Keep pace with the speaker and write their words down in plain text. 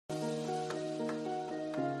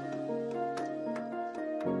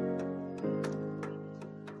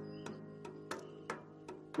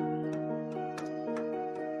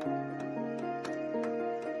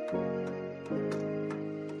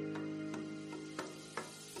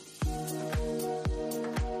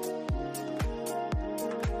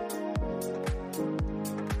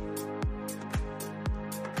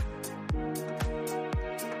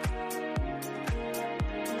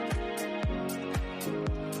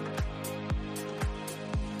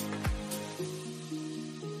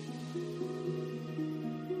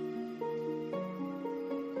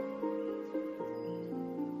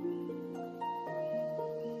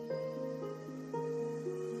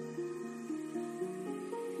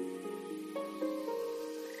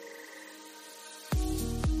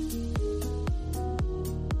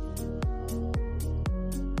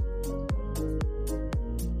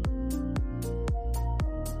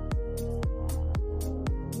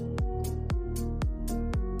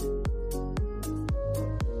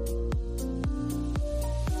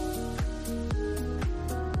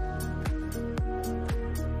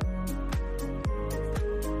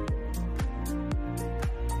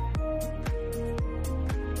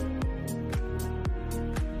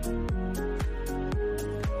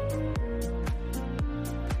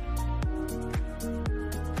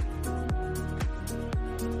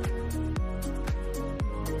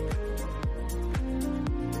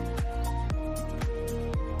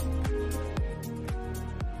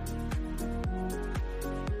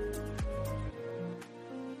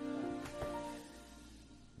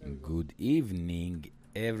evening,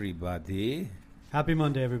 everybody. Happy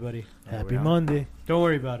Monday, everybody. Happy Monday. Don't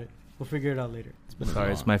worry about it. We'll figure it out later.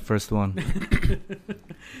 Sorry, it's my first one. Feels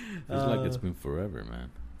like it's been forever,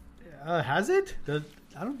 man. Has it?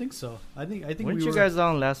 I don't think so. I think Weren't we you were guys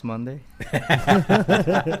on last Monday?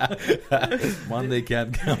 Monday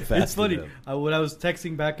can't come fast. It's funny. When I was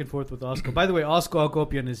texting back and forth with Oscar. By the way, Oscar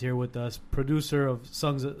Alcopian is here with us, producer of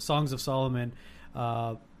Songs of Solomon.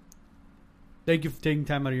 Thank you for taking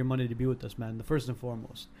time out of your Monday to be with us, man. The first and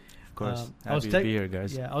foremost. Of course. I was Happy to be here,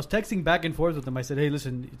 guys. Yeah, I was texting back and forth with him. I said, "Hey,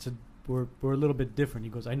 listen, we're a little bit different."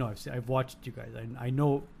 He goes, "I know. I've watched you guys. I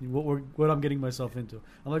know what I'm getting myself into."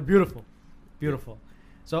 I'm like, "Beautiful, beautiful."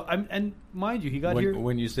 So and mind you, he got here.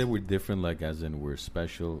 When you say we're different, like as in we're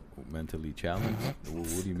special, mentally challenged,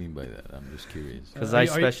 what do you mean by that? I'm just curious. Because I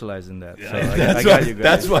specialize in that. Yeah. So I got you guys.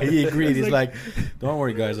 That's why he agreed. He's like, "Don't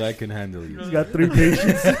worry, guys, I can handle you." He's got 3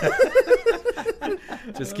 patients.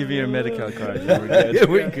 Just give me your medical card. Yeah,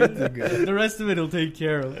 we're good to go. The rest of it he'll take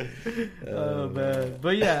care of. Oh man!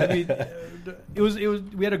 But yeah, I mean, it was.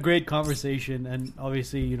 We had a great conversation, and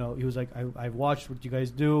obviously, he was like, "I've watched what you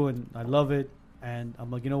guys do, and I love it." And I'm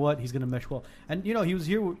like, you know what? He's gonna mesh well. And he was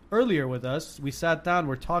here earlier with us. We sat down.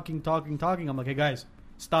 We're talking. I'm like, hey guys,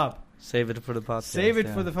 stop. Save it for the podcast. Save it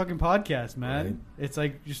for the fucking podcast, man. Right. It's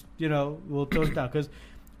like just we'll close it down because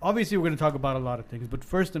obviously we're gonna talk about a lot of things. But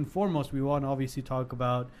first and foremost, we want to obviously talk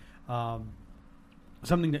about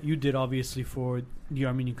something that you did obviously for the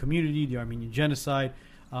Armenian community, the Armenian genocide,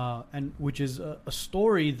 and which is a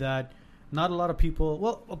story that not a lot of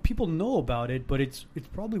people people know about it, but it's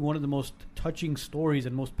probably one of the most touching stories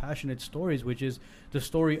and most passionate stories, which is the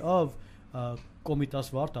story of Komitas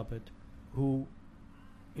Vartapet, who,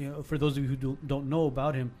 for those of you who don't know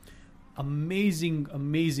about him,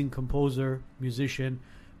 amazing composer, musician,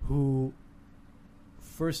 who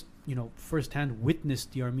firsthand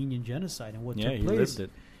witnessed the Armenian genocide and what took place.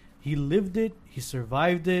 He lived it. He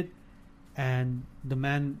survived it. And the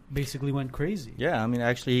man basically went crazy. Yeah, I mean,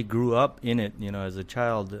 actually, he grew up in it. As a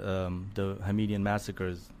child, the Hamidian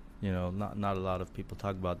massacres. Not a lot of people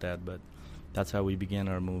talk about that, but that's how we began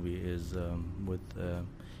our movie. Is with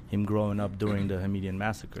him growing up during the Hamidian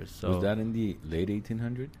massacres. So was that in the late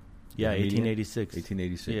 1800s? Yeah, 1886.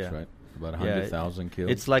 1886, yeah. Right? About 100,000 killed.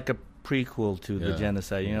 It's like a prequel to the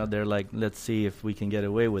genocide. They're like, let's see if we can get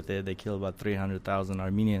away with it. They killed about 300,000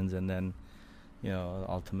 Armenians, and then.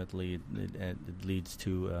 Ultimately it leads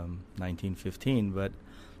to 1915. But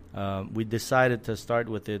we decided to start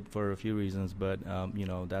with it for a few reasons. But,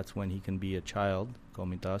 that's when he can be a child,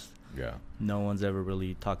 Komitas. Yeah. No one's ever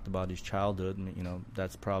really talked about his childhood.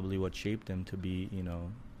 That's probably what shaped him to be,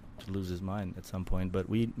 to lose his mind at some point. But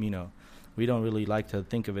we don't really like to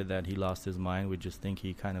think of it that he lost his mind. We just think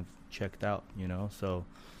he kind of checked out, So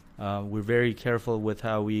we're very careful with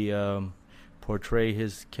how we... portray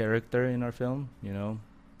his character in our film.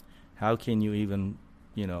 How can you even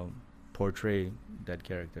portray that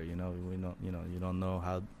character? We don't you don't know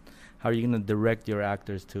how are you going to direct your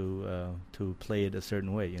actors to play it a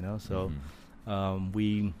certain way. So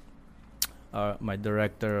we my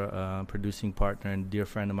director, producing partner, and dear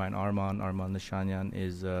friend of mine, Arman Nishanyan,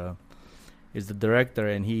 is the director,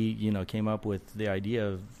 and he came up with the idea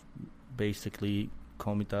of basically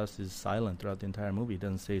Komitas is silent throughout the entire movie. He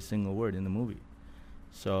doesn't say a single word in the movie.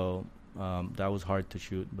 So that was hard to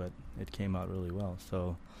shoot, but it came out really well.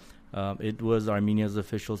 So it was Armenia's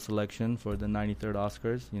official selection for the 93rd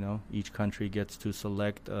Oscars. Each country gets to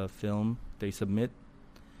select a film they submit,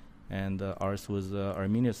 and ours was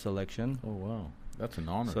Armenia's selection. Oh, wow. That's an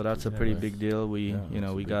honor. So that's a pretty big deal. We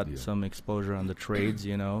we got deal. some exposure on the trades,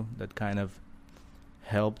 that kind of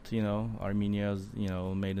helped, Armenia's,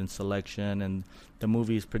 maiden selection. And the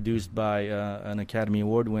movie is produced by an Academy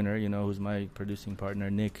Award winner, who's my producing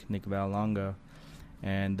partner, Nick Valonga.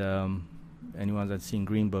 And anyone that's seen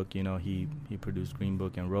Green Book, he produced Green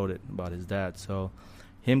Book and wrote it about his dad. So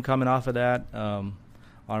him coming off of that,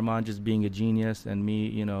 Armand just being a genius, and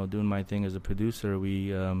me, doing my thing as a producer,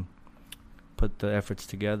 we put the efforts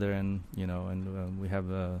together, and we have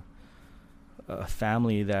a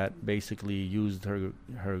family that basically used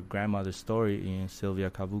her grandmother's story, Sylvia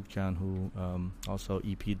Kavukjan, who also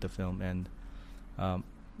EP'd the film, and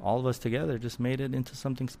all of us together just made it into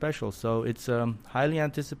something special. So it's highly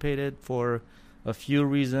anticipated for a few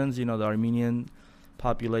reasons. The Armenian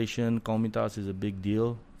population, Komitas, is a big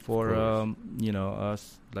deal for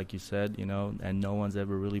us, like you said, and no one's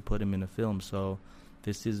ever really put him in a film. So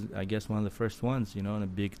this is, I guess, one of the first ones, in a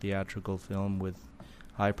big theatrical film with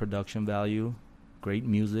high production value, great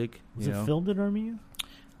music. Was it filmed in Armenia?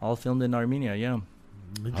 All filmed in Armenia, yeah.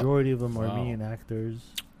 Majority of them Armenian actors.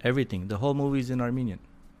 Everything. The whole movie's in Armenian.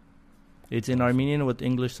 It's in Armenian with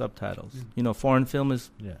English subtitles. You know, foreign film is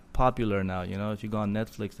Yeah. popular now. You know, if you go on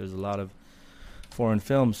Netflix, there's a lot of foreign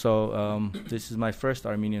films. So this is my first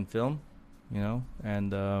Armenian film, you know,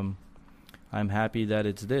 and I'm happy that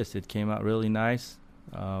it's this. It came out really nice.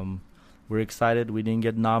 We're excited. We didn't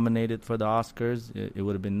get nominated for the Oscars. It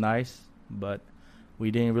would have been nice, but we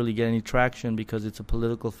didn't really get any traction because it's a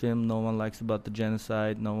political film. No one likes about the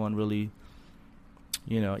genocide. No one really,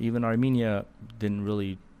 you know, even Armenia didn't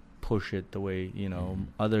really push it the way, you know,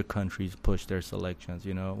 other countries push their selections,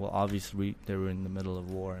 you know. Well, obviously they were in the middle of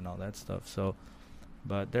war and all that stuff. So,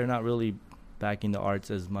 but they're not really backing the arts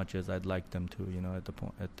as much as I'd like them to, you know,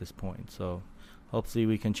 at this point. So hopefully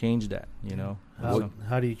we can change that, you know.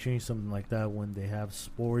 How do you change something like that when they have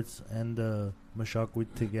sports and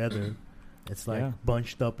Mashaqwit together? It's like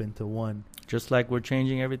bunched up into one. Just like we're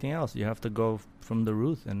changing everything else. You have to go from the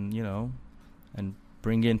root and, you know, and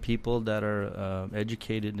bring in people that are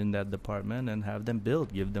educated in that department and have them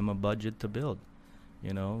build, give them a budget to build.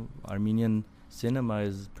 You know, Armenian cinema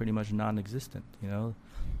is pretty much non-existent, you know.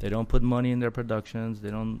 They don't put money in their productions. They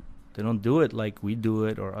don't do it like we do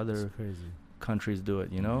it or other countries do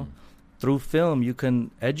it, you know. Through film, you can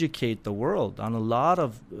educate the world on a lot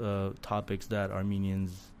of topics that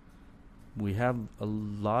Armenians, we have a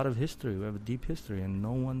lot of history. We have a deep history, and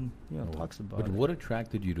no one, you know, talks about it. But what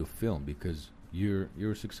attracted you to film? Because you're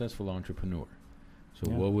a successful entrepreneur. So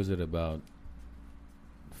what was it about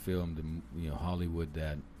film, you know, Hollywood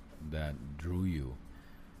that drew you,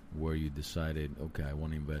 where you decided, okay, I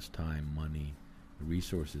want to invest time, money,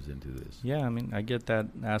 resources into this? Yeah, I mean, I get that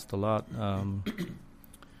asked a lot.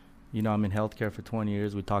 You know, I'm in healthcare for 20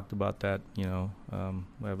 years. We talked about that, you know.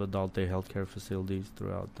 We have adult day healthcare facilities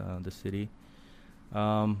throughout the city.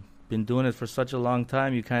 Been doing it for such a long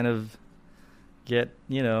time, you kind of get,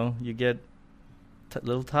 you know, you get a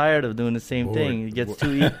little tired of doing the same thing. It gets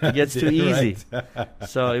too easy.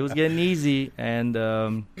 So it was getting easy, and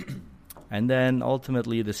then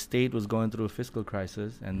ultimately the state was going through a fiscal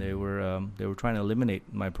crisis, and they were trying to eliminate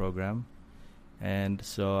my program, and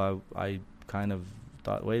so I kind of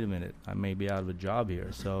thought, wait a minute, I may be out of a job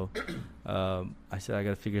here. So I said, I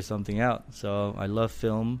got to figure something out. So I love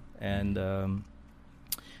film, and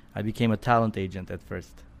I became a talent agent at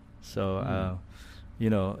first. So you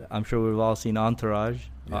know, I'm sure we've all seen Entourage.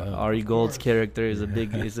 Ari Gold's character is a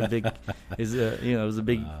big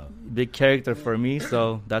big character for me.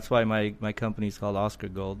 So that's why my company is called Oscar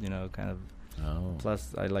Gold. You know, kind of. Oh.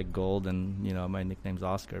 Plus, I like gold, and you know, my nickname's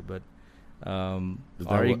Oscar. But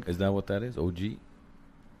is that what that is? OG?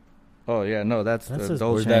 Oh yeah, no, that's the his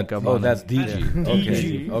Dolce that, Gabbana. oh, that's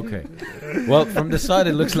DG. Okay. Well, from the side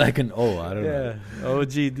it looks like an O. I don't know. Yeah, OG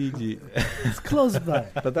DG. It's close by.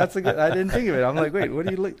 But that's a good. I didn't think of it. I'm like, wait, what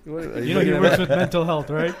do you look? You know, he works with mental health,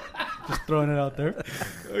 right? Just throwing it out there.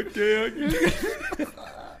 Okay.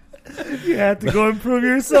 You had to go improve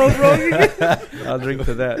yourself, bro. I'll drink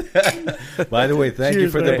to that. By the way, thank you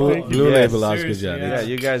Cheers, for the man. blue Yes, label, Oscar seriously, John. Yeah,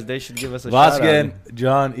 you guys, they should give us a shout out. Vasgen,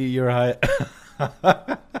 John, eat your eye.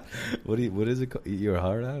 What is it called? Eat your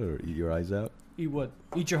heart out or eat your eyes out? Eat what?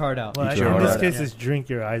 Eat your heart out. Well, Eat in your heart this out. case, it's drink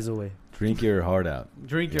your eyes away. Drink your heart out.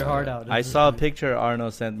 Drink your heart out. I saw a picture Arno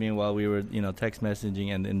sent me while we were, you know, text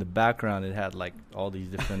messaging, and in the background it had like all these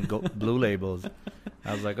different blue labels.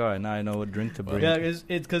 I was like, all right, now I know what drink to bring. Yeah, it's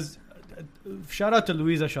because shout out to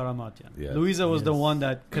Louisa Sharamatyan. Yeah. Louisa was the Yes. one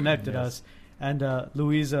that connected us, and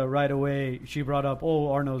Louisa right away she brought up,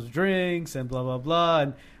 oh, Arno's drinks and blah blah blah,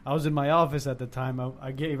 and I was in my office at the time.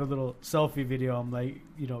 I gave a little selfie video. I'm like,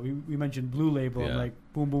 you know, we mentioned Blue Label. Yeah. I'm like,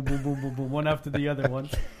 boom boom boom boom boom boom, one after the other one.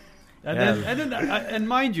 And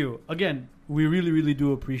mind you, again, we really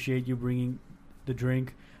do appreciate you bringing the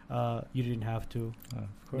drink. You didn't have to. Of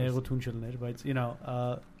course. But you know,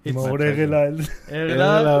 It's my more pleasure.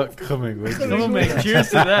 regular. Coming with Someone make cheers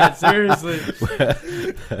to that. Seriously.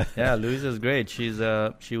 Yeah, Louisa's great. She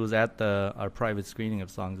was at our private screening of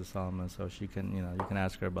Songs of Solomon, so she can, you know, you can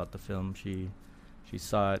ask her about the film. She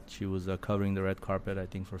saw it. She was covering the red carpet, I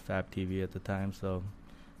think, for Fab TV at the time. So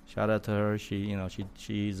shout out to her.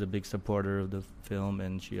 She's a big supporter of the film,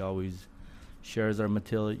 and she always shares our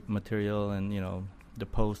material and, you know, the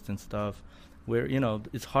posts and stuff. Where, you know,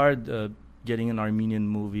 it's hard getting an Armenian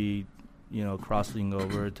movie, you know, crossing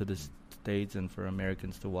over to the States and for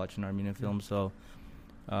Americans to watch an Armenian film. So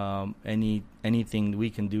anything we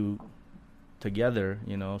can do together,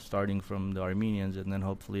 you know, starting from the Armenians, and then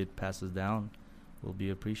hopefully it passes down, will be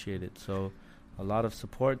appreciated. So a lot of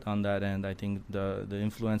support on that end. I think the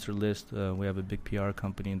influencer list, we have a big PR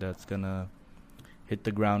company that's going to hit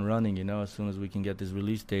the ground running, you know, as soon as we can get this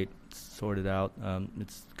release date sorted out.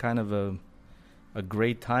 It's kind of a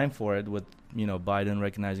great time for it with Biden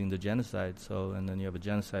recognizing the genocide. So, and then you have a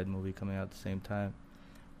genocide movie coming out at the same time.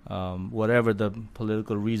 Whatever the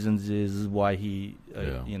political reasons is why he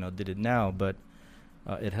did it now, but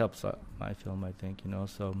it helps my film, I think.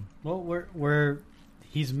 So well, where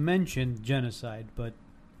he's mentioned genocide, but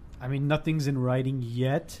I mean nothing's in writing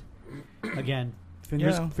yet. Again,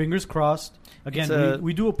 fingers crossed. Again,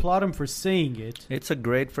 we do applaud him for saying it. It's a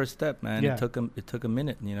great first step, man. Yeah. It took a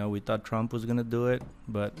minute. We thought Trump was gonna do it,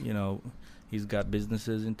 but he's got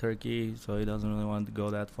businesses in Turkey, so he doesn't really want to go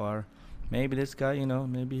that far. Maybe this guy,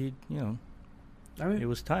 maybe he, I mean, it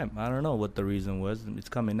was time. I don't know what the reason was. It's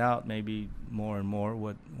coming out maybe more and more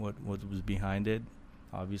what was behind it.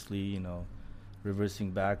 Obviously,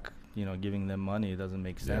 reversing back, giving them money doesn't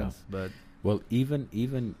make sense. But well, even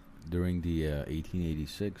during the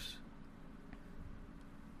 1886,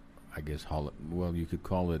 I guess you could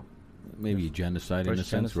call it maybe genocide in a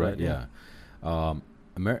sense, right? Yeah.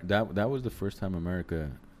 That was the first time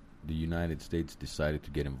the United States decided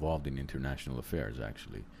to get involved in international affairs,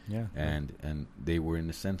 actually. Yeah. And they were in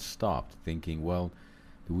a sense stopped, thinking, well,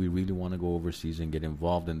 do we really want to go overseas and get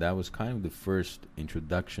involved? And that was kind of the first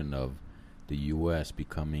introduction of the U.S.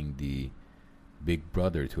 becoming the big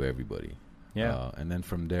brother to everybody. Yeah. And then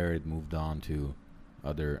from there it moved on to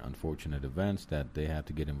other unfortunate events that they had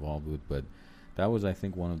to get involved with. But that was, I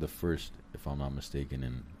think, one of the first, if I'm not mistaken,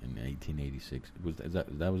 in 1886.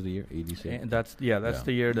 That was the year 86. That's the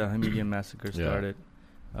year the Hamidian massacre started.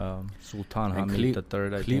 Sultan Hamid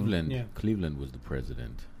III. I think. Cleveland was the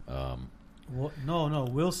president. No,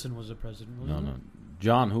 Wilson was the president. No.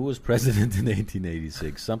 John, who was president in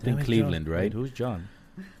 1886? Something Cleveland, John. right? Wait, who's John?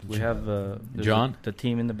 We have John. The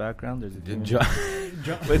team in the background. There's a team. John.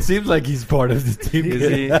 It seems like he's part of the team.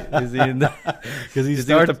 Is he in the? Because he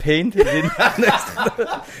started the paint. Is he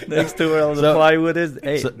next to where all the plywood is.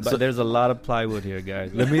 Hey, but there's a lot of plywood here,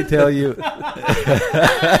 guys. Let me tell you.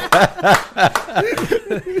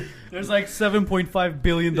 There's like $7.5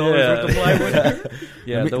 billion worth of plywood.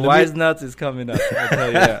 Yeah, the Wise Nuts is coming up. I tell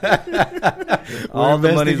you that. All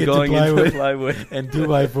the money's going into plywood and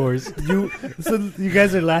 2x4s. So you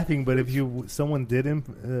guys are laughing, but if someone did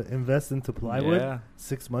invest into plywood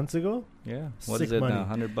 6 months ago, what is it now?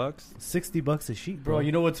 $100? $60 a sheet, bro.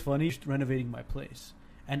 You know what's funny? Just renovating my place,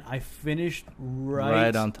 and I finished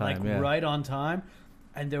right on time. Right on time,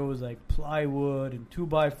 and there was like plywood and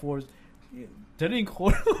 2x4s.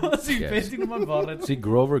 See,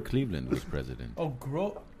 Grover Cleveland was president. Oh,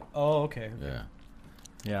 okay.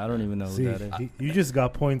 Yeah, I don't even know who that is. You just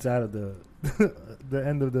got points out of the the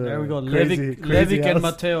end of the. There we go. Crazy Levick and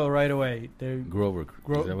Mateo right away. Grover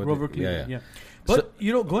Cleveland. Yeah. But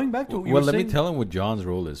going back to what you were let saying, me tell him what John's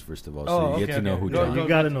role is first of all, so you get to know who John. You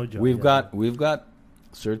got to know John. We've got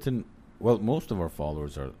certain. Well, most of our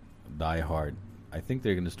followers are diehard. I think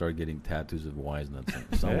they're going to start getting tattoos of Wise Nuts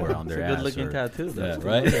somewhere on their ass. Good-looking tattoo,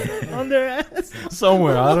 right? On their ass,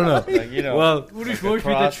 somewhere. I don't know. Like, well, or on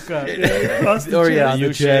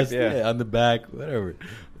the chest, on the back, whatever.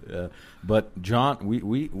 But John,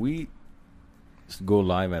 we go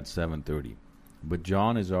live at 7:30, but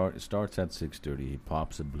John starts at 6:30. He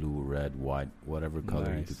pops a blue, red, white, whatever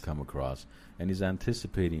color he could come across, and he's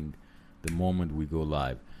anticipating the moment we go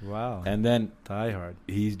live. Wow. And then Die hard.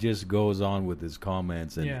 He just goes on with his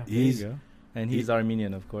comments, and he's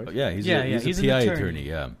Armenian, of course. He's a PI attorney.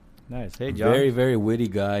 Yeah. Nice. Hey, John. Very, very witty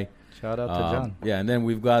guy. Shout out to John. Yeah, and then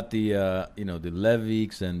we've got the the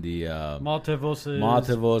Leviks and the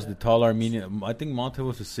Maltevos, the tall Armenian. I think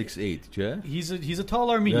Maltevos is 6'8". Yeah. He's a tall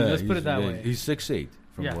Armenian. Let's put it that way. He's 6'8"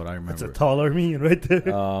 from what I remember. That's a tall Armenian right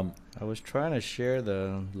there. I was trying to share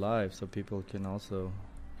the live so people can also.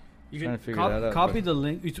 You can copy the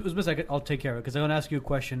link. I'll take care of it because I'm going to ask you a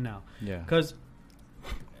question now. Yeah. Because,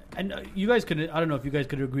 you guys could. I don't know if you guys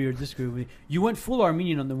could agree or disagree with me. You went full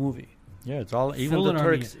Armenian on the movie. Yeah, it's all. Even the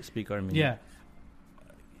Turks speak Armenian. Yeah.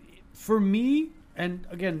 For me, and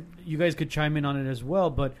again, you guys could chime in on it as well,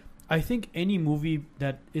 but I think any movie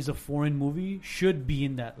that is a foreign movie should be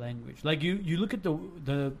in that language. Like you look at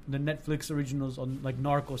the Netflix originals on like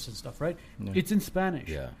Narcos and stuff, right? Yeah. It's in Spanish.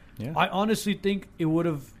 Yeah. I honestly think it would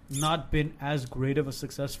have not been as great of a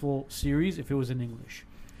successful series if it was in English.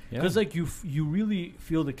 Because like you really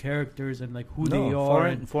feel the characters and like who they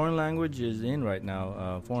are. Foreign language is in right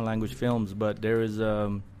now. Foreign language films, but there is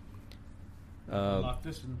the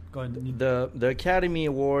Academy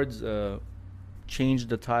Awards changed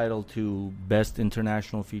the title to Best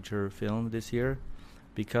International Feature Film this year,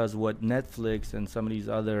 because what Netflix and some of these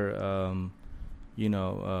other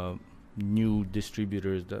new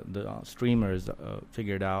distributors, the streamers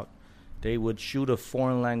figured out, they would shoot a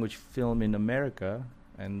foreign language film in America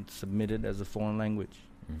and submitted as a foreign language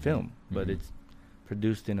film, but it's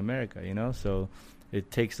produced in America, you know, so it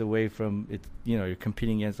takes away from it. You know, you're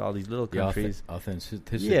competing against all these little countries.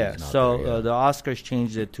 Authenticity. Yeah. So the Oscars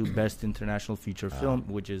changed it to Best International Feature Film,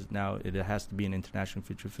 which is now it has to be an international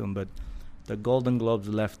feature film. But the Golden Globes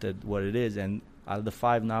left it what it is, and out of the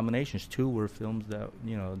 5 nominations, 2 were films that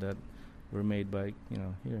that were made by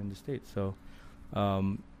here in the States. So,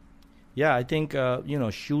 yeah, I think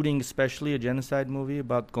shooting especially a genocide movie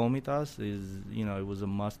about Komitas is it was a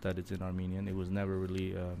must that it's in Armenian. It was never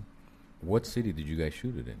really. What city did you guys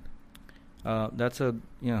shoot it in? That's a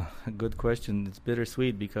good question. It's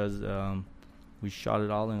bittersweet because we shot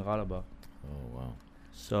it all in Qarabağ. Oh wow!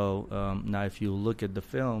 So now, if you look at the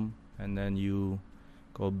film and then you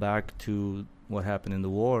go back to what happened in the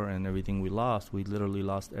war and everything we lost, we literally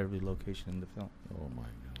lost every location in the film. Oh my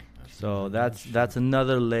God! So that's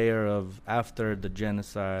another layer of after the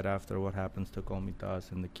genocide, after what happens to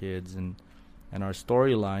Komitas and the kids and our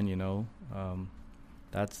storyline.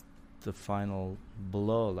 That's the final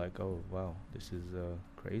blow. Like, oh wow, this is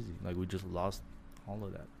crazy. Like, we just lost all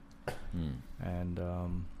of that. And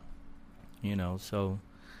so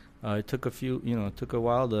it took a few. It took a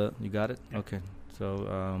while to. You got it? Yeah. Okay.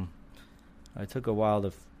 So it took a while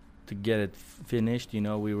to get it finished.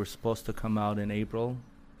 We were supposed to come out in April,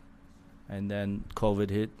 and then COVID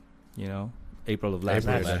hit. April of last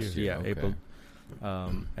year. Yeah, okay. April.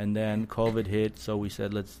 And then COVID hit, so we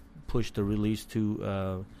said let's push the release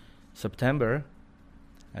to September,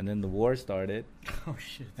 and then the war started. Oh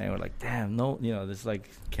shit! And we're like, damn, no, this like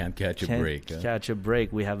can't catch a break. Catch a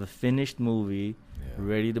break. We have a finished movie,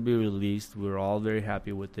 ready to be released. We're all very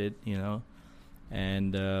happy with it,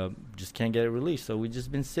 and just can't get it released. So we just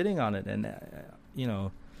been sitting on it, and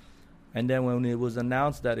and then when it was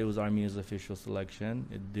announced that it was Armenia's official selection,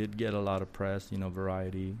 it did get a lot of press.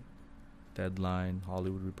 Variety, Deadline,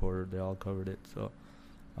 Hollywood Reporter, they all covered it. So.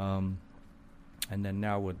 And then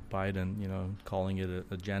now with Biden, calling it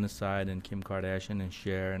a genocide, and Kim Kardashian and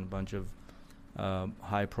Cher and a bunch of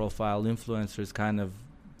high-profile influencers kind of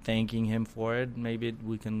thanking him for it, maybe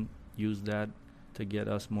we can use that to get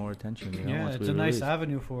us more attention. Once it's a nice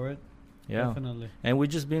avenue for it. Yeah, definitely. And we've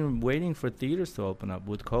just been waiting for theaters to open up.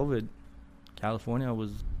 With COVID, California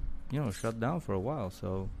was, shut down for a while,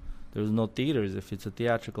 so there was no theaters. If it's a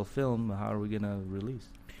theatrical film, how are we gonna release?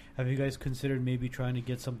 Have you guys considered maybe trying to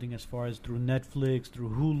get something as far as through Netflix, through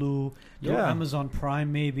Hulu, through Amazon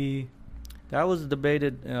Prime maybe? That was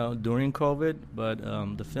debated during COVID, but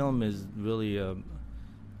the film is really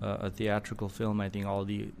a theatrical film. I think all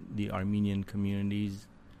the Armenian communities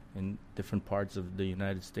in different parts of the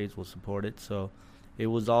United States will support it. So it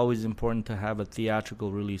was always important to have a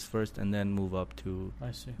theatrical release first, and then move up to.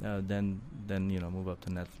 I see. Then move up to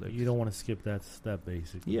Netflix. You don't want to skip that step,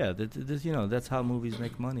 basically. Yeah, that's how movies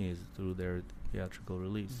make money, is through their theatrical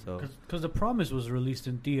release. So because The Promise was released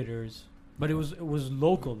in theaters, but it was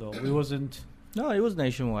local though. It wasn't. No, it was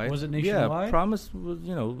nationwide. Was it nationwide? Yeah, Promise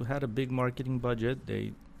was had a big marketing budget.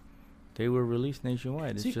 They were released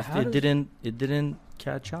nationwide. It's just it didn't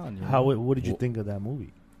catch on. What did you think of that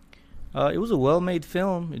movie? It was a well-made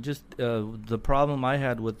film. It just the problem I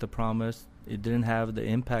had with The Promise, it didn't have the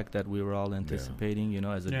impact that we were all anticipating.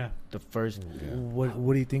 As the first. Yeah.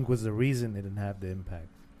 What do you think was the reason it didn't have the impact?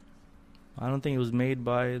 I don't think it was made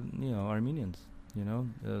by Armenians.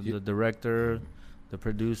 The director, the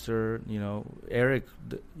producer. Eric,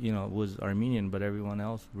 was Armenian, but everyone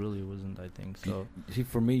else really wasn't. I think so. See,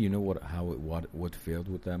 for me, what failed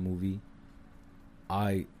with that movie.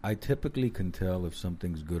 I typically can tell if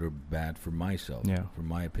something's good or bad for myself. Yeah. For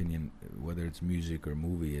my opinion, whether it's music or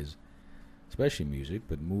movie, is especially music,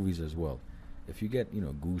 but movies as well. If you get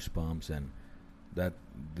goosebumps and that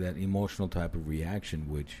emotional type of reaction,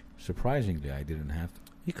 which surprisingly I didn't have.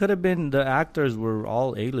 It could have been the actors were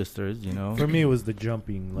all A-listers, For me, it was the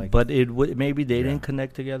jumping, but maybe they didn't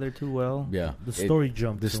connect together too well. Yeah, the story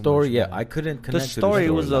jumped. The story, I couldn't connect. The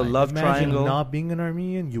story was a love triangle. Not being an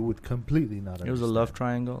Armenian, you would completely not understand. It was a love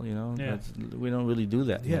triangle, Yeah. We don't really do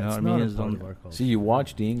that. Yeah, it's Armenians not a part of our culture. See, you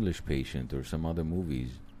watch The English Patient or some other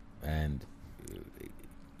movies, and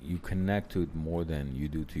you connect to it more than you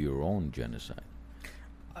do to your own genocide.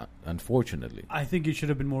 Unfortunately, I think it should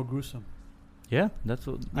have been more gruesome. Yeah, that's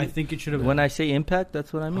what I think it should have. When I say impact,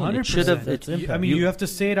 that's what I mean. 100%. It should have. You have to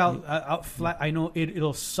say it out flat. I know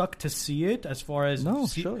it'll suck to see it as far as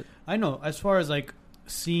show it. I know as far as like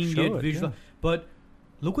seeing Show it visual, yeah. but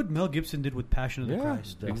look what Mel Gibson did with Passion of the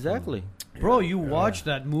Christ. Exactly. Bro, you watch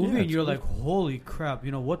that movie Yeah, and you're it's like, holy crap,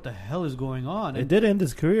 what the hell is going on? It did end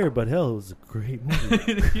his career, but hell, it was a great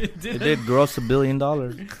movie. it It did gross $1 billion,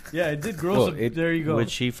 Yeah, it did gross. Well, There you go.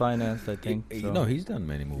 which he financed, I think. so. No, he's done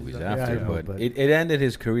many movies done- after, yeah, I know, but it ended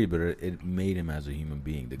his career, but it made him as a human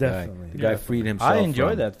being. The Definitely. guy freed himself. I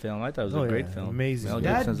enjoyed from- that film. I thought it was a great film. Amazing. Mel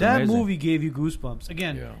that Gibson's that amazing. movie gave you goosebumps.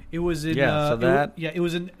 Again, Yeah. it was in Yeah, so that- it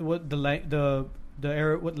was in what the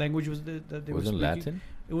era. What language was that they were Was it speaking? Latin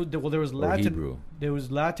It was there was or Latin. Hebrew? There was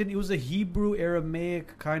Latin. It was a Hebrew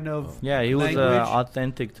Aramaic kind of Yeah, he was language.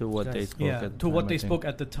 authentic to what they spoke. yeah, at the to what time, they I think. spoke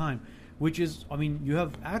at the time, which is, I mean, you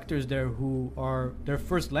have actors there who are their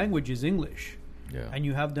first language is English, Yeah. and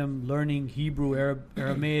you have them learning Hebrew,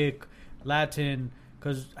 Aramaic, Latin,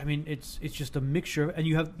 because I mean it's just a mixture. And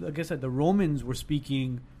you have, like I said, the Romans were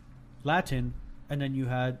speaking Latin, and then you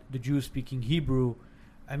had the Jews speaking Hebrew.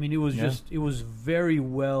 I mean, it was it was very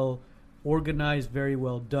well organized, very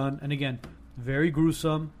well done, and again, very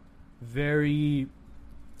gruesome, very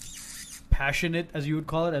passionate, as you would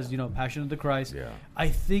call it, as Passion of the Christ. Yeah. I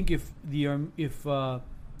think if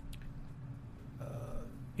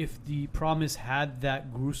the Promise had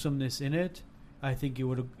that gruesomeness in it, I think it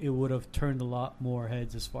would have turned a lot more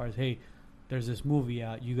heads as far as, hey, there's this movie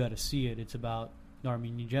out, you got to see it. It's about the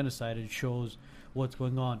Armenian genocide. It shows what's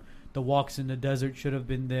going on. The walks in the desert should have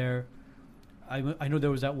been there. I know there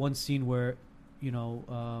was that one scene where,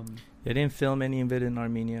 They didn't film any of it in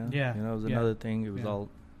Armenia. Yeah, it was yeah, another thing. It was yeah. all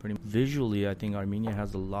pretty visually. I think Armenia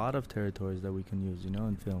has a lot of territories that we can use,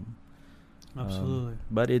 in film. absolutely.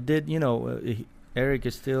 But it did, Eric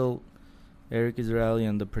Israeli,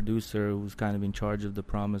 the producer who's kind of in charge of the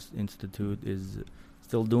Promise Institute, is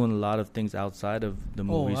still doing a lot of things outside of the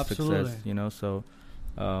movie's absolutely. success. So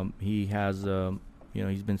he has,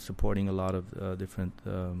 he's been supporting a lot of different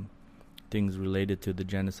things related to the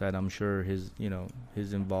genocide. I'm sure his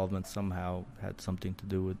involvement somehow had something to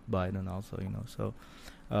do with Biden also, So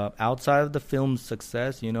outside of the film's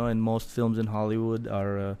success, and most films in Hollywood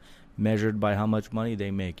are measured by how much money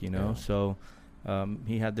they make, Yeah. So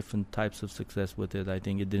he had different types of success with it. I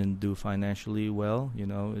think it didn't do financially well.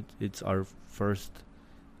 It's our first,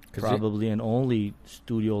 probably and only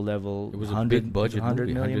studio level. It was a big budget 100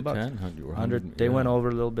 movie, million bucks. 100. They went over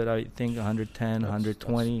a little bit. I think 110,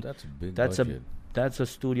 120. That's a big That's a budget. That's a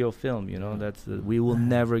studio film. Yeah. We will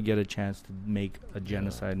never get a chance to make a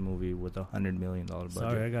genocide movie with $100 million budget.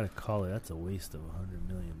 Sorry, I gotta call it. That's a waste of $100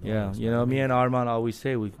 million. Yeah, me and Arman always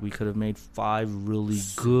say we could have made 5 really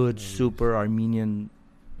good, super Armenian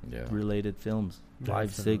related films.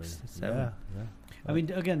 5, 6, 7. Yeah. I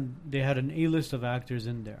mean, again, they had an A-list of actors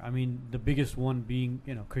in there. I mean, the biggest one being,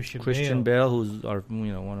 Christian Bale, who's our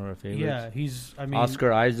one of our favorites. Yeah, he's. I mean,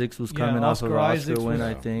 Oscar Isaacs was coming off of Oscar Oscar win, was-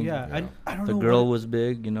 I think. Yeah, I don't The know. girl was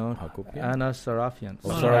big, Hakopian? Anna Sarafian.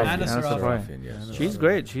 No, Sarafian. Anna Sarafian. Yes. She's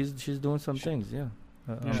great. She's doing some things. Yeah.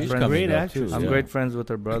 I'm She's friends- great coming up actress. too, I'm yeah. great friends with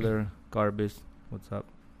her brother Garbis. What's up?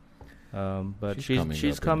 But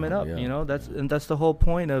she's coming up. yeah. That's the whole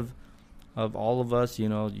point of all of us.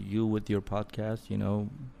 You with your podcast.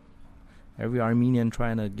 Every Armenian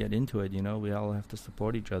trying to get into it. We all have to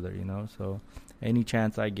support each other. So any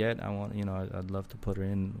chance I get, I want. I'd love to put her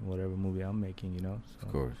in whatever movie I'm making. So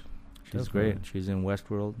Of course. she's Definitely. great. She's in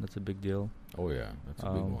Westworld. That's a big deal. Oh yeah, that's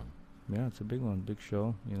a big one. Yeah, it's a big one, big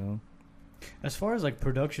show. As far as like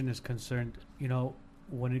production is concerned,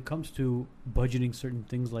 when it comes to budgeting certain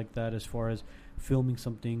things like that, as far as filming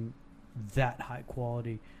something that high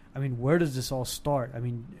quality, I mean, where does this all start? I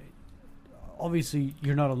mean, obviously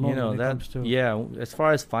you're not alone when it comes to. Yeah, as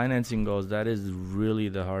far as financing goes, that is really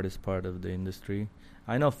the hardest part of the industry.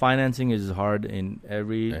 I know financing is hard in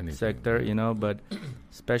every Anything, sector, yeah. but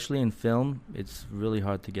especially in film, it's really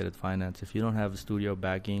hard to get it financed. If you don't have a studio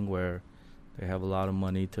backing where they have a lot of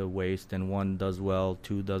money to waste and one does well,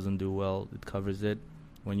 2 doesn't do well, it covers it.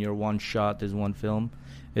 When you're one shot, there's one film.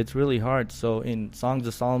 It's really hard. So in Songs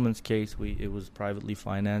of Solomon's case, it was privately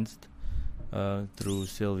financed through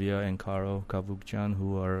Sylvia and Karo Kavukjan,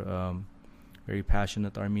 who are very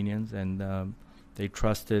passionate Armenians, and they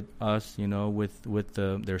trusted us, with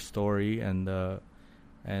their story, and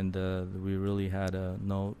we really had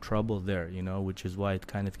no trouble there, which is why it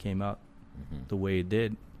kind of came out the way it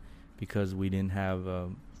did, because we didn't have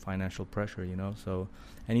financial pressure, So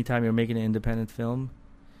anytime you're making an independent film,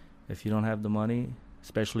 if you don't have the money,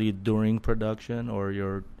 especially during production, or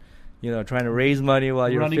you're trying to raise money while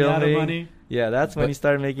you're running filming, out of money. yeah, that's when But- you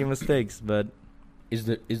start making mistakes. But Is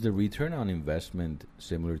the return on investment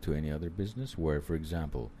similar to any other business? Where, for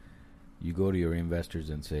example, you go to your investors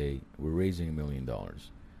and say, "We're raising $1 million,"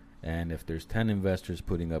 and if there's 10 investors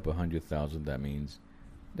putting up $100,000, that means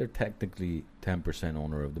they're technically 10%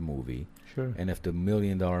 owner of the movie. Sure. And if the $1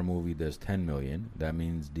 million movie does 10 million, that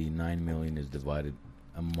means the 9 million is divided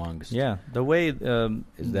amongst. Yeah, the way the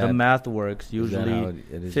math works, usually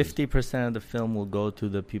 50% of the film will go to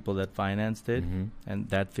the people that financed it, and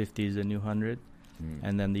that 50 is the new 100,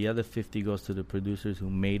 and then the other 50 goes to the producers who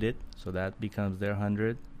made it, so that becomes their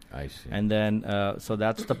 100. I see. And then so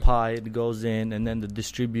that's the pie. It goes in, and then the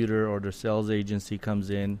distributor or the sales agency comes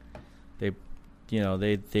in. They,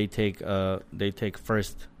 they take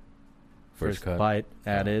first bite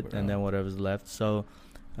at it, and then whatever's left. So.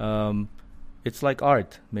 It's like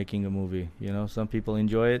art, making a movie. Some people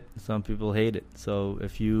enjoy it, some people hate it. So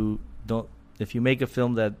if you make a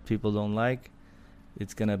film that people don't like,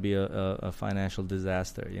 it's gonna be a financial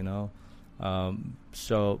disaster.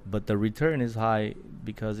 But the return is high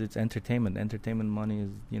because it's entertainment. Entertainment money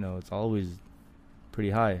is, it's always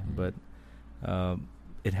pretty high, but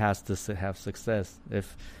it has to have success.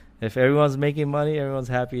 If everyone's making money, everyone's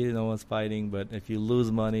happy, no one's fighting. But if you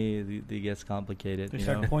lose money, it gets complicated. They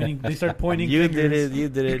start pointing. You did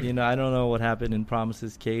it. I don't know what happened in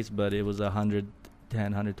Promise's case, but it was $110,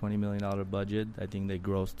 $120 million budget. I think they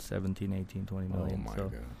grossed 17, 18, 20 million. Oh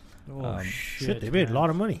my God. Shit, they made a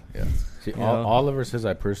lot of money. Yeah. See, Oliver says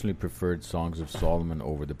I personally preferred Songs of Solomon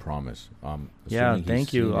over The Promise. Yeah,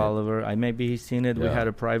 thank you, Oliver. Maybe he's seen it. Yeah. We had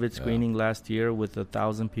a private screening last year with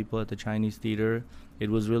 1,000 people at the Chinese theater. It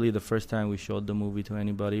was really the first time we showed the movie to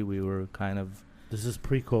anybody. We were kind of... This is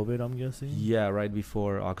pre-COVID, I'm guessing? Yeah, right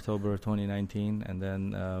before October 2019. And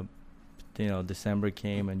then, December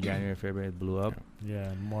came and January, February, it blew up.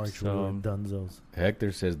 Yeah, March we were dunzos.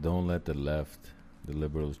 Hector says, don't let the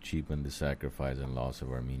liberals cheapen the sacrifice and loss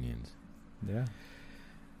of Armenians. Yeah.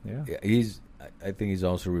 I think he's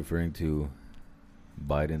also referring to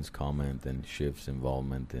Biden's comment and Schiff's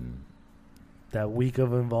involvement in... That week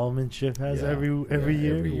of involvement Schiff has every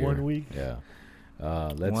year, 1 week. Yeah.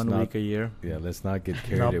 Let's 1 week a year. Yeah, let's not get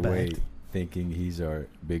carried away thinking he's our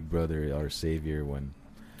big brother, our savior when...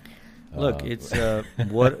 Look, it's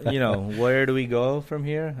where do we go from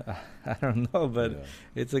here? I don't know, but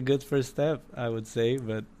it's a good first step, I would say.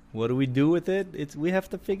 But what do we do with it? We have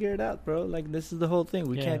to figure it out, bro. Like, this is the whole thing.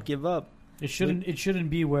 We can't give up. It shouldn't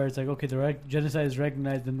be where it's like, okay, the genocide is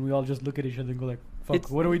recognized, and we all just look at each other and go like, fuck,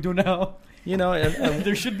 what do we do now?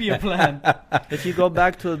 There should be a plan. If you go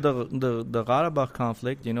back to the Karabakh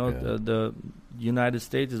conflict, the United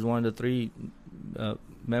States is one of the 3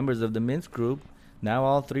 members of the Minsk group. Now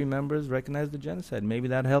all 3 members recognize the genocide. Maybe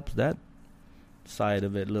that helps that side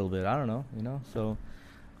of it a little bit. I don't know. So,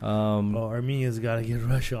 Armenia's got to get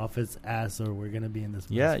Russia off its ass, or we're gonna be in this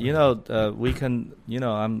mess. Yeah, we can.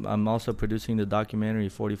 I'm also producing the documentary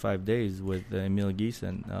 45 Days with Emil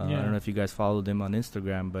Giesen. I don't know if you guys followed him on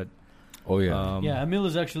Instagram, but. Oh yeah. Emil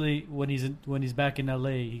is actually when he's back in LA,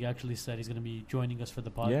 he actually said he's going to be joining us for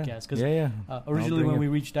the podcast. Originally when we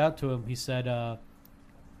reached out to him, he said,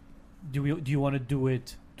 "Do you want to do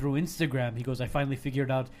it through Instagram?" He goes, "I finally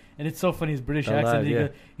figured out," and it's so funny his British accent. He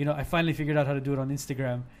goes, I finally figured out how to do it on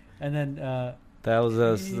Instagram, and then. That was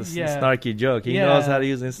a snarky joke. He knows how to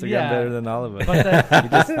use Instagram better than all of us.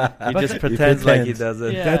 He just pretends like he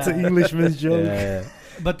doesn't. Yeah. That's an Englishman's joke. Yeah.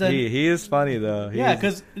 But then he is funny though.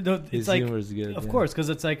 Because his humor is good. Of course, because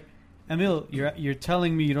it's like, Emil, you're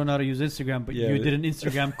telling me you don't know how to use Instagram, but you did an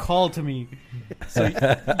Instagram call to me. So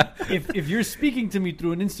if you're speaking to me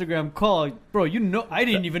through an Instagram call, bro, I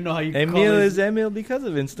didn't even know how you. Emil is Emil because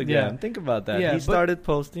of Instagram. Yeah. Think about that. He started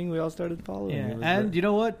posting. We all started following. Yeah. And you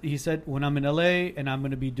know what? He said, when I'm in LA and I'm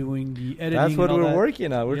going to be doing the editing. That's what we're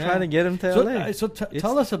working on. We're trying to get him to LA. So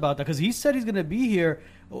tell us about that, because he said he's going to be here.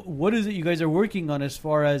 What is it you guys are working on as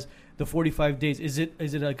far as the 45 days? Is it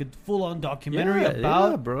like a full-on documentary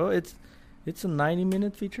about? Yeah, bro. It's a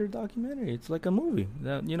 90-minute feature documentary. It's like a movie.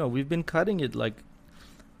 We've been cutting it. Like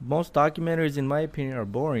most documentaries, in my opinion, are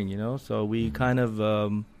boring. So we kind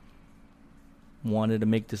of wanted to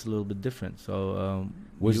make this a little bit different. So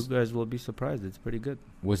you guys will be surprised. It's pretty good.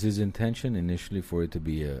 Was his intention initially for it to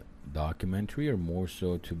be a documentary, or more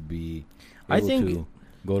so to be?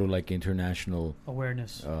 Go to like international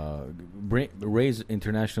awareness, raise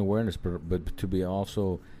international awareness, but to be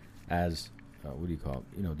also as what do you call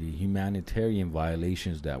it? The humanitarian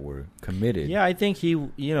violations that were committed. Yeah, I think he,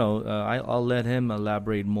 I'll let him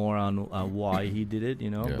elaborate more on why he did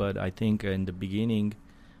it. But I think in the beginning,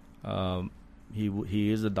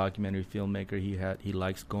 he is a documentary filmmaker. He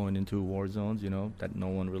likes going into war zones, that no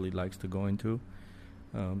one really likes to go into.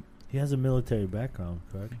 He has a military background,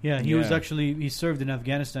 correct? Yeah, he was actually he served in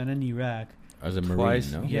Afghanistan and Iraq. as a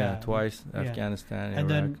twice. Marine, no? Yeah. Twice. Yeah. Afghanistan, And Iraq.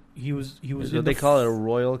 then he was What they call it, a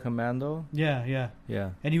Royal Commando. Yeah. Yeah.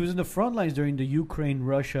 And he was in the front lines during the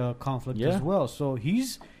Ukraine-Russia conflict Yeah. as well. So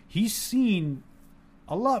he's seen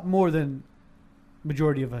a lot more than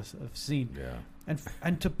majority of us have seen. Yeah.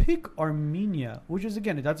 And to pick Armenia, which is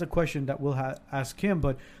again, that's a question that we'll ask him.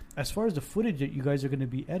 But as far as the footage that you guys are going to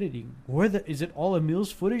be editing, is it all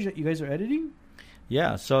Emil's footage that you guys are editing?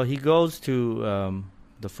 Yeah. So he goes to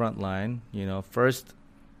the front line. First,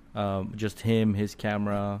 just him, his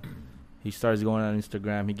camera. He starts going on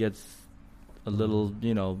Instagram. He gets a little,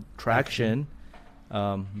 traction.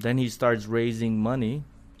 Then he starts raising money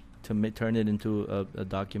to turn it into a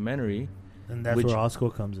documentary. And that's where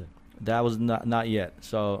Osco comes in. That was not yet.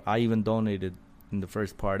 So I even donated in the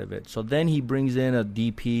first part of it. So then he brings in a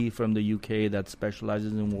DP from the UK that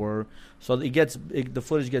specializes in war. So the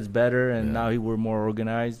footage gets better, and now we're more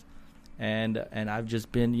organized. And I've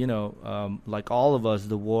just been, like all of us,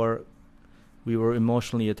 the war, we were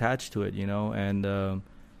emotionally attached to it, and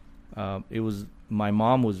it was, my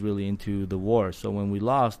mom was really into the war. So when we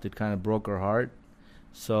lost, it kind of broke her heart.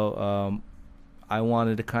 So I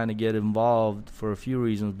wanted to kind of get involved for a few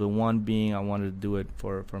reasons, but one being I wanted to do it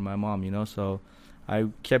for my mom, So I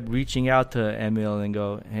kept reaching out to Emil and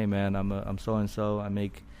go, hey man, I'm so and so. I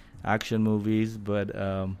make action movies, but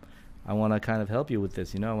I want to kind of help you with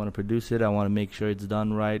this. I want to produce it. I want to make sure it's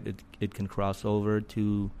done right. It can cross over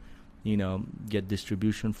to, get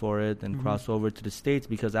distribution for it and cross over to the States,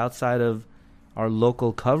 because outside of our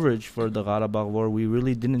local coverage for the Qarabağ War, we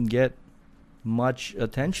really didn't get much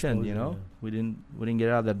attention. We didn't get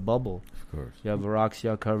out of that bubble. Of course. You have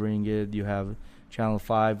Araxia covering it. You have Channel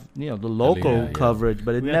 5, the local coverage,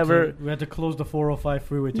 but we had to close the 405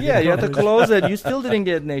 freeway. You had to close it. You still didn't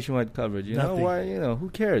get nationwide coverage. Why? Who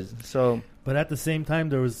cares? So, but at the same time,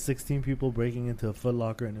 there was 16 people breaking into a Foot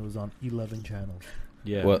Locker, and it was on 11 channels.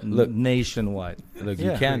 Yeah, well, look, nationwide. Look,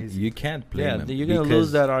 you can't blame them. You're gonna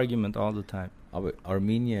lose that argument all the time.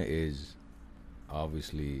 Armenia is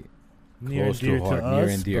obviously near close to heart, near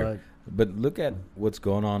and dear. But look at what's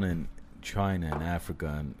going on in China and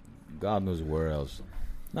Africa and God knows where else.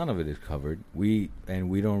 None of it is covered. We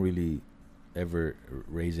don't really ever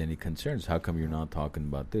raise any concerns. How come you're not talking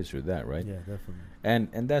about this or that, right? Yeah, definitely.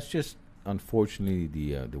 And that's just unfortunately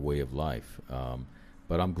the way of life.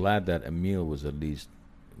 But I'm glad that Emil was at least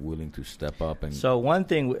willing to step up. And so one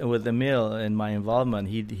thing with Emil and my involvement,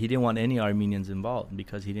 he didn't want any Armenians involved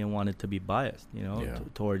because he didn't want it to be biased,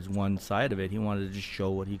 towards one side of it. He wanted to just show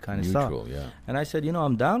what he kind of saw. Neutral, yeah. And I said,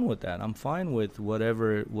 I'm down with that. I'm fine with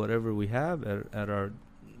whatever we have at our,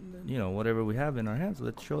 whatever we have in our hands.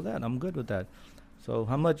 Let's show that. I'm good with that. So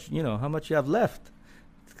how much you have left?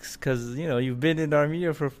 Because you've been in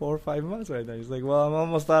Armenia for 4 or 5 months right now. He's like, well, I'm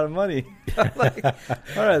almost out of money. I'm like, all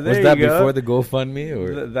right, there was that you go. Before the GoFundMe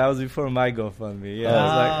or that was before my GoFundMe? Yeah,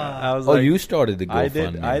 I was like, you started the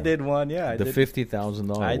GoFundMe. I did one. Yeah, the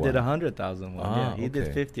 $50,000. I did $100,000 one. Yeah, he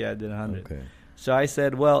did 50. I did 100. Okay. So I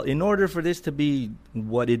said, well, in order for this to be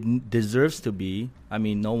what it deserves to be, I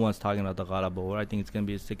mean, no one's talking about the Qarabağ War. I think it's going to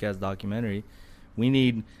be a sick-ass documentary. We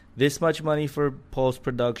need this much money for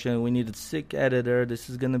post-production. We need a sick editor. This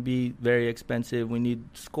is going to be very expensive. We need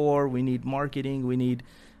score. We need marketing. We need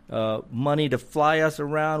money to fly us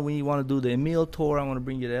around. We want to do the Emil tour. I want to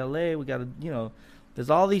bring you to L.A. We got to, there's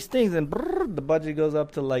all these things. And the budget goes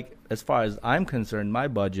up to, like, as far as I'm concerned, my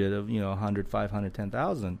budget of,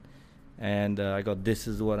 110,000. And I go, this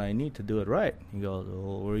is what I need to do it right. He goes,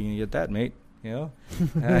 well, where are you going to get that, mate? And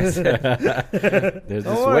I said, there's this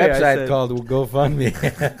website called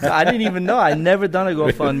GoFundMe. I didn't even know. I never done a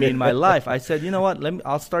GoFundMe in my life. I said, you know what?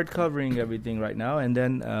 I'll start covering everything right now, and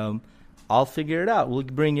then I'll figure it out. We'll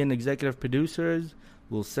bring in executive producers.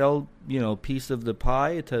 We'll sell, piece of the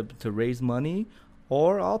pie to raise money,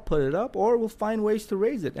 or I'll put it up, or we'll find ways to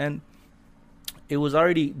raise it. And it was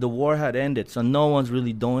already, the war had ended, so no one's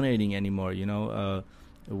really donating anymore.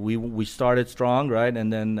 We started strong, right,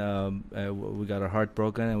 and then we got our heart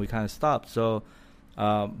broken and we kind of stopped. So,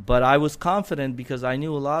 but I was confident because I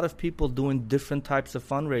knew a lot of people doing different types of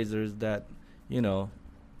fundraisers. That,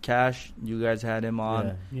 Cash, you guys had him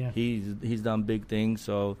on. Yeah. He's done big things.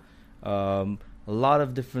 So, a lot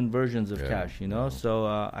of different versions of Cash, So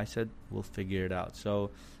I said we'll figure it out.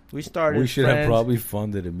 So we started. We should have probably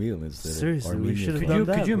funded Emil instead. Seriously, of Armenia. we should have done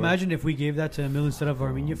that. Could you bro. imagine if we gave that to Emil instead of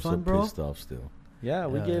Armenia Fund, I'm bro? pissed off still. Yeah,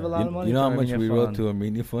 we gave a lot of money. You know how to much we Armenia wrote Fund. to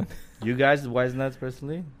Armenia Fund? You guys, Wisenuts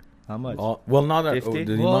personally, how much? Well, not 50?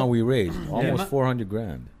 the amount we raised, almost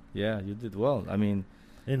 $400,000. Yeah, you did well. I mean,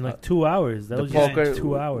 in like 2 hours. That the was poker, just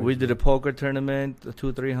 2 hours. We did a poker tournament,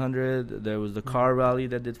 200-300. There was the car rally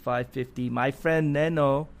that did 550. My friend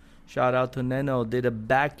Neno, shout out to Neno, did a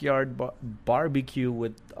backyard barbecue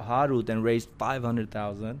with Harut and raised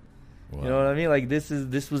 500,000. Wow. You know what I mean? Like this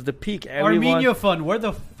was the peak. Armenia Fund. Where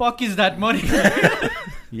the fuck is that money?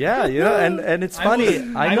 Yeah, you know, and it's funny.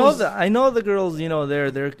 I know the girls. You know,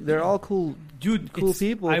 they're all cool, dude. Cool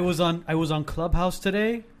people. I was on Clubhouse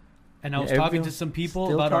today, and I was talking to some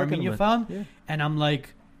people about Armenia Fund, and I'm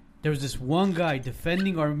like, there was this one guy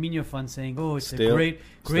defending Armenia Fund, saying, "Oh, it's a great."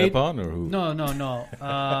 Stepan or who? No.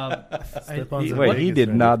 He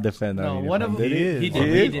did not defend Armenia. No, one of them. He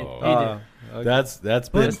did. Okay. That's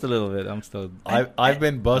just a little bit. I'm still. I've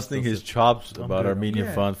been busting his chops about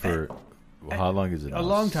Armenian Fund for how long is it? A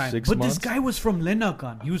long time. 6 months? But this guy was from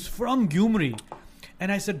Lenakan. He was from Gyumri,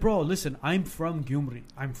 and I said, "Bro, listen, I'm from Gyumri.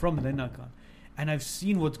 I'm from Lenakan, and I've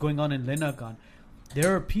seen what's going on in Lenakan.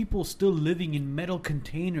 There are people still living in metal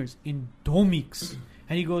containers in domiks."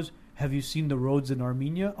 And he goes, "Have you seen the roads in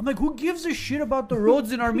Armenia?" I'm like, who gives a shit about the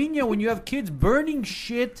roads in Armenia when you have kids burning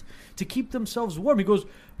shit to keep themselves warm? He goes,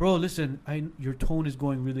 "Bro, listen, your tone is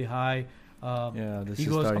going really high." He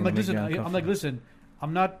goes, I'm like, listen,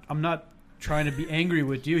 I'm not trying to be angry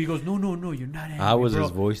with you. He goes, no, you're not angry. How was his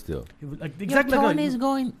voice still? Like, exactly. Your tone is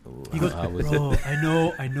going. He goes, "Bro,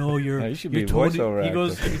 I know your tone." He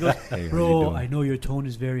goes, hey, "Bro, I know your tone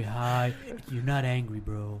is very high. You're not angry,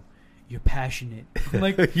 bro. You're passionate." I'm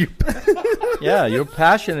like, yeah, you're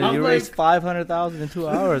passionate. I'm you like, raised 500,000 in 2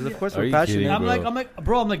 hours. Of course, we're passionate. Kidding, I'm like,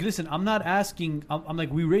 bro. I'm like, listen. I'm not asking. I'm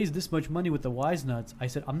like, we raised this much money with the Wise Nuts. I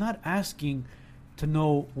said, I'm not asking to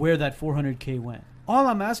know where that 400K went. All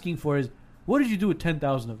I'm asking for is, what did you do with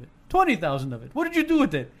 10,000 of it? 20,000 of it? What did you do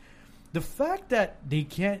with it? The fact that they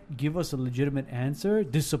can't give us a legitimate answer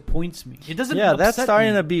disappoints me. It doesn't. Yeah, that's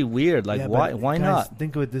starting me. to be weird. Like, why guys, not?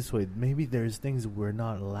 Think of it this way. Maybe there's things we're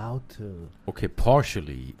not allowed to. Okay,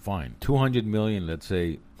 partially fine. 200 million, let's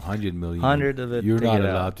say 100 million. 100 of it. You're not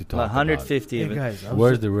allowed to talk 150 about. of it. Guys,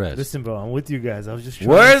 where's the rest? Listen, bro, I'm with you guys. I was just.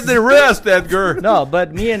 Where's the rest, Edgar? No,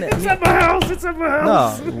 but me and It's at my house. It's at my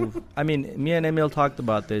house. No, I mean, me and Emil talked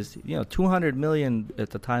about this. You know, 200 million at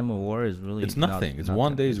the time of war is really. It's nothing. It's nothing.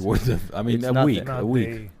 1 day's worth of. I mean, a week. A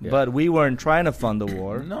week. Yeah. But we weren't trying to fund the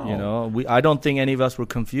war. No. You know, I don't think any of us were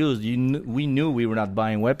confused. We knew we were not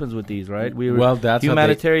buying weapons with these, right? We were. Well, that's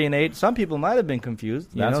humanitarian aid. Some people might have been confused.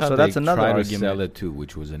 That's another argument. To sell it too,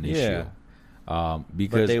 which was an issue.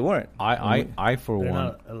 Because but they weren't. I for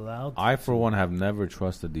one have never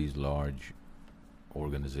trusted these large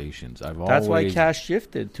organizations. That's why cash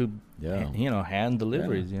shifted to hand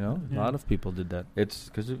deliveries. A lot of people did that. It's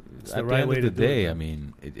because at the right end of the day, I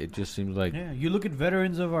mean, it just seems like you look at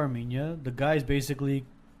veterans of Armenia. The guys basically,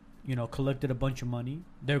 collected a bunch of money.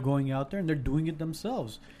 They're going out there and they're doing it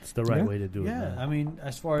themselves. It's the right way to do it. Yeah, I mean,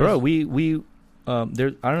 as far as we I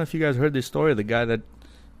don't know if you guys heard this story. The guy that.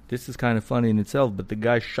 This is kind of funny in itself, but the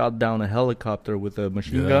guy shot down a helicopter with a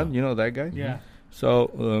machine gun. You know that guy? Yeah.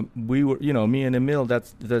 So we were, me and Emil,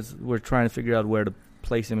 we're trying to figure out where to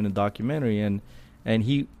place him in the documentary, and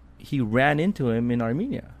he ran into him in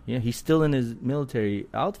Armenia. Yeah, he's still in his military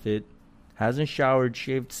outfit, hasn't showered,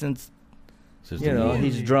 shaved since.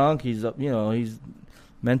 He's drunk. He's he's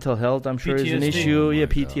mental health. I'm sure is an issue. Oh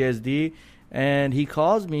PTSD. God. And he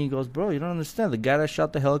calls me. He goes, "Bro, you don't understand. The guy that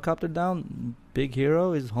shot the helicopter down, big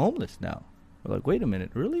hero, is homeless now." We're like, "Wait a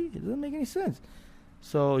minute, really? It doesn't make any sense."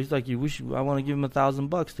 So he's like, I want to give him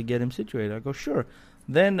 $1,000 to get him situated. I go, "Sure."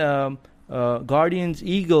 Then Guardian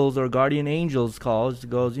Angels calls.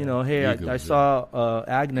 Goes, "Hey, I saw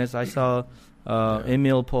Agnes. I saw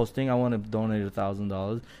Emil posting. I want to donate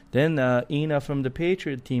 $1,000." Then Ina from the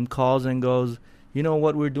Patriot team calls and goes, "You know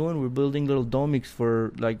what we're doing? We're building little domics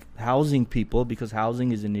for housing people because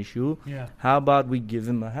housing is an issue. Yeah. How about we give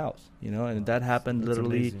them a house? And that happened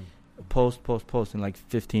literally post in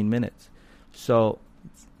 15 minutes. So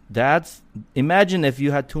imagine if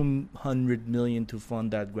you had 200 million to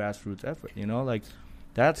fund that grassroots effort.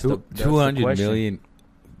 That's 200 million.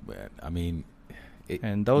 I mean,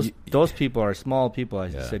 and those people are small people.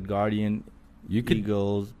 As you said, Guardian.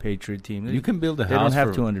 Eagles, Patriot team. You can build a house. They don't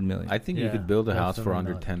have 200 million. I think you could build a house for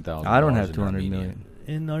under 10,000. I don't have 200 million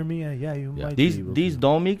in Armenia. Yeah, you might. These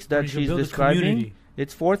domics that she's describing,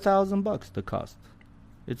 it's $4,000 the cost.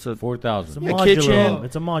 It's a 4,000. It's a kitchen.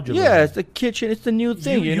 It's a modular. Yeah, it's a kitchen. It's the new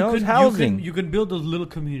thing. It's housing. You can build a little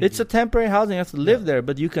community. It's a temporary housing. You have to live there,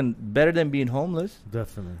 but you can better than being homeless.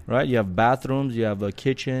 Definitely. Right? You have bathrooms. You have a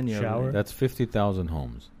kitchen. You shower. That's 50,000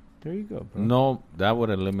 homes. There you go, bro. No, that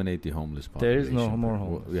would eliminate the homeless population. There is no more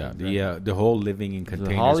homeless. Yeah, the whole living in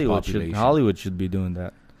containers population. Hollywood should be doing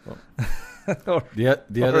that.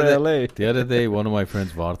 The other day, one of my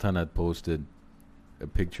friends, Vartan, had posted a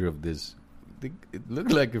picture of this it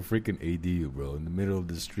looked like a freaking ADU, bro, in the middle of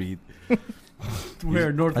the street.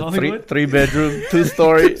 Where North A Hollywood? 3-bedroom,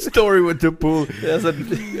 2-story. Story with the pool.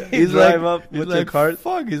 He's drive up with your cart.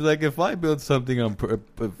 Fuck, he's like, if I build something on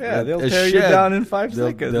They'll a tear you shed, down in 5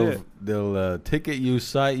 seconds. They'll ticket you,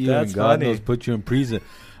 cite you, That's and God funny. knows put you in prison.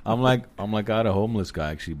 I'm like, I had a homeless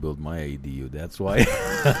guy actually build my ADU. That's why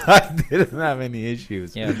I didn't have any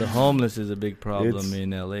issues. Yeah, the homeless is a big problem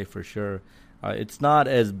in LA for sure. It's not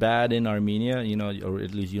as bad in Armenia, or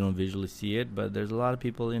at least you don't visually see it. But there's a lot of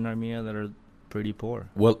people in Armenia that are pretty poor.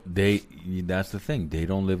 Well, that's the thing. They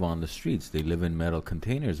don't live on the streets. They live in metal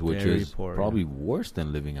containers, which Very is poor, probably worse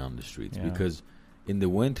than living on the streets Yeah. because in the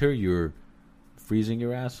winter you're freezing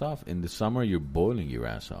your ass off. In the summer you're boiling your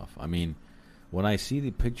ass off. I mean, when I see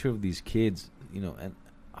the picture of these kids, and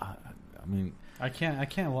I mean, I can't.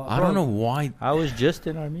 I don't know why. I was just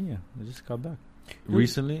in Armenia. I just got back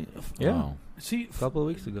Recently? Yeah. Wow. See, a couple of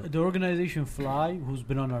weeks ago. the organization Fly, who's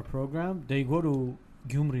been on our program, they go to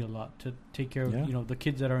Gyumri a lot to take care of the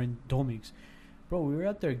kids that are in Domiks. Bro, we were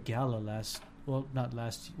at their gala let's call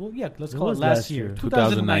it last year.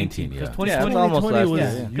 2019, because yeah. 2020 it's almost last was year,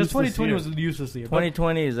 yeah. because 2020 was useless year.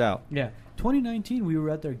 2020 is out. Yeah, 2019 we were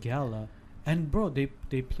at their gala, and bro, they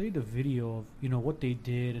played a video of what they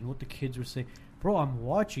did and what the kids were saying. Bro, I'm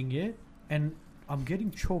watching it and I'm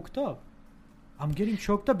getting choked up.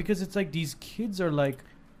 Because it's like these kids are like,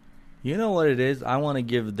 You know what it is? I want to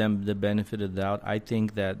give them the benefit of the doubt. I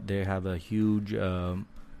think that they have a huge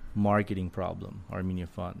marketing problem, Armenia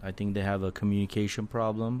Fund. I think they have a communication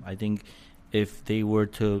problem. I think if they were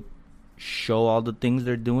to show all the things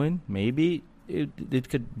they're doing, maybe it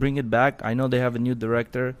could bring it back. I know they have a new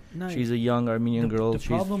director. She's a young Armenian girl. The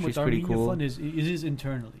problem she's with pretty Armenia cool. Fund is it is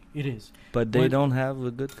internally. It is. But they don't have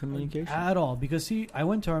a good communication. At all. Because, see, I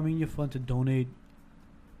went to Armenia Fund to donate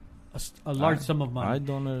a large sum of money. I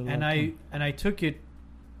donated and I took it,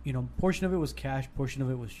 portion of it was cash, portion of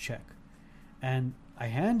it was check. And I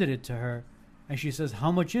handed it to her, and she says,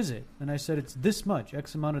 "How much is it?" And I said, "It's this much,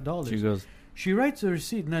 X amount of dollars." She goes, she writes a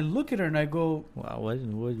receipt, and I look at her and I go, "Wow,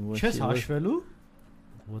 what Ches Hashvelu?"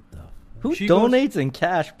 What the? Who She donates in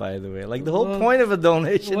cash, by the way? Like, the whole point of a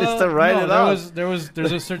donation is to write it off.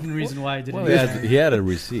 There's a certain reason why I didn't. He had a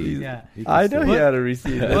receipt. Yeah, I know he had a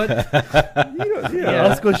receipt. but Yeah,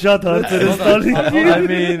 let's go shout out to this. I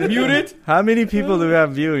mean, mute it. How many people do we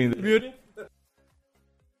have viewing? Mute it.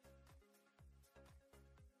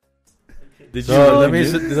 Did So let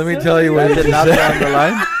me tell you what Did you not said. down the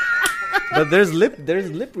line. But there's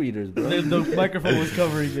lip readers, bro. The microphone was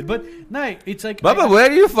covering it, but no, it's like. Baba, where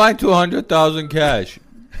do you find 200,000 cash?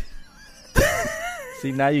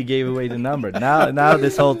 See, now you gave away the number. Now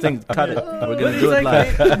this whole thing, cut it. We're gonna do it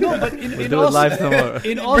live. No, but We'll in do it live tomorrow.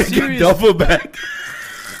 in all seriousness, Duffel bag.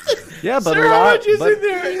 Yeah, but Sir, how much is in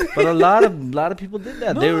there? But a lot of people did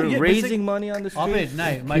that. No, They were yeah, but raising money on the street. Ahmed,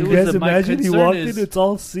 no, You guys imagine he walked in, is, it's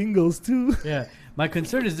all singles too. yeah. My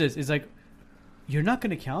concern is this: is like, you're not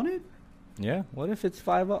gonna count it. Yeah. What if it's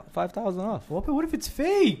 5,000 off? What if it's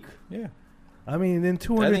fake? Yeah. I mean, then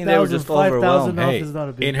I think they were 200,000, just 5,000 overwhelmed. off Hey, is not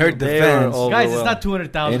a big in her deal. They defense, were Guys, it's overwhelmed. not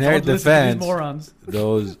 200,000. In her Don't listen to these defense, morons.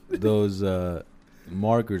 those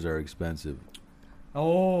markers are expensive.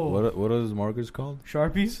 Oh, What are those markers called?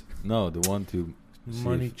 Sharpies. No, the one to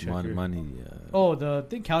Money save checker. money. Oh, the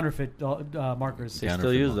counterfeit markers. They Counterfeit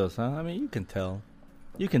still use mark. those, huh? I mean, you can tell.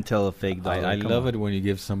 You can tell a fake dollar. I Come love on. it when you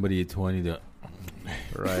give somebody a 20.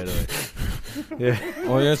 Right away.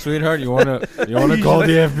 Oh yeah, sweetheart, you wanna call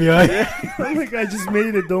the FBI? I'm like, I just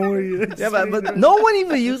made it. Don't worry. Yeah, but no one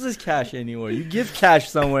even uses cash anymore. You give cash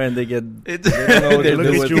somewhere and they get. They don't know what They to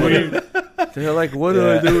look do at with you it. They're like, "What do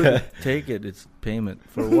I do with it?" Take it. It's payment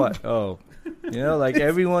for what? Oh, like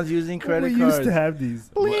everyone's using credit we cards. used to have these.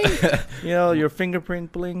 Your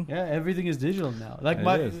fingerprint bling. Yeah, everything is digital now. Like It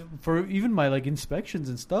my is. for even my like inspections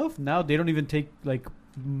and stuff. Now they don't even take like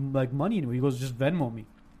money anymore. He goes, just Venmo me.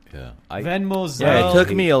 Yeah, Venmo, Zelle. Yeah, it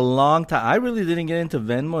took me a long time. I really didn't get into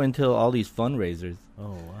Venmo until all these fundraisers. Oh,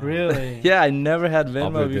 wow. Really? Yeah, I never had I'll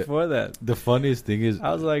Venmo bet before that. The funniest thing is,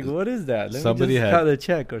 I was like, "What is that?" Let Somebody me just had- cut a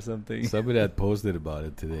check or something. somebody had posted about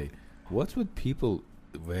it today. What's with people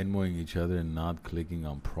Venmoing each other and not clicking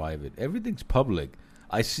on private? Everything's public.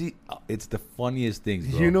 I see. It's the funniest things,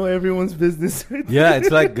 bro. You know everyone's business. Yeah,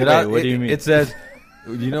 it's like Wait, what do you mean? It says,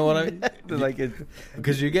 you know what I mean? Like it.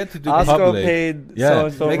 Because you get to do Oscar public. paid. Yeah,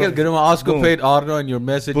 So make it good. Oscar Boom. paid Arno and your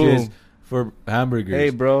messages Boom. for hamburgers, Hey,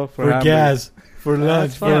 bro, for hamburgers. gas, for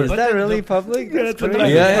lunch, Fine. for Is But that the- really the- public? That's That's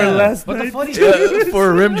crazy. Yeah, for yeah. last But the night. funny for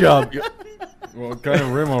a rim job. What kind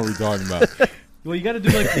of rim are we talking about? Well, you got to do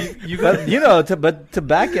like you But got. you know, to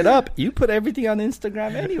back it up, you put everything on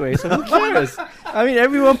Instagram anyway. So who cares? I mean,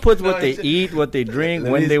 everyone puts what they eat, what they drink,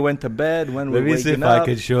 when they went to bed, when Let we're me see waking if up. I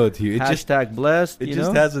can show it to you. It just Hashtag blessed. it you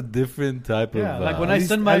just know? has a different type Yeah, of like when At I least-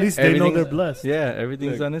 send my at least they know everything's- they're blessed. Yeah,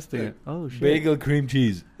 everything's Look, on Instagram. Oh shit! bagel cream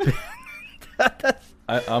cheese.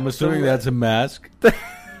 I'm assuming that's a mask.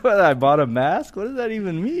 What, I bought a mask. What does that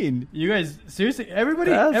even mean? You guys, seriously, everybody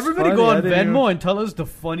That's go funny. I on didn't even- Venmo and tell us the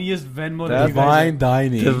funniest Venmo that That's you guys. Divine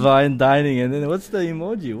dining. Divine dining, and then what's the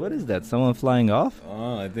emoji? What is that? Someone flying off?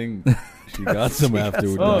 Oh, I think she got some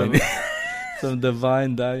afterward Oh. dining. Some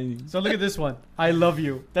divine dining. So look at this one. I love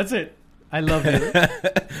you. That's it. I love you.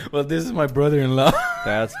 Well, this is my brother-in-law.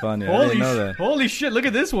 That's funny. I didn't know that. Holy shit! Look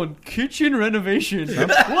at this one. Kitchen renovation.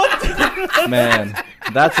 What? Man,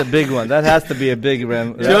 that's a big one. That has to be a big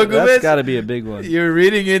one. Djokovic? That's got to be a big one. You're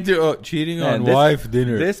reading into cheating Man, on this- wife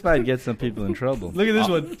dinner. This might get some people in trouble. Look at this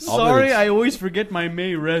I'll- one. I'll bet Sorry, it's- I always forget my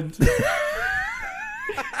May rent.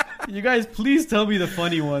 You guys, please tell me the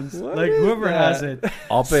funny ones. What Like is whoever has that? it.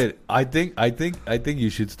 I'll bet. I think you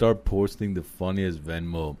should start posting the funniest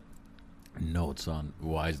Venmo notes on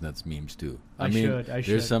Wisenut's memes too. I should.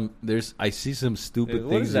 I see some stupid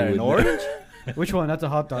What things. is that? you An would- orange? Which one? That's a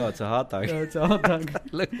hot Oh, dog. it's a hot dog. It's a hot dog.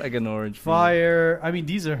 Look like an orange. Fire. I mean,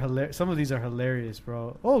 these are hilarious. Some of these are hilarious,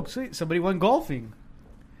 bro. Oh, see, somebody went golfing.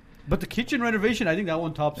 But the kitchen renovation, I think that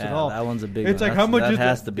one tops it Yeah, all. that one's a big It's one. like how much that is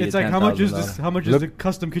has the, to be it's a like how much is $10,000. this? How much is Look- the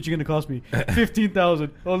custom kitchen gonna cost me?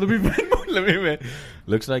 15,000. Oh, let me.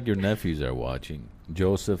 Looks like your nephews are watching.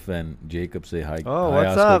 Joseph and Jacob say hi. Oh, hi, what's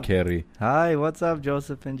Oscar up? Kerry. Hi, what's up,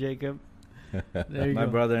 Joseph and Jacob? There you My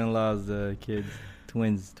go. brother-in-law's kids,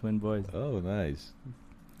 twin boys. Oh, nice.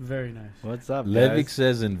 Very nice. What's up, Levick guys?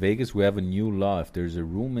 says in Vegas we have a new law. If there's a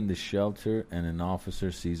room in the shelter and an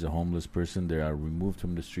officer sees a homeless person, they are removed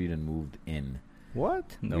from the street and moved in.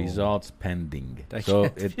 What? No. Results pending. That So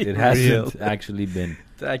can't it be hasn't real. actually been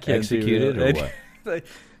That can't executed be or real. what? Like,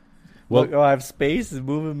 Well, Look, I have space and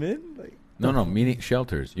move them in. Like, no, meaning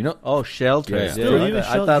shelters. You know, oh, shelters. Yeah. Yeah, Still, I even thought-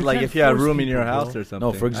 I shelter- thought you like can't if you had a force room in your people, house bro. or something.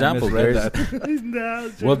 No, for I example, misread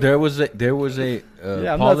there's- that. well, there was a Yeah, I'm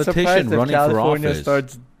not politician surprised if running for California office.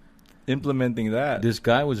 starts implementing that. This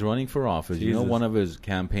guy was running for office. You know, Jesus. one of his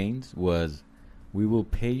campaigns was, "We will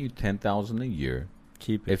pay you $10,000 a year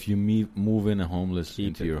Keep it. if you move in a homeless Keep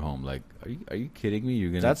into it. your home." Like, are you kidding me? You're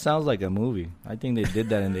gonna That sounds like a movie. I think they did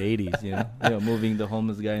that in the 80s, you know? Moving the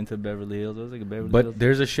homeless guy into Beverly Hills. It was like a Beverly Hills. But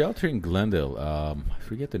there's a shelter in Glendale. I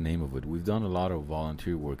forget the name of it. We've done a lot of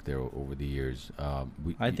volunteer work there over the years.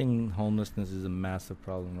 I think homelessness is a massive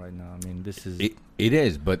problem right now. I mean, this is... it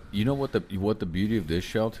is. But you know what the beauty of this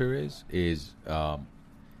shelter is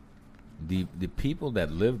the people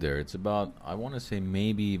that live there. It's about, I want to say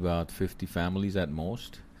maybe about 50 families at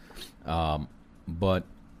most. But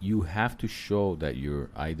you have to show that you're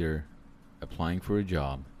either applying for a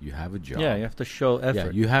job, you have a job. Yeah, you have to show effort Yeah,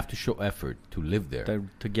 you have to show effort to live there.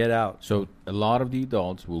 to get out. So a lot of the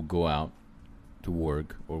adults will go out to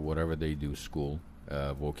work or whatever they do, school,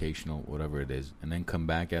 vocational, whatever it is, and then come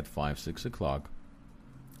back at 5, 6 o'clock,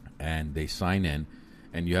 and they sign in,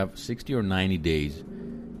 and you have 60 or 90 days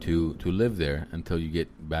to live there until you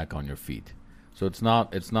get back on your feet. So it's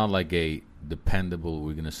not like a dependable,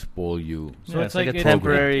 we're gonna spoil you. So Yeah, it's it's like a it-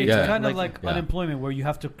 temporary- It's Yeah. kind of like- like Yeah. unemployment where you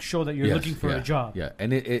have to show that you're Yes, looking for yeah, a job. Yeah,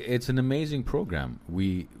 and it's an amazing program.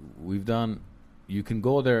 We've done. You can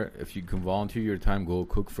go there if you can volunteer your time. Go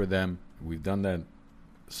cook for them. We've done that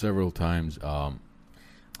several times.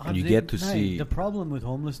 And you get to see. The problem with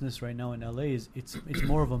homelessness right now in LA is it's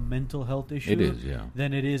more of a mental health issue It is, yeah.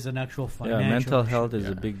 than it is an actual financial Yeah, mental issue. health is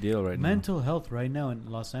Yeah. a big deal right now. Mental health right now in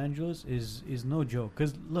Los Angeles is no joke.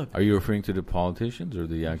 Because look, Are you referring to the politicians or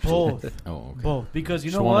the actual? both, Oh, okay. both. Because you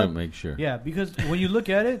Just know want what? to make sure. Yeah, because when you look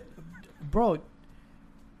at it, bro,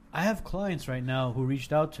 I have clients right now who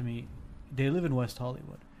reached out to me. They live in West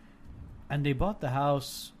Hollywood, and they bought the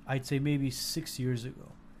house, I'd say maybe 6 years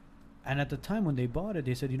ago. And at the time when they bought it,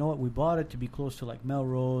 they said, you know what, we bought it to be close to like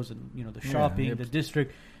Melrose and, you know, the Yeah, shopping, yep. the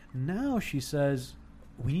district. Now she says,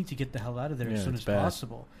 we need to get the hell out of there as Yeah, soon it's as bad.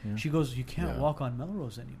 possible. Yeah. She goes, you can't Yeah. walk on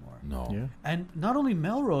Melrose anymore. No. Yeah. And not only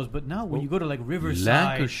Melrose, but now when Well, you go to like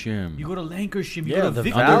Riverside, Lancashire. you go to Lancashire, you Yeah, go to the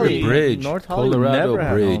Victory. Under Valley. the bridge, North Hollywood Colorado never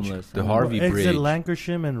had Bridge, homeless. the I mean, Harvey Exit Bridge.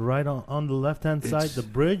 Lancashire and right on the left hand side, It's- the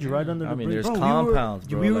bridge right under the I mean, bridge. there's Bro, compounds,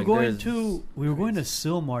 bro. we were like, going there's- to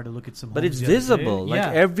Sylmar to look at some But homes it's the other day. visible. Like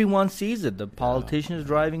Yeah. everyone sees it. The politicians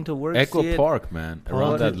driving to work see Echo it. Park, man,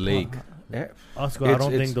 around that lake. Oscar, I It's-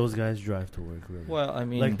 don't it's- think those guys drive to work. Really. Well, I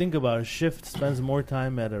mean, Like, think about it. Shift spends more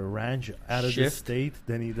time at a ranch out of the Shift? state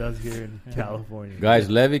than he does here in California. Guys,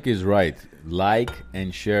 Levick is right. Like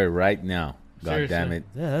and share right now. God damn it.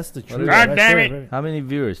 Yeah, that's the truth. God right damn there, How many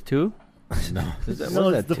viewers? 2? No. No,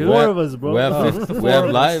 it's the two? four of us, bro. We have, No. we have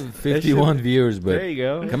live 51 viewers, There but you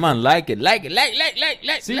go. come on, like it.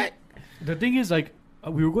 See, the thing is, like,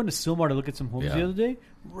 we were going to Silmar to look at some homes Yeah. the other day,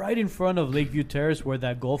 right in front of Lakeview Terrace, where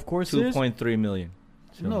that golf course is. 2.3 million.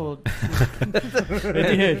 No, we'll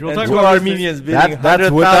talk Two about Armenians bidding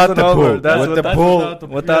That's without 100,000 the over. pool. That's With what- the pool.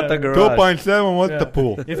 without the garage. 2.7, what's Yeah. the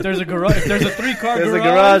pool? If there's a garage, if there's a 3-car There's garage, a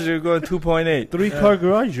garage, you're going 2.8. 3-car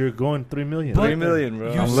garage, you're going 3 million. But- 3 million,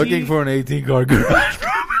 bro. You I'm see- looking for an 18-car garage.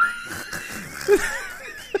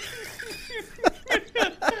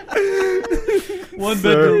 one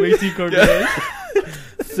Sir. bedroom, 18-car garage.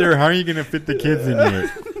 Sir, how are you going to fit the kids in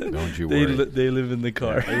here? Don't you They, worry. they live in the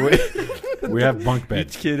car. We have bunk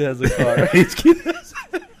beds. Each kid has a car.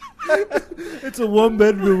 It's a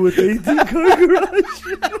 1-bedroom with 18-car garage.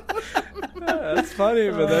 That's funny,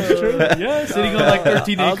 but that's true. Yeah, sitting on like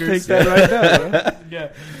 13 I'll acres. take that right now, bro.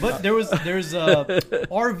 Yeah, but there's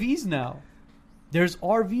RVs now. There's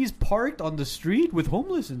RVs parked on the street with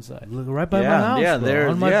homeless inside. Look, right by my house, bro,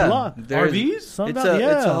 there's on my block. there's- RVs? It's Sundown,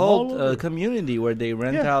 a all whole over. community where they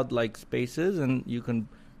rent Yeah. out like spaces and you can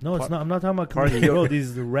No, it's not. I'm not talking about Park community, your- bro.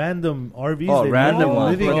 These random RVs. oh they random live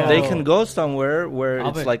ones. living But at. they can go somewhere where I'll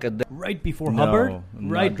it's bet. like a Right before No, Hubbard, I'm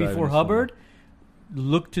right not before driving Hubbard,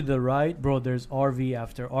 look to the right, bro. There's RV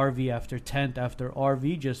after RV after tent after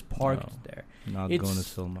RV just parked No. there. not It's- going to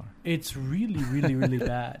Silmar. It's really, really, really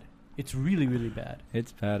bad. It's really, really bad.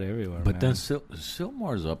 It's bad everywhere. But man. then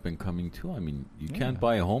Silmar's up and coming too. I mean, you can't Yeah.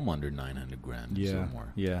 buy a home under 900 grand in yeah, Silmar.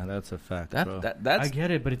 yeah, that's a fact, bro. That's I get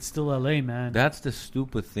it, but it's still LA, man. That's the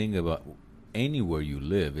stupid thing about anywhere you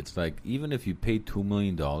live. It's like even if you pay $2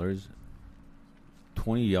 million,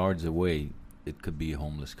 20 yards away, it could be a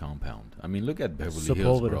homeless compound. I mean, look at Beverly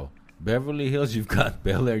Hills, bro. Beverly Hills, you've got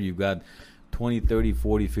Bel Air, you've got 20, 30,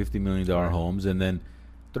 40, $50 million homes, and then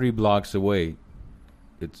 3 blocks away,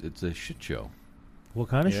 it's a shit show. What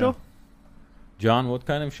kind of Yeah. show? John, what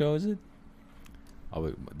kind of show is it? Oh,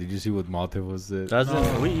 wait, did you see what Malte was?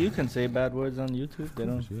 Doesn't you can say bad words on YouTube? They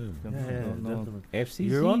don't. Definitely. FCC?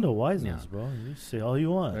 You're on the wise Yeah. ones, bro. You say all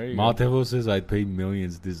you want. There you go. Matevo says I'd pay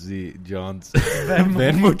millions to see John's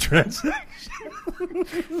Venmo transaction.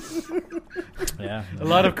 Yeah, A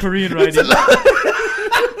lot of Korean writing.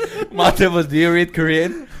 Matevo, do you read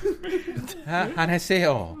Korean?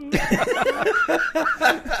 안녕하세요.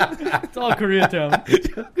 It's all Koreatown.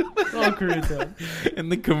 It's all Koreatown.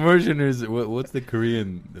 And the conversioners, what's the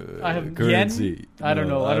Korean I have currency? yen? I don't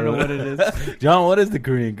know. I don't know what it is. John, what is the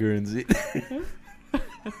Korean currency?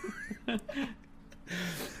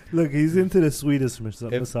 Look, he's into the sweetest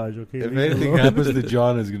massage. Okay, If leave him anything alone. happens to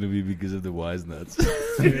John, it's going to be because of the wise nuts,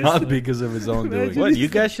 not because of his own doing. What? You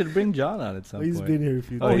guys should bring John on at some He's point. been here a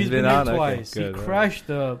few Oh, Oh, times. he's he's been been here on? Okay, twice. good, He right. crashed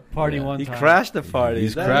the party Yeah. one He time. crashed the party. He's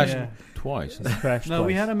Is that- crashed Yeah. twice. crashed No,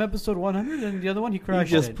 we twice. had him episode 100, and the other one he He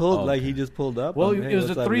crashed. just it. pulled Oh, like okay. he just pulled up. Well, and, it hey, was the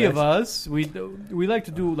what's up, 3 of guys? us. We like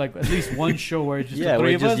to do like at least one show where it's just Yeah, the 3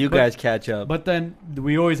 where of just us. you but, guys catch up. But then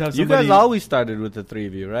we always have You somebody. guys always started with the 3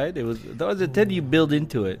 of you, right? It was then you build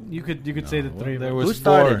into it. You could say the No, 3 of there us. was Who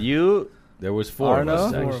started? 4. You? There was 4 of Arno?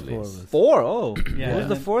 us, Four actually. of us. 4? Oh, Yeah. who's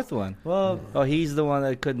the 4th one? Well, Oh, he's the one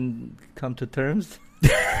that couldn't come to terms.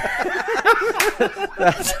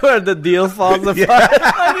 That's where the deal falls apart.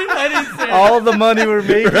 I didn't say All the money we're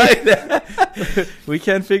making, we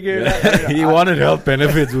can't figure it out. He wanted health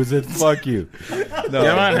benefits. We said, "Fuck you." No,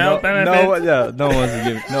 You want health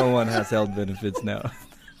benefits? no one has health benefits now.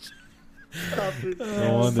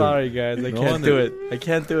 No wonder. Sorry, guys, I No can't wonder. do it. I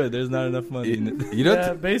can't do it. There's not enough money in it. You know,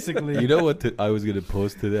 yeah, basically. you know what I was gonna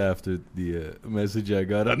post today after the message I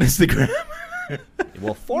got on Instagram.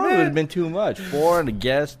 Well, 4 would have been too much. 4 and a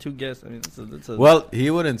guest, 2 guests. I mean, that's a Well, he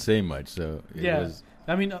wouldn't say much, so it Yeah. was.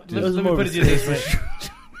 I mean, was let me more put of it a this way.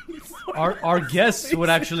 Our guests would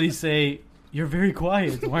actually say, "You're very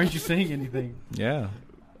quiet. Why aren't you saying anything?" yeah.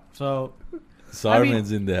 So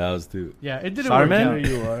Sarman's in the house too. yeah, it didn't Sarman? work out.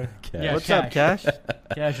 you are. Cash. Yeah, What's up, Cash?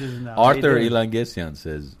 Cash is now. Arthur Hey, Ilangesian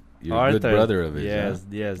says you're a good brother of his. Yes, huh?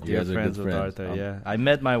 yes, You dear guys are friends good with friends. Arthur. Yeah, I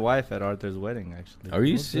met my wife at Arthur's wedding. Actually, Are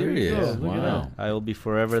you Well, there you serious? go. Look at Wow. I will be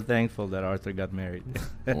forever thankful that Arthur got married.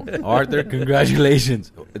 Arthur,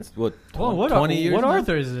 congratulations. It's what, Oh, what 20 years What now?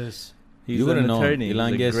 Arthur is this? He's You an would've known. attorney. He's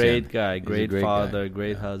Ilan a Gesian. great guy, He's a great great guy. father,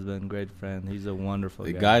 great Yeah. husband, great friend. He's a wonderful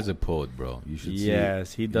The guy. guy's a poet, bro. You should see.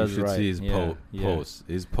 Yes, he does You should right. see his Yeah, yeah. posts.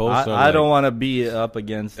 His posts are I don't like- want to be up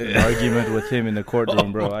against an argument with him in the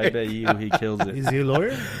courtroom, bro. I bet you he kills Is it. he a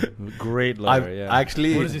lawyer? Great lawyer, yeah.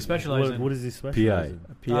 Actually, What does he specialize in? What does he specialize in?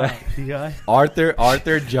 PI. PI?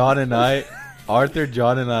 Arthur, John, and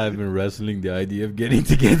I have been wrestling the idea of getting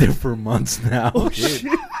together for months now. Oh, shit.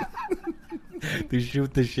 to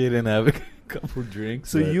shoot the shit and have a couple drinks.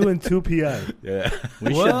 So you and 2PI. Yeah.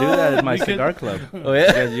 We should do that at my We could- cigar club. Oh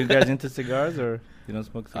yeah. You guys into cigars or you don't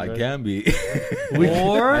smoke I cigars? can be.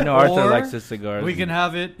 Or I know Arthur or likes his cigars. we can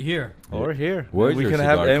have it here. or here. Where's we your can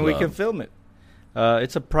have cigar and we club? can film it.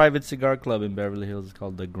 It's a private cigar club in Beverly Hills. It's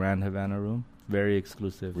called the Grand Havana Room. Very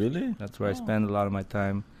exclusive. Really? That's where I spend a lot of my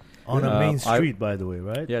time. On a main I- street, by the way,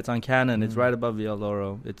 right? Yeah, it's on Cannon. It's Mm. right above the El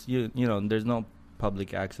Oro. It's you know. There's no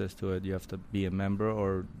public access to it. You have to be a member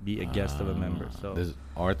or be a guest of a member. So Does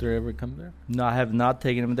Arthur ever come there? no, I have not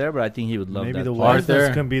taken him there, but I think he would love Maybe that. the place. Arthur,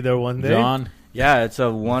 Wisness can be there one day. John. Yeah, it's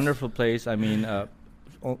a wonderful place. I mean,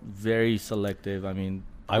 very selective. I mean,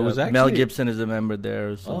 I was Mel actually- Gibson is a member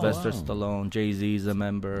there. Sylvester wow. Stallone, Jay-Z is a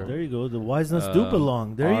member. There you go. The Wiseness do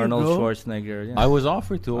belong. There Arnold you go. Schwarzenegger. Yeah. I was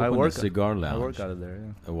offered to I open a work- cigar I lounge work out of there.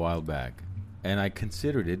 Yeah. a while back, and I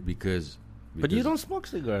considered it because. But you because- don't smoke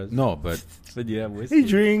cigars. No, but But you have whiskey. He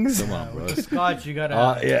drinks. come on, bro. Scotch, you gotta.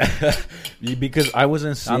 have. Yeah, because I was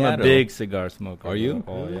in Seattle. I'm a big cigar smoker. Are you?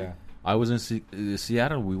 Oh yeah. I was in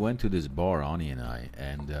Seattle. We went to this bar, Ani and I,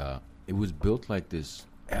 and it was built like this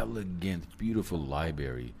elegant, beautiful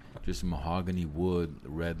library. Just mahogany wood,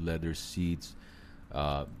 red leather seats.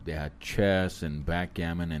 They had chess and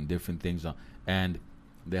backgammon and different things on, and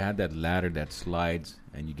they had that ladder that slides,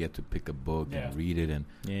 and you get to pick a book Yeah. and read it. And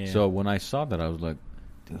Yeah. so when I saw that, I was like,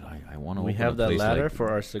 dude, I want to. we have that ladder for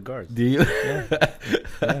our cigars. Do you?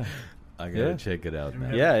 Yeah. I gotta Yeah. check it out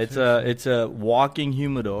now. Yeah, it's a walking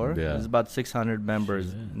humidor. Yeah. There's about 600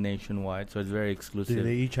 members Shit. nationwide, so it's very Do exclusive.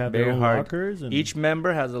 they each have Very their own hard. lockers? And Each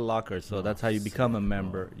member has a locker, so Oh, that's how you become a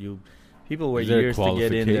member. People wait Is there a years to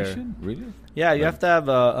get in there. qualification? Really? Yeah, you Like- have to have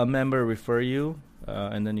a member refer you,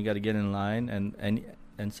 and then you got to get in line,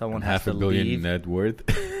 and someone And has half a to billion leave. net worth.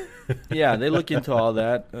 Yeah, they look into all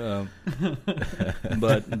that.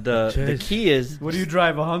 But the Jeez. key is What do you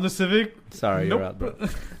drive? A Honda Civic? sorry, Nope. you're out, bro.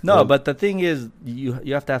 No, Well- but the thing is, you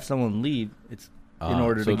have to have someone leave. It's in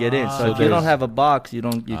order to get in. So so if you don't there's- have a box, you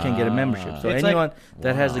can't get a membership. So It's like- anyone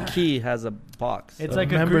that has a Wow. key has a box. It's So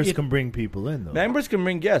like a members gr- can bring people in though. members can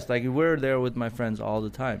bring guests. Like we're there with my friends all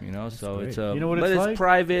the time, you know. So great. it's You know what but it's it's like?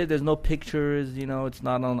 private. There's no pictures, you know. It's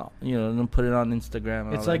not on, don't put it on Instagram.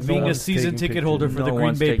 And It's all like that. being a one's season taking ticket holder pictures. for the No Green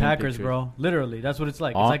one's Bay taking Packers, pictures. bro. Literally, that's what it's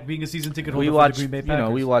like. Oh. It's like being a season ticket holder we for watch, the Green Bay Packers.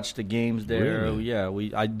 we watch the games there. Really? Yeah,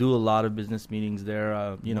 I do a lot of business meetings there.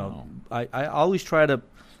 Wow. I always try to.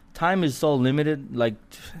 Time is so limited. Like,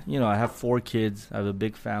 I have 4 kids. I have a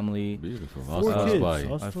big family. Beautiful. Four Awesome. kids. Spy.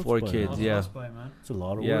 That's I have what's 4 by. kids. That's Yeah, lost by, man. It's a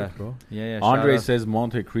lot of Yeah. work, bro. yeah. Andre shout out. says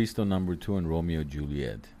Monte Cristo #2 and Romeo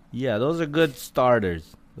Juliet. Yeah, those are good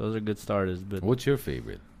starters. But What's your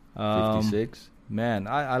favorite? um, 56? man,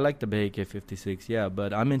 I like the Behike 56. Yeah,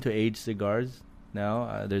 but I'm into aged cigars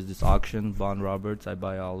now. There's this auction, Bond Roberts. I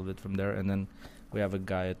buy all of it from there, and then we have a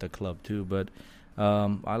guy at the club too. But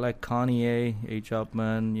I like Connier, H.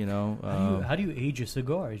 Upman. How do you age a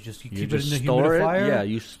cigar? It's just you You keep just it in the store it. humidifier. Yeah,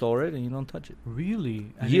 you store it and you don't touch it.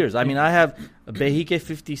 Really? And Years. it- I mean, I have a Behike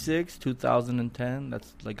 56, 2010.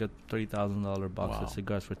 That's like a $3,000 box Wow. of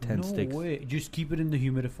cigars for 10 no sticks. way. Just keep it in the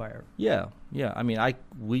humidifier. Yeah. I mean,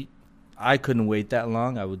 I couldn't wait that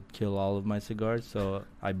long. I would kill all of my cigars, so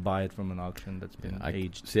I buy it from an auction that's been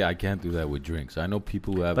aged. See, I can't do that with drinks. I know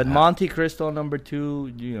people who have. But Monte Cristo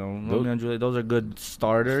 #2, Romeo and Juliet, those are good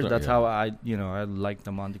starters. That's yeah. how I like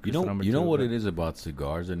the Monte Cristo #2. You know what it is about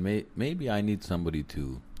cigars, and maybe I need somebody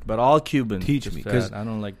to, But all Cuban. Teach just me, to 'cause- add. I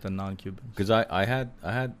don't like the non-Cubans. because I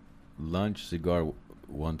had lunch cigar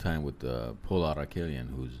one time with Paul Arakelian,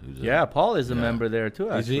 who's Yeah, Paul is a Yeah. member there too.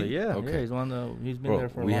 Is he? Actually, yeah, Okay. yeah, he's been bro. there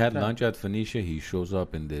for a We long had time. lunch at Phoenicia. He shows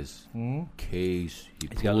up in this Mhm. case. He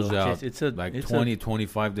He's got a pulls little out case. It's a- like it's 20,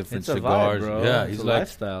 25 different it's a vibe, cigars. bro. Yeah, It's he's a like,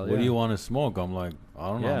 lifestyle, "What do yeah. you want to smoke?" I'm like, "I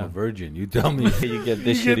don't know. I'm Yeah. a virgin. You tell me." You get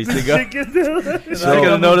this You shitty get the cigar. chicken. You're not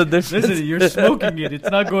gonna know the difference. Listen, you're smoking it. It's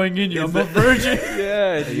not going in you. I'm a virgin.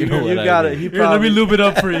 Yeah, You know what I got mean. it. He Here, let me probably. lube it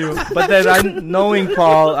up for you. But then knowing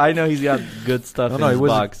Paul, I know he's got good stuff in No, his it was-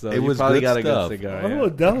 box. So it you was probably good got a stuff. good cigar. Oh, Yeah.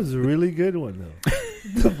 that was a really good one though.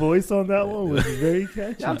 The voice on that one was very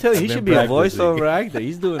catchy. I'm telling you, he I've should been be a practicing. voiceover actor.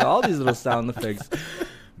 He's doing all these little sound effects.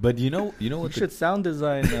 But you know You what? should sound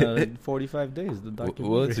design in 45 days. The documentary.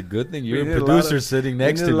 Well, it's a good thing We you're need a a lot producer of- sitting We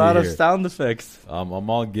next need to a me lot of here. sound effects. I'm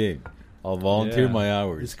all game. I'll volunteer Yeah. my It's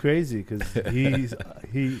hours. crazy because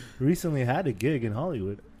he recently had a gig in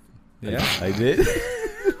Hollywood. Yeah, I did.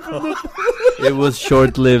 it was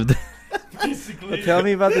short-lived. Basically. Tell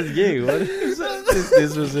me about this gig. What?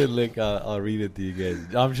 this was it. Like I'll read it to you guys.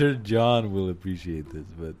 I'm sure John will appreciate this,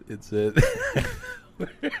 but it said,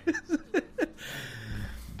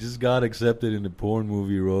 "Just got accepted in a porn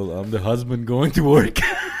movie role. I'm the husband going to work."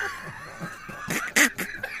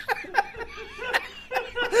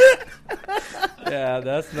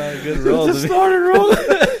 that's not a good roll. It's a starter roll.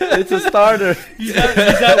 It's a starter. He's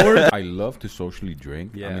at work. I love to socially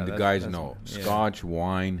drink. Yeah, I mean, the that's- guys that's- know yeah. Scotch,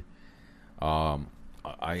 wine.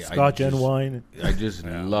 Scotch and wine. I just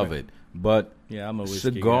love it. But Yeah, I'm a whiskey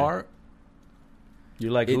cigar, guy. You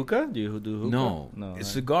like It- hookah? Do you do hookah? no. no. A right.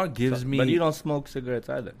 cigar gives me. But you don't smoke cigarettes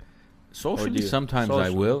either. Socially, do you? sometimes I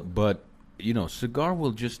Socially. will, but cigar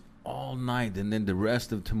will just all night, and then the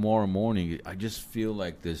rest of tomorrow morning, I just feel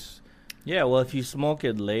like this. Yeah, well, if you smoke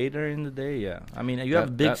it later in the day, yeah. I mean, you have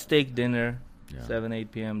a big That- steak dinner, Yeah. 7,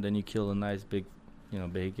 8 p.m., then you kill a nice big,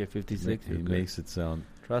 big AK-56. He makes it sound.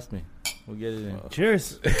 Trust me. We'll get it in.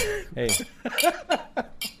 Cheers. Hey,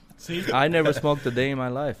 See? I never smoked a day in my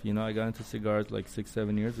life. I got into cigars like 6,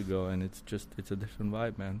 7 years ago, and it's a different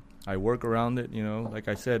vibe, man. I work around it, Like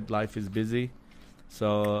I said, life is busy.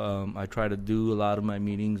 So I try to do a lot of my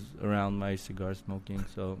meetings around my cigar smoking.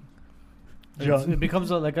 So It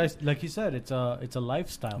becomes like you said, it's a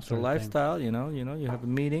lifestyle. it's a sort of thing. lifestyle, You have a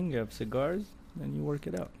meeting, you have cigars, and you work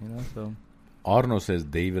it out, So Arno says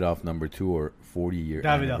Davidoff #2 or 40-year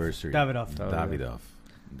Davidoff. anniversary. Davidoff. Davidoff.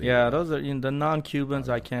 yeah, those are the non-Cubans.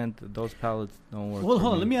 I can't. Those palettes don't work. Well, for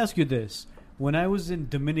hold on. me. Let me ask you this: when I was in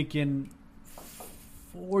Dominican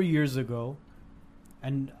 4 years ago,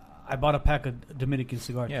 and I bought a pack of Dominican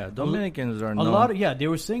cigars. Yeah, Dominicans are A known. lot. They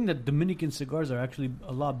were saying that Dominican cigars are actually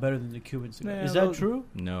a lot better than the Cuban cigars. Yeah, Is that those- true?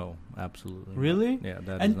 No, absolutely. not. Really? Yeah,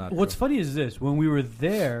 that is And not what's true. funny is this: when we were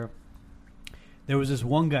there was this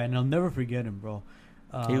one guy, and I'll never forget him, bro.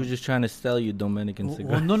 He was just trying to sell you Dominican Well,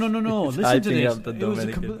 cigars. no. He's Listen to hyping this. up the It was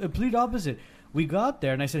a Dominican. complete opposite. We got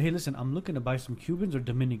there, and I said, "Hey, listen, I'm looking to buy some Cubans or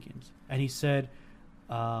Dominicans." And he said,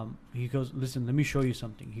 "He goes, listen, let me show you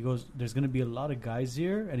something." He goes, "There's going to be a lot of guys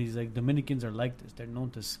here," and he's like, "Dominicans are like this. They're known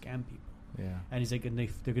to scam people." Yeah. And he's like, "And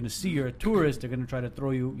they're going to see you're a tourist. They're going to try to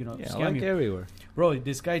throw you, Yeah, scam like you." everywhere. Bro,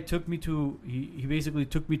 this guy took me to. He basically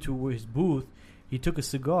took me to his booth. He took a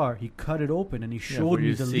cigar. He cut it open, and he Yeah, showed where me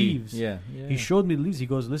you the see. leaves. Yeah. He showed me the leaves. He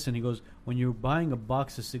goes, "Listen," he goes, "when you're buying a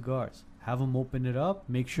box of cigars, have them open it up.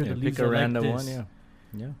 Make sure the leaves pick a are random like this." one. Yeah.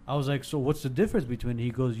 Yeah. I was like, "So what's the difference between?" He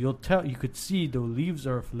goes, "You'll tell. You could see the leaves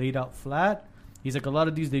are laid out flat." He's like, "A lot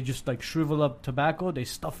of these, they just like shrivel up tobacco. They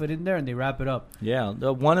stuff it in there and they wrap it up." Yeah.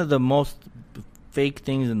 One of the most fake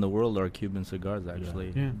things in the world are Cuban cigars.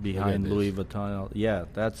 Actually, Yeah. behind Look at Louis Vuitton. Yeah,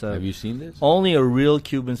 that's Have you seen this? only a real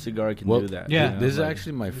Cuban cigar can Well, do that. Yeah. This is like-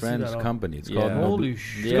 actually my see friend's that all- company. It's Yeah. called Holy Noble.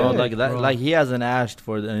 shit! Yeah, like that. bro. Like he hasn't ashed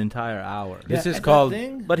for an entire hour. This Yeah, is And called. that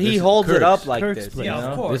thing, But he This is holds it Kirk's. up like Kirk's this. place. Yeah, you of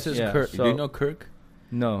know? course. This is Yeah, Kirk. so- Do you know Kirk?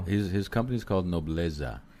 No. His company's called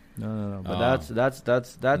Nobleza. No. But Oh. that's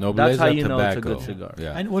Nobleza how you know it's a tobacco. good cigar.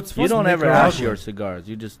 Yeah. And what's You don't ever Nicaraguan. ash your cigars.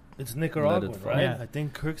 You just It's Nicaraguan, fall. right? Yeah. I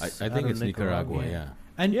think Kirk's. I out think of it's Nicaragua. Yeah.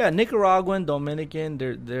 and Nicaraguan, Dominican,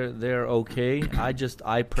 they're okay.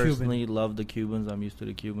 I personally love the Cubans. I'm used to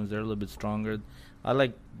the Cubans. They're a little bit stronger. I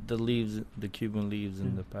like the leaves, the Cuban leaves,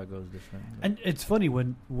 and the Pago is different. And it's funny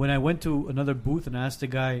when I went to another booth and asked the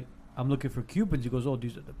guy, "I'm looking for Cubans." He goes, "Oh,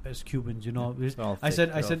 these are the best Cubans, This- They're all I fake. said,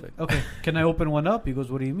 They're all fake. "Okay, can I open one up?" He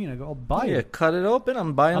goes, "What do you mean?" I go, "I'll buy Yeah, it." cut it open.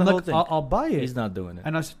 I'm buying I'm the whole like, thing. I'll buy it. He's not doing it.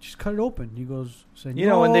 And I said, "Just cut it open." He goes, "Senor, You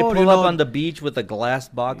know when they pull you know, up on the beach with the glass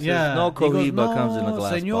boxes? yeah, No He goes, Cohiba comes in a "No,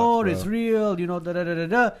 glass Senor, box. it's bro. real." Da da da da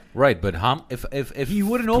da. Right, but if He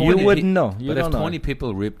wouldn't open You it. wouldn't know. You But if don't know. 20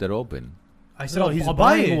 people ripped it open, I said, No, "I'll, he's I'll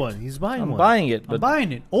buy buying it. one. He's buying I'm one. buying it, I'm but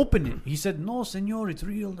buying it. Open it." He said, "No, Senor, it's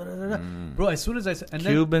real." Da, da, da, da. mm. Bro, as soon as I said, and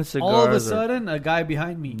then Cuban cigars all of a are sudden, a guy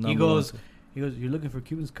behind me, he number goes, one. "You're looking for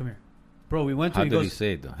Cubans? Come here." Bro, we went to. How He did he goes,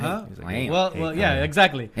 say it though? "Huh?" He's Hey, Well, yeah,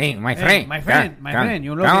 exactly. Hey, my Hey, friend. my friend, come, my come, friend,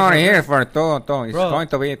 you know Come this, on my here friend. for Toto. It's Bro. going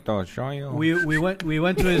to be to show you. We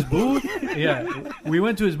went to his booth. Yeah, we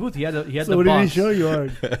went to his booth. He had So the what did he box. show you,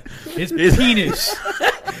 Art? His penis.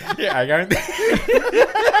 yeah, I got it.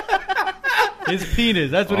 His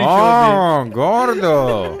penis. That's what he showed me. Oh,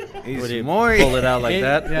 gordo. Would It's he muy. pull it out like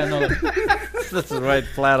that? Yeah, no. That's right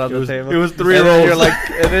flat on the table. it was 3 and then rolls.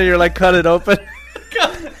 and then you're like, cut it open.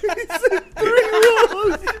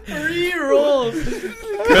 3 rolls.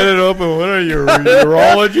 Cut it open. What are you, a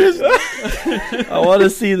urologist? I want to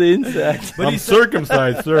see the inside. But I'm he said,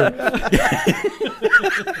 circumcised, sir.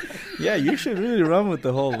 Yeah, you should really run with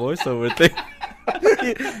the whole voiceover thing.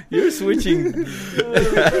 You're switching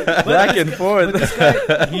back and forth. this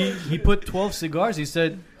guy, he put 12 cigars. He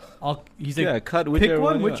said, he's like, Yeah, cut pick whichever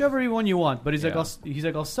one, you want. whichever one you want. But he's Yeah.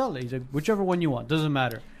 like, I'll sell it. He's like, whichever one you want, doesn't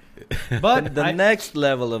matter. But The next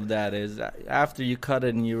level of that is after you cut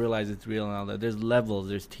it and you realize it's real and all that. There's levels,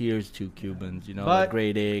 there's tiers to Cubans. But, like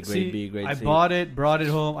grade A, grade see, B, grade I C. bought it, brought it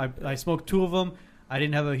home. I smoked 2 of them. I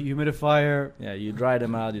didn't have a humidifier. Yeah, you dry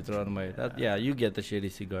them out, you throw them away. You get the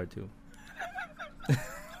shitty cigar too.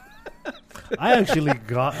 I actually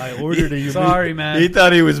ordered a humidor. Sorry, man. He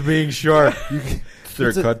thought he was being sharp.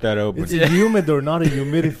 Sir, cut that open. It's a humidor, not a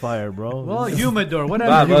humidifier, bro. Well, humidor,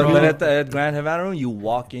 whatever. But at Grand Havana Room, you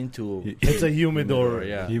walk into it's a humidor.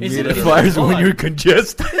 yeah. Humidifiers when you're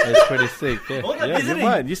congested. It's pretty sick. Yeah, isn't you it?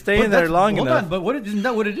 might. You stay in there long hold enough. on, but isn't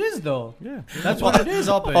that what it is, though? Yeah. That's what it is,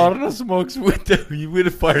 Ope. Arno smokes with the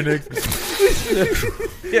humidifier next.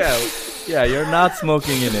 Yeah, you're not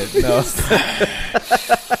smoking in it. No.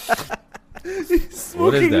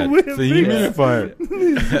 What is that? It's a humidifier.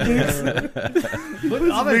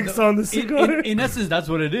 But Mix on the cigar. in essence, that's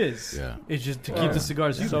what it is. Yeah. It's just to keep the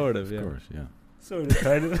cigars humid. Sort of, yeah. Of course, yeah. Sort of,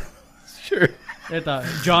 kind of. Sure.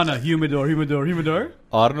 Jana, humidor.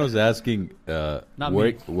 Arno's asking, Not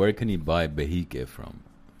where me. where can he buy Behique from?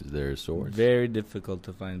 Is there a source? Very difficult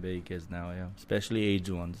to find Behiques now, yeah. Especially aged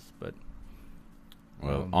ones. But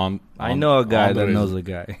Well, I know a guy that Andres- knows a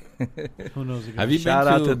guy. Who knows? Have you Shout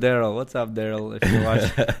been out to Daryl. What's up, Daryl? If you watch.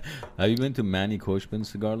 Have you been to Manny Koshman's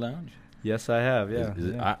Cigar Lounge? Yes, I have, yeah. Is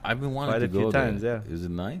it, yeah. I've been wanting Quite to a few go there. times, yeah. Is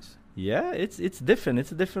it nice? Yeah, it's different.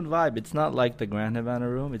 It's a different vibe. It's not like the Grand Havana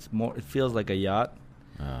Room. It's more. It feels like a yacht.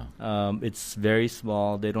 It's very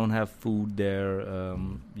small. They don't have food there.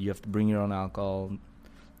 You have to bring your own alcohol.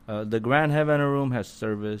 The Grand Havana Room has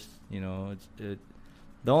service. You know,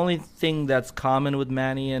 the only thing that's common with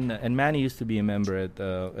Manny and Manny used to be a member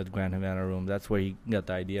at Grand Havana Room. That's where he got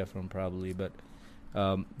the idea from, probably. But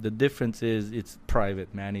the difference is it's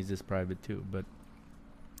private. Manny's is private too. But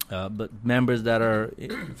members that are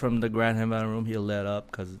from the Grand Havana Room, he'll let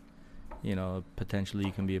up because, you know, potentially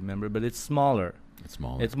you can be a member. But it's smaller. It's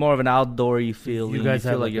small. It's more of an outdoory feel. You guys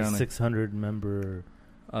feel have like you're a on 600 member.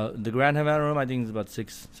 the Grand Havana Room, I think, is about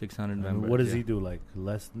 600 members. What does yeah. he do? Like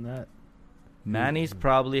less than that? Manny's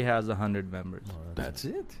probably has 100 members. Oh, That's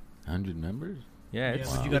it? 100 members? Yeah, Yeah,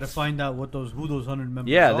 it's, but you got to find out who those 100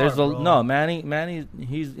 members yeah. are. There's a bro. no Manny.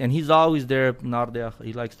 He's always there. Nardi,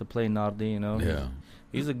 he likes to play Nardi. You know. Yeah.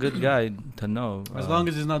 He's a good guy to know. As long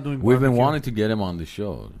as he's not doing We've been barbecue. wanting to get him on the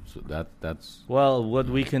show. So that's... Well, what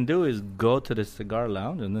we can do is go to the cigar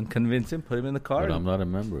lounge and then convince him, put him in the car. But I'm not a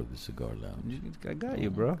member of the Cigar Lounge. I got you,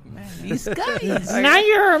 bro. These guys. Now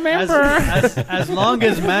you're a member. As long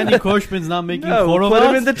as Manny Koshman's not making No, photo we'll put him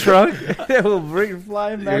bots, in the trunk. We'll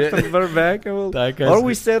fly him back to Burbank, and That guy's- or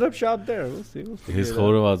we set up shop there. We'll see. His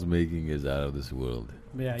Khorovats making is out of this world.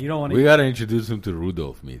 yeah, you don't want We to. gotta introduce him to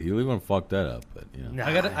Rudolph meat. He'll even fuck that up, but you know.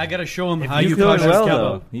 I gotta show him If how you you doing cut well, his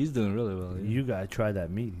though. kebab. He's doing really well. Yeah. You gotta try that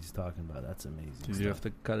meat he's talking about. That's amazing. Did you have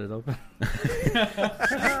to cut it open?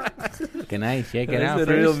 Can I check Is it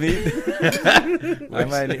real meat?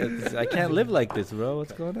 I can't live like this, bro.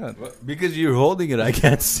 What's going on? Because you're holding it, I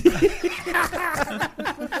can't see.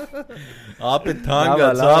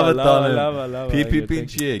 Apitanga, Savatana,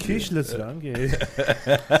 PPP Kishless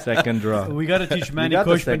rangi. Second draw. We gotta teach Manny got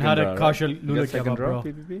the Koshman second how to draw, right? kosher You lula got second kebab, draw,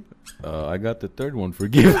 bro. PPP? I got the third one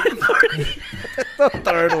forgiven.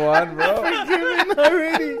 Third one, bro.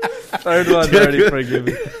 Third one's already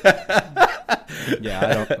forgiven.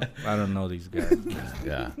 Yeah, I don't know these guys.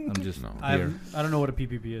 Yeah, I'm just I here. don't know what a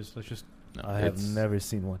PPP is. Let's just no, I have it's- never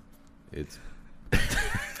seen one. It's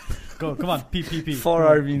go. Come on, PPP. For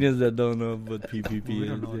Armenians that don't know what PPP We is.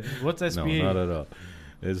 don't know. yeah. What's SBA? no, not at all.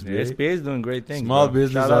 It's The SPA is doing great things. Small bro.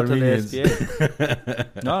 business Shout out to the Armenians.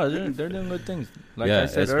 SPA. No, they're doing good things. Like Yeah, I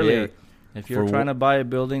said SPA. earlier, if you're For trying to buy a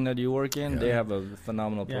building that you work in, Yeah. they have a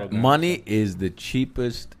phenomenal Yeah. program. Money is the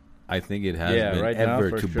cheapest I think it has Yeah, been right now, ever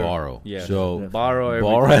for to sure. borrow. Yeah. So Borrow everything.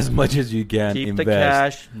 borrow as much as you can. Keep invest. the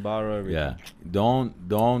cash, borrow everything. Yeah.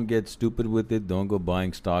 Don't get stupid with it. Don't go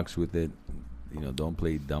buying stocks with it. You know, don't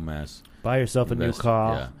play dumbass. Buy yourself a new investor.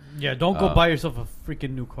 car. Yeah. Yeah, don't go Uh, buy yourself a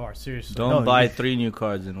freaking new car. Seriously. Don't No, buy you- 3 new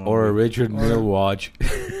cards in one Or a week. Richard Mille watch.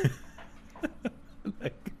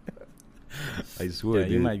 I swear, Yeah,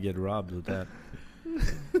 you dude. might get robbed with that.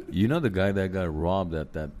 You know the guy that got robbed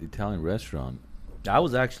at that Italian restaurant? I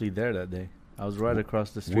was actually there that day. I was right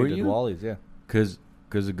across the Were street at you? Wally's, yeah. Because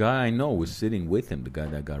the guy I know was sitting with him, the guy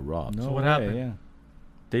that got robbed. So what way, happened? Yeah.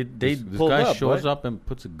 They This pulled guy up, shows boy. up and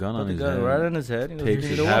puts a gun Put on the his gun head. right on his head. He goes, takes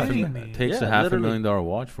 "Give me a the half, watch." Kidding a, me. takes Yeah, a half literally. $1,000,000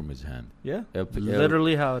 watch from his hand. Yeah. El,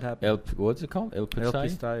 Literally how it happened. what's it called? El Pistayo?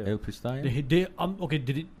 Pistayo. El Pistayo? Okay,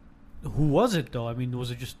 did it? Who was it though? I mean, was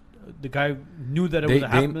it just the guy knew that it They- was a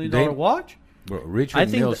 $500,000 watch? Bro, Richard I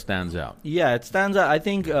think Mille that- stands out. Yeah, it stands out. I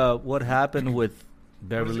think what happened with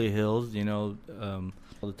Beverly Hills, you know,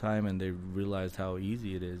 all the time, and they realized how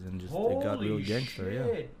easy it is, and just it got real gangster.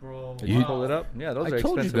 Yeah. bro! Did you pull it up? Yeah, those are I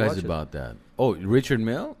told you expensive guys watches. about that. Oh, Richard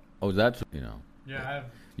Mille? Oh, that's, you know. Yeah,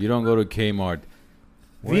 You don't go to Kmart.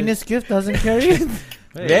 Venus Gift doesn't carry it.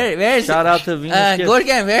 Hey, Where's shout out to Venus Gift.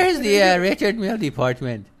 Gorgan, where is the Richard Mille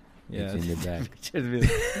department? Yeah. It's in the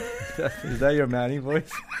back. Is that your Manny voice?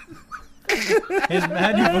 His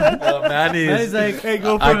Manny. Manny Manny's like, hey,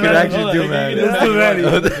 go for I it. could Manny. actually Hold do on, Manny. give me Let's do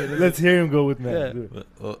the Manny. Let's hear him go with Manny. Yeah. Do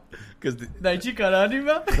it. Because Daichi Karanima?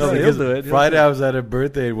 No, because he'll do it. Friday I was at a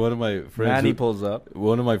birthday and one of my friends Manny pulls up.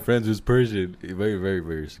 one of my friends who's Persian, a very, very,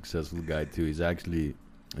 very successful guy too. He's actually,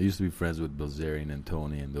 I used to be friends with Bilzerian and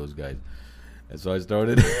Tony and those guys. And so I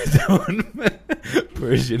started doing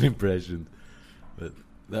Persian impressions. But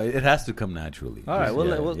it has to come naturally. All right,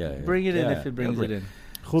 we'll Yeah. bring it in Yeah. if it brings Yeah, it in.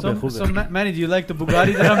 So Manny, do you like the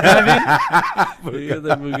Bugatti that I'm driving?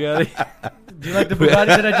 The Bugatti. Do you like the Bugatti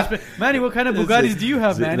that I just... Manny, what kind of Bugattis do you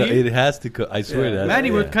have, Manny? It has to come. I swear Yeah. it has Manny,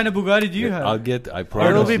 to, what kind of Bugatti do you have? I'll get, I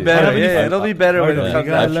promise It'll be you. better. you. Yeah, it'll be better when Hold it on, comes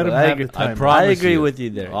you gotta let him naturally. have it time. I promise I agree you. with you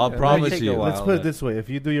there. I'll It might promise take a you. while, Let's put it but- this way: if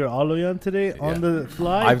you do your Aloyan today on Yeah. the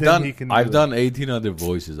fly, I've then he done. can I've do done 18 other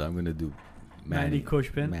voices. I'm gonna do Manny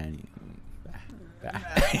Kushpin. Manny.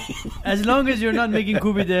 As long as you're not making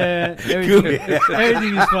Kubi there,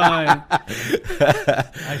 everything is fine.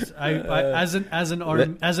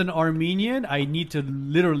 As an Armenian, I need to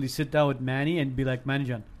literally sit down with Manny and be like,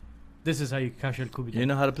 Manijan, this is how you kashal Kubi. You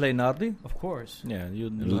know how to play Nardi? Of course. Yeah,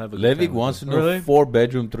 you'll have a good Levik time wants with to know Really?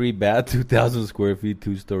 4-bedroom, 3-bath, 2,000 square feet,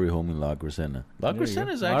 2-story home in La Crescenta. La There you Crescenta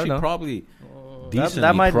go. is I don't actually know. probably that. decently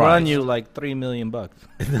That might run priced. you like $3 million.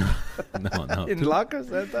 No. In La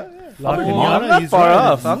Crescenta? La Oh, Cunha, I'm not he's far right.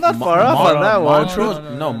 off. I'm not far off on that one.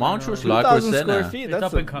 Montrose, No, Montrose, no. La 2,000 square Crescenta. feet. It's That's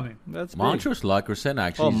up and coming. That's big. Montrose, La Crescenta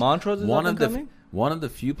actually. Oh, is Montrose is one up of and the coming? one of the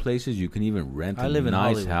few places you can even rent I a live in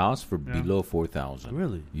nice Hollywood. house for Yeah. below 4,000.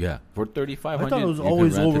 Really? Yeah, for I 3,500. thought it was you can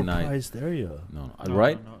always rent a nice- overpriced area. No, No,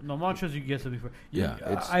 right? No, Montrose, you can get something for. Yeah,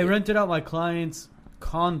 it's- I rented out my client's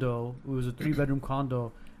condo. It was a 3-bedroom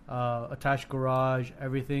condo, attached garage,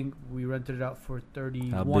 everything. We rented it out for How big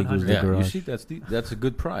was $3,100. the Yeah, you garage? see, that's a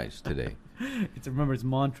good price today. Remember, it's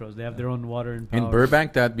Montrose. They have their own water and power. In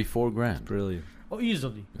Burbank, that'd be $4,000. Brilliant. Oh,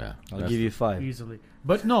 easily, Yeah, I'll give you 5. easily.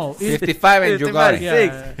 But no, it, 55 and you got it.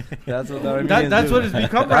 yeah, That's what our that's what it's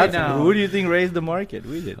become right That's- now. Who do you think raised the market?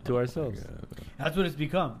 We did to ourselves. That's what it's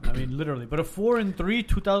become. I mean, literally. But a 4 and 3,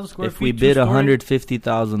 2,000 square If feet. we bid 2-story,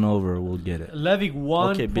 150,000 over, we'll get it. Levig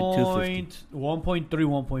Okay, bid 1.3,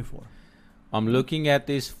 1.4. I'm looking at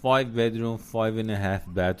this 5-bedroom, 5.5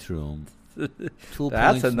 bathroom.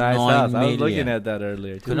 That's a nice house. I was looking at that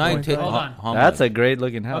earlier. Can I 2.5. take? Hold on. how That's much? a great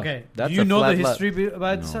looking house. Okay. That's Do you a know the flat lot. history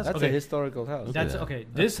about this No. house? That's okay. a historical house. Look That's at that. okay.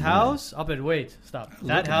 That's This nice. house. Up and wait. Stop. Look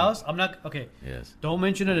That at house. I'm not. Okay. Yes. Don't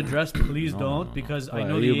mention an address, please No, don't, no. because I Why,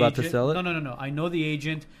 know are the you agent. about to sell it? No. I know the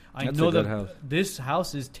agent. I That's know a good that house. this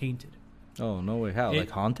house is tainted. Oh no way! How? It- Like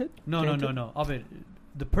haunted? No. Up it.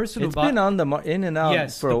 The person It's who bought. been on the in and out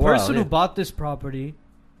yes, for the a while. person yeah. who bought this property.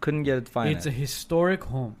 Couldn't get it financed. It's a historic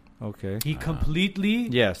home. Okay. He completely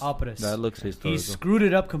Yes. operas. That looks He historical. screwed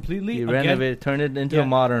it up completely. He again- renovated, turned it into yeah, a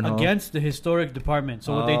modern home. against the historic department.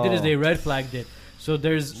 So what they did is Oh. they red flagged it. So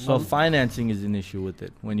there's So financing is an issue with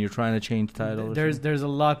it when you're trying to change title. or something? there's a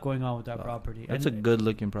lot going on with that Oh, property. That's And a good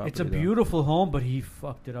looking property. It's a though. beautiful home, but he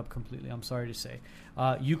fucked it up completely. I'm sorry to say.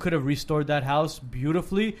 You could have restored that house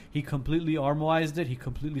beautifully. He completely armoized it. He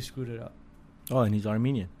completely screwed it up. Oh, and he's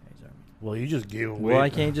Armenian. He's Armenian. Well, you just gave away. Well,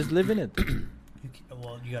 I can't just live in it.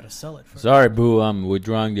 Well, you got to sell it first. Sorry, boo. I'm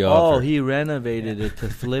withdrawing the Oh, offer. he renovated it to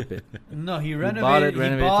flip it. No, he bought it, renovated. He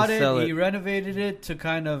renovated bought to it. sell He it. renovated it to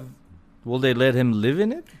kind of. Will they let him live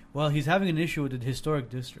in it? Well, he's having an issue with the historic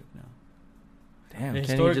district now. Damn, The can you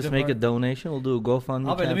historic just make a donation? We'll do a GoFundMe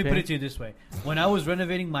Albert, let me put campaign. it to you this way: when I was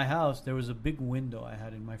renovating my house, there was a big window I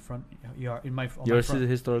had in my front yard. On my Yours front. is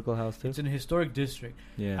a historical house too? It's in a historic district.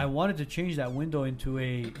 Yeah. I wanted to change that window into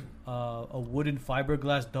a wooden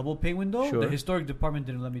fiberglass double pane window. Sure. The historic department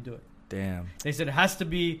didn't let me do it. Damn. They said it has to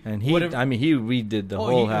be. And he, whatever. I mean, he redid the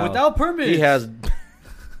whole house. without permits. He has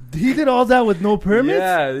He did all that with no permits.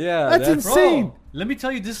 Yeah. That's insane. Bro, let me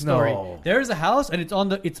tell you this story. No. There's a house, and it's on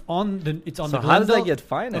the So the. how does that Glendale- get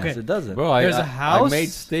financed? Okay. It doesn't. Bro, There's I a house- I made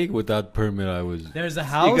steak without permit. I was. There's a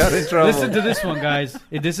house. got in trouble. Listen to this one, guys.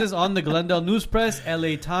 This is on the Glendale News Press,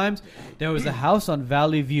 LA Times. There was a house on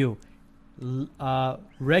Valley View,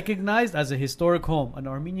 recognized as a historic home. An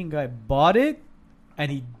Armenian guy bought it,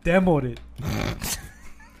 and he demoed it.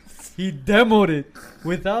 He demoed it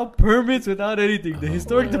without permits, without anything. The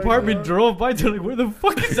historic department drove by. They're like, "Where the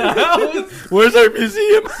fuck is the house?" Where's our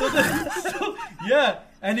museum? Yeah,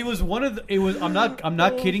 and it was one of the. It was. I'm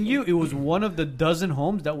not kidding you. It was one of the dozen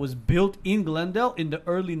homes that was built in Glendale in the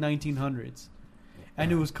early 1900s,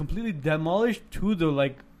 and it was completely demolished to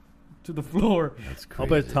the floor. That's How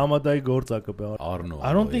about crazy. Tamadai Gortak about? Arno.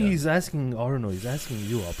 I don't think yeah. he's asking Arno. He's asking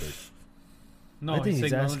you, Albert. No, I think he's he's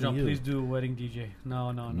saying, asking John, you. please do a wedding DJ.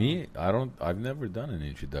 No. Me, I've never done an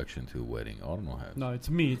introduction to a wedding. I don't know how. No, it's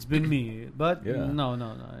me. It's been me. But Yeah. no.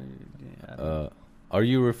 Yeah. Are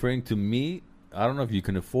you referring to me? I don't know if you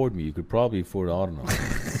can afford me. You could probably afford Arnold.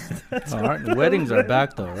 Weddings are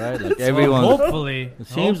back though, right? Like everyone. Hopefully. It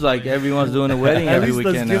seems like everyone's doing a wedding At every least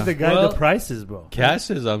let's weekend give now. the guy Well- the prices, bro. Cass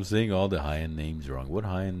says I'm saying all the high-end names wrong. What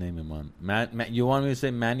high-end name am I? You want me to say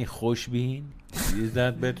Manny Khoshbin? Is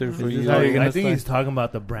that better for Is this you? how you're I gonna think start? he's talking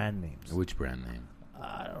about the brand names. Which brand name?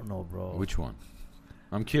 I don't know, bro. Which one?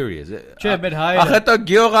 I'm curious. چه بد آخه تا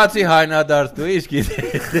گیو قاطی های ندارد تو ایش گیده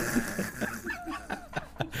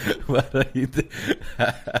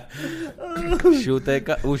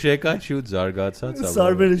Usheka shoot Zargatsa.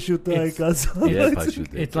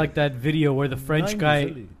 It's like that video where the French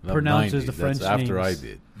guy pronounces the French That's after names. I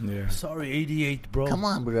did. Yeah. Sorry, 88, bro. Come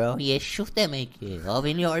on, bro. یه شوته میگه.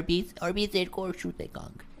 آبینی آربیت زیرکور شوته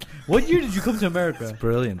کانگ. What year did you come to America?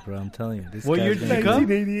 Brilliant, bro. I'm telling you. This What guy's year did gonna you come?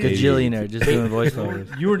 be 1988. Gajillionaire, just doing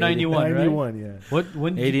voiceovers. You were 91, right? 91, yeah.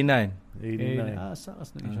 When did 89. 89. you... So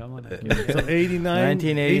 89,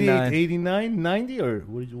 1989. 88, 89, 90, or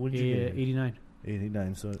what did you Yeah, get? 89.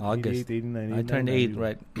 89, so August. 88, 89, I turned 8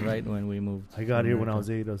 91. right when we moved. I got to here when I America.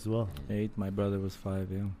 was 8 as well. 8. My brother was 5.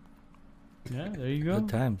 Yeah. Yeah, there you go. Good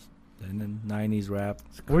times. And then 90s rap.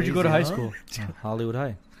 Where'd you go to high Crazy, school? Hollywood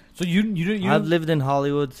High. So you I've lived in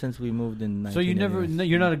Hollywood since we moved in. So you never, 1988.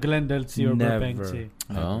 you're not a Glendale or Never. Burbank.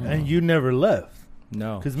 Oh. And you never left.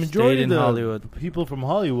 No. Because Stayed majority in of the Hollywood. people from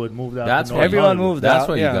Hollywood moved out. That's to why North everyone Hollywood. moved That's out,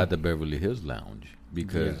 why yeah. you got the Beverly Hills Lounge.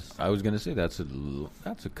 Because Yes. I was gonna say that's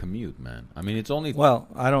a commute, man. I mean, it's only. Well,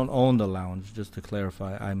 I don't own the lounge. Just to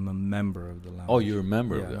clarify, I'm a member of the lounge. Oh, you're a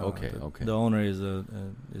member of Yeah, it. no, Okay, okay. The owner is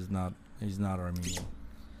not. He's not Armenian.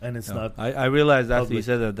 And it's No. not. I realized after you public.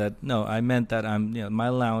 said that no, I meant that I'm my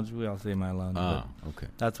lounge. We all say my lounge. Ah, but okay.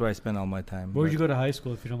 that's where I spend all my time. Where'd but you go to high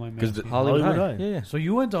school, if you don't mind me 'Cause the- asking? Hollywood, Hollywood High. High. Yeah. So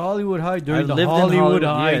you went to Hollywood High I during the lived in Hollywood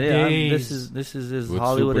High yeah, days. This is as With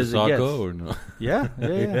Hollywood Super as it gets. Sako or no?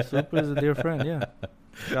 Yeah. Super is a dear friend. Yeah.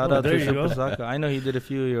 Shout Oh, out there to you Super go. Saka. I know he did a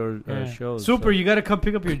few of your Yeah. shows. Super, so- you gotta come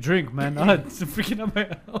pick up your drink, man. It's freaking up my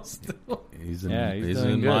house still. He's Yeah, he's he's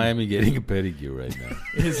doing in good. Miami getting a pedicure right now.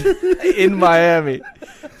 in Miami.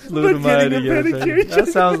 Flew to But Miami getting to a get a pedicure. pedicure. That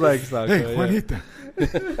sounds like Saka.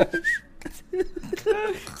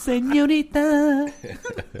 Señorita.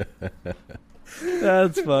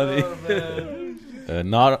 That's funny.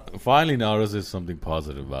 Finally, Naro says something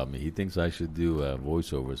positive about me. He thinks I should do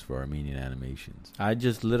voiceovers for Armenian animations. I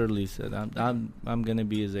just literally said I'm gonna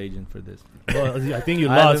be his agent for this. Well, I think you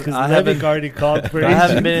I lost haven't- I because haven't- Levick already called for I agent.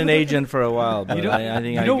 haven't been an agent for a while, but You know- I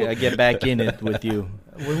think you know- I get back in it with you.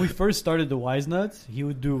 When we first started the Wise Nuts, he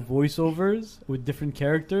would do voiceovers with different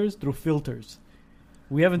characters through filters.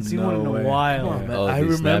 We haven't seen one in No a way. while. Come on, man. Oh, I the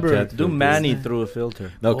remember Snapchat Do filters. Manny through a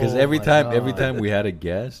filter. No, because Oh every my time God. we had a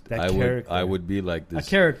guest, That I character. would be like A this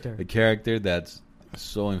character. a character that's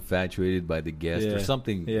so infatuated by the guest or Yeah.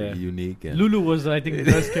 something Yeah. unique. And Lulu was, I think, the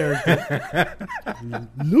best character.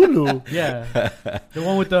 Lulu. Yeah, the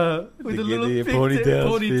one with the The little giddy pigtails, ponytails,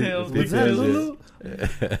 ponytails. Was that pigtails, Lulu?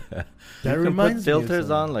 yes. That You can reminds put me filters of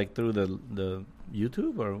something. on like through the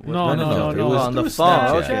YouTube or what? No, no, no. it was on the through phone.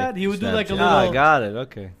 Snapchat. Okay. He would do like a Snapchat. little, I got it.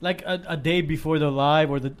 Okay. like a day before the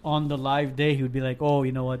live or on the live day, he would be like, "Oh,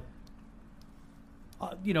 you know what?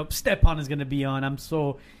 Stepan is gonna be on. I'm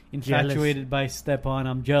so infatuated by Stepan.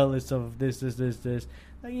 I'm jealous of this.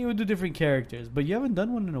 Like he would do different characters, but you haven't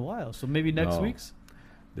done one in a while. So maybe next No. week's.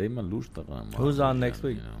 Who's on next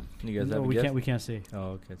week? You guys No, have a we guest? can't. We can't say. Oh,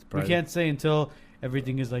 okay. It's We private. can't say until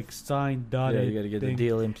everything is like signed, Yeah, dotted. you gotta get the thing.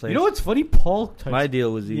 deal in place. You know what's funny? Paul texted. My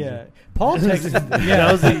deal was easy. Yeah, Paul texted.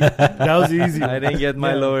 That was easy. I didn't get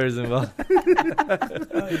my Yeah. lawyers involved.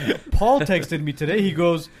 Paul texted me today. He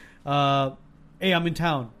goes, "Hey, I'm in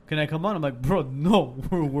town. Can I come on?" I'm like, "Bro, no,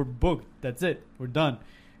 we're booked. That's it. We're done."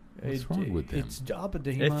 What's wrong with them? It's job at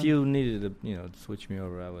the If you needed to, switch me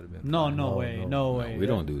over, I would have been. No, fine. no way. no, we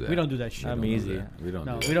don't do that. We don't do that shit. I'm We don't easy. do that. We don't.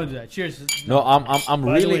 No, do we that. don't do that. Cheers. No, I'm By the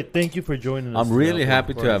way, really thank you for joining us. I'm really today.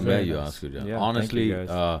 happy to have Very met you, nice. Oscar John. Yeah, Honestly, thank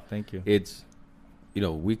you guys. Thank you. it's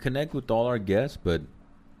we connect with all our guests, but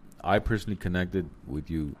I personally connected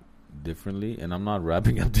with you differently, and I'm not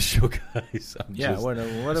wrapping up the show, guys. I'm Yeah, just- what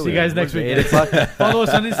are See we you guys at? next What's week. it, 8 o'clock? Follow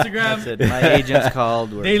us on That's Instagram. it. My agent's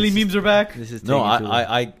called. Daily This is- memes are back. This is no, taking too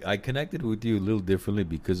long. I connected with you a little differently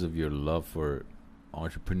because of your love for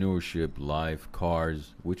entrepreneurship, life,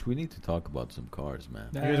 cars, which we need to talk about some cars, man.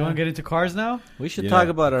 You guys want to get into cars now? We should Yeah, talk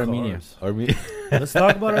about Armenia. Armenia. Let's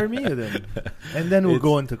talk about Armenia then, and then we'll It's-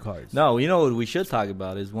 go into cars. No, you know what we should talk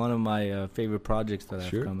about is one of my favorite projects that I have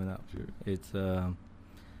Sure, coming up. sure. It's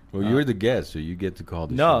Well, you're the guest, so you get to call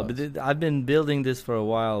the No, shots. but I've been building this for a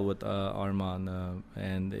while with Arman,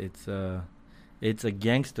 and it's a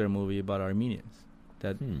gangster movie about Armenians.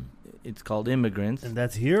 That it's called Immigrants. And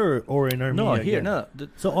that's here or in Armenia? No, here, again? no.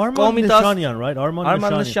 So Arman Komitas- Nishanian, right? Arman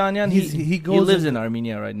Nishanian, he lives in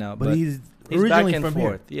Armenia right now, but he's he's originally back and from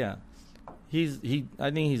forth. here. Yeah, I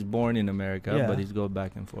think he's born in America, Yeah. but he's going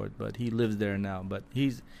back and forth. But he lives there now. But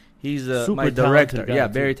he's Super my talented director. guy, Yeah,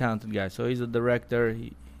 too. very talented guy. So he's a director,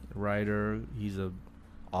 writer. He's a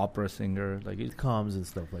opera singer. Like he's Comms and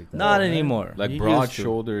stuff like that. not right? anymore. like He broad used to.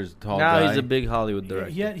 shoulders, tall Now guy. he's a big Hollywood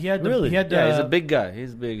director. He had Really? he had Yeah, he's a big guy.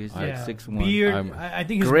 He's big. He's like yeah, 6'1". beard. I'm- I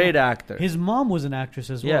think his Great actor. His mom was an actress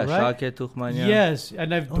as yeah, well, right? Shake Tukhmanyan. Yes,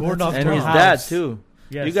 and I've Oh, door that's knocked And her his house. dad too.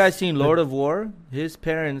 Yes. You guys seen Lord of War? His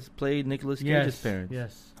parents played Nicolas Cage's Yes, parents.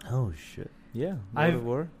 yes. Oh shit! Yeah, Lord I've- of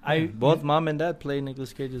War. I- Both mom and dad played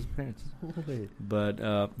Nicolas Cage's parents. Wait.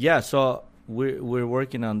 But yeah, so we're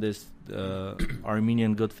working on this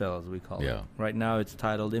Armenian Goodfellas, we call Yeah. it. Right now it's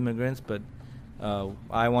titled Immigrants, but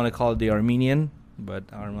I want to call it the Armenian, but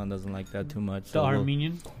Arman doesn't like that too much. The so we'll-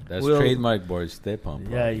 Armenian. That's We'll- trademark Boris Stepan.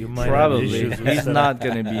 Yeah, you might have Probably. issues with He's that. not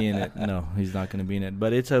going to be in it. No, he's not going to be in it.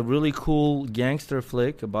 But it's a really cool gangster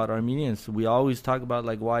flick about Armenians. We always talk about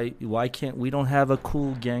like why can't we don't have a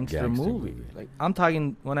cool gangster movie? Like I'm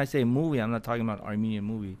talking when I say movie, I'm not talking about Armenian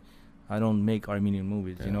movie. I don't make Armenian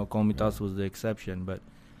movies. Yeah. You know, Komitas was the exception, but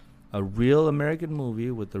a real American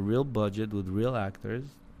movie with a real budget with real actors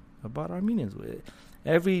about Armenians.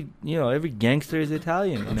 Every gangster is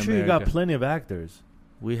Italian I'm in sure you America. got plenty of actors.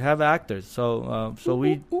 We have actors, so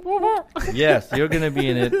we. Yes, you're gonna be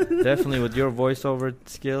in it definitely with your voiceover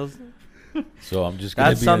skills. So I'm just gonna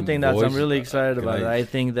That's be something in that voice. I'm really excited Can about. I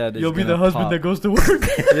think that You'll be the husband that goes to work.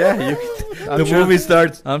 Yeah, you. The movie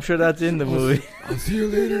starts. I'm sure that's in the movie. I'll see you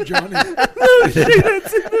later, Johnny.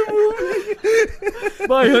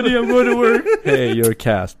 Bye, honey. I'm going to work. Hey, you're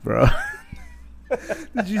cast, bro.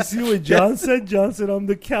 Did you see what John said? John said on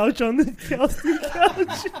the couch.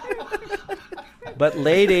 But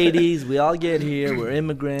late '80s, we all get here. We're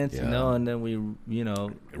immigrants, Yeah. and then we,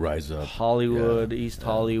 Rise up. Hollywood, East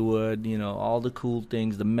Hollywood, all the cool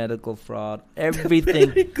things, the medical fraud,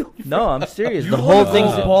 everything. No, I'm serious. The whole wanna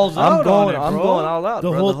thing's go balls out on it, I'm bro. going all out, The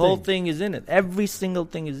bro. whole The whole thing. thing is in it. Every single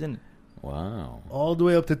thing is in it. Wow. All the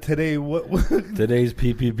way up to today. What? Today's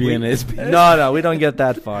PPP and SP. No, we don't get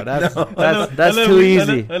that far. That's too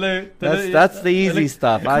easy. That's the easy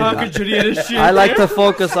stuff. I like to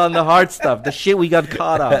focus on the hard stuff, the shit we got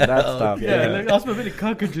caught on. That stuff.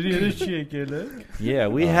 Yeah,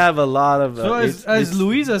 we have a lot of. So it's- as it's-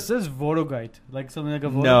 Louisa says, Vodogite, like something like a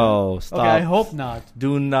Vodogite. No, stop. Okay, I hope not.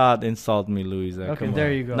 Do not insult me, Louisa. Okay, Come there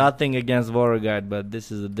on. you go. Nothing against Vorogite, but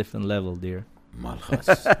this is a different level, dear. Malchus.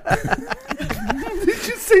 Did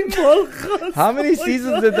you say Malchus? How many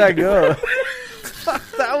seasons did that go?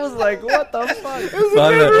 That was like, what the fuck?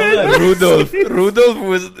 Rudolph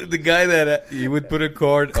was the guy that he would put a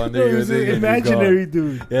cord under No, your he's thing an and imaginary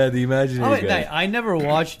dude. Yeah, the imaginary Oh, wait, guy. no, I never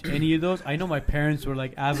watched any of those. I know my parents were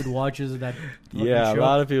like avid watchers of that. fucking Yeah, a show.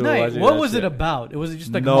 lot of people No, watching what that was shit. it about? Was it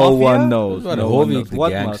just like No mafia? one knows. What No about one Hovig knows. the What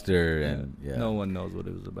gangster must- and yeah. No one knows what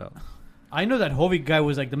it was about. I know that Hovig guy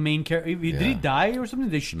was like the main character. Did he Yeah. die or something?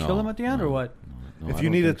 Did they No, kill him at the end or no. what? No, If I you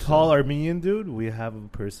don't need a think so. tall Armenian dude, we have a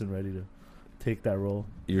person ready to take that role.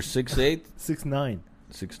 You're 6'8", 6'9".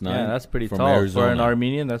 6'9". Yeah, that's pretty from tall. Arizona. For an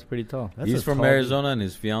Armenian, that's pretty tall. That's He's a from tall Arizona and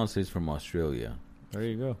his fiance is from Australia. There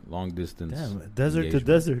you go. Long distance. Damn, desert to engagement.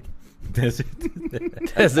 desert. Desert.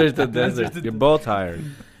 Desert to desert. You're both hired.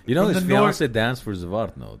 You know From his the north- fiance danced for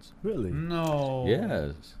Zvartnots. Really? No.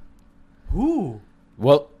 Yes. Who?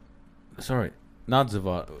 Well, sorry, not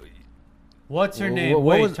Zavart. What's her name? What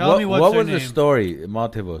Wait, was, tell me what's what her was name. the story,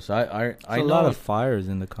 Matevos? I I know a lot of fires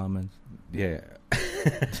in the comments. yeah.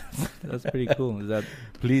 That's pretty cool. Is that?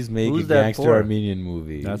 Please make Who's a that gangster for? Armenian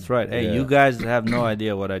movie. That's right. Hey, Yeah. you guys have no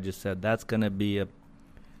idea what I just said. That's gonna be a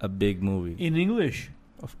big movie In English.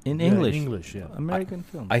 in Yeah, English. English, yeah. American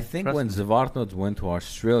film. I think Trust when me. Zvartnots went to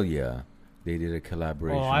Australia, they did a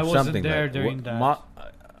collaboration. Oh, I wasn't something there like, during what- that.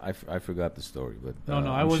 I forgot the story, but No,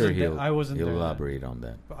 no, I I'm wasn't sure there- he'll, I wasn't he'll there then. elaborate on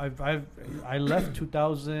that. I left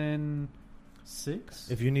 2006.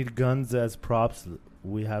 If you need guns as props,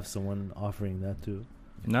 we have someone offering that too.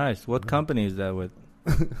 Nice. What company is that with?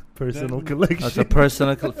 Personal That- collection. That's a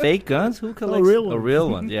personal fake guns. Who collects real a ones. real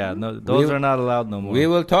one? Yeah, no, those We- are not allowed no more. We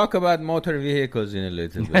will talk about motor vehicles in a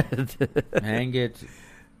little bit. Hang it.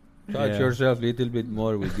 Touch Yeah. yourself a little bit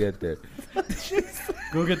more. We get there.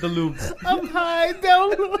 Go get the lube. I'm high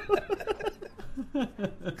down.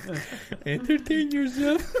 Entertain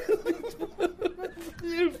yourself.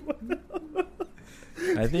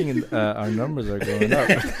 I think our numbers are going up.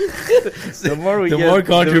 The more we The get, more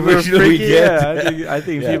controversial we freaky, get. Yeah, I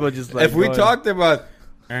think Yeah. people just like If we going, talked about,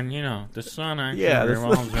 and the sun actually Yeah, the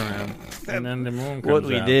revolves around, and then the moon comes what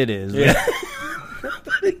we out. did is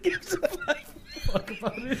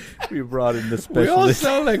we brought in the We all specialist.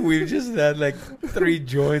 sound like we just had like 3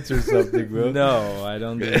 joints or something, bro. No, I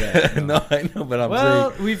don't do that. No, I know, but I'm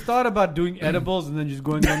Well, saying. we've thought about doing edibles and then just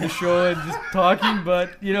going on the show and just talking,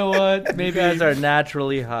 but you know what? Maybe Maybe you guys are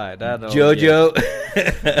naturally high. That Jojo.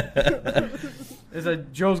 it's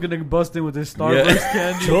like Joe's gonna bust in with his Starburst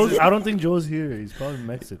candy. Joe's, I don't think Joe's here. He's probably in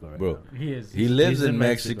Mexico right Bro. now. He is. He lives He's in in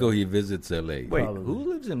Mexico. Mexico. He visits LA. Wait, Probably. who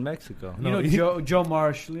lives in Mexico? You know he- Joe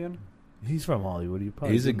Marshlian? He's from Hollywood. You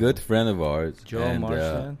probably He's a didn't good know. friend of ours. Joe and,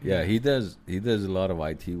 Marchand? yeah, he does a lot of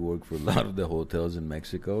IT work for a lot of the hotels in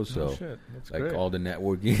Mexico. So Oh, shit. That's like great. all the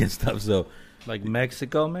networking and stuff. So Like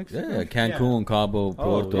Mexico. yeah, Cancun, Cabo,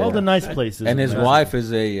 Porto. All the nice places. And in his Mexico. wife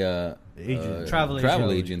is a Agent.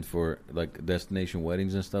 Travel agent for like destination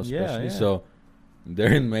weddings and stuff. Yeah, Especially yeah. so,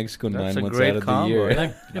 they're in Mexico That's 9 a months great out of combo, the year.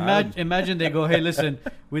 Like imagine they go, hey, listen,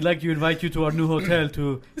 we'd like to invite you to our new hotel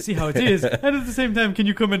to see how it is, and at the same time, can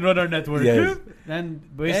you come and run our network? Yes. And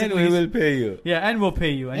And basically, we will pay you, yeah, and we'll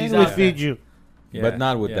pay you, and he's And we'll out feed you. Yeah, but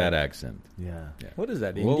not with yeah. that accent. Yeah. What is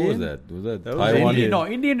that? What Indian? was that? Was that That was Taiwanese? Indian. No,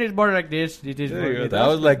 Indian is more like this. It is. There more you go. like That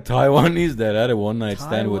was like Taiwanese that had a one night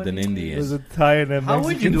stand with an Taiwanese. Indian. It was a Thai and a How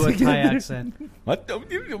would you Mexican do a Thai together. accent? What?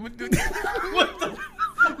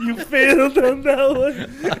 You failed on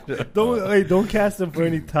that one. Don't cast him for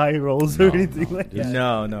any Thai roles or anything like that.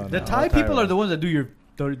 No. The Thai people are the ones that do your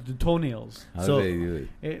the toenails. How So- do they do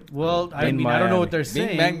it? Well, I In mean, I don't know what Miami. they're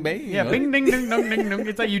saying. bang, bang, Yeah, huh? bing, ding, ding, dong, ding, dong.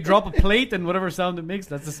 It's like you drop a plate and whatever sound it makes,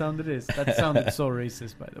 that's the sound it is. That sounded so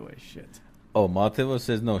racist, by the way. Shit. Oh, Matevo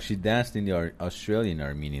says no. She danced in the Australian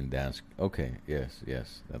Armenian dance. Okay, yes,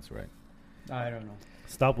 that's right. I don't know.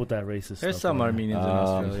 Stop with that racist There's stuff. some man. Armenians in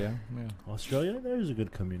Australia. Yeah. Australia, there's a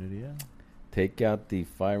good community, yeah. Take out the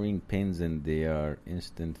firing pins and they are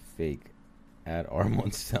instant fake. Add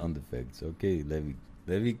Armand sound effects. Okay,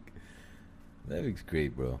 Levic's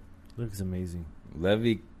great, bro. Looks amazing.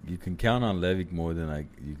 Levic, you can count on Levic more than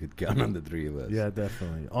you could count on the 3 of us. Yeah,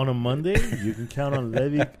 definitely. On a Monday, you can count on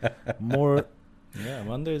Levic more. Yeah,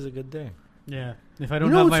 Monday is a good day. Yeah. If I don't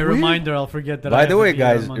You know have what's my weird? reminder, I'll forget that. I By have the to way, be here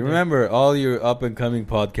on guys, Monday. remember all your up and coming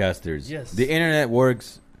podcasters. Yes. The internet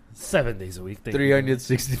works 7 days a week. Thank you.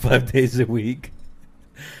 365 days a week.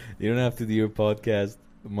 You don't have to do your podcast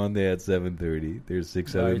Monday at 7:30. There's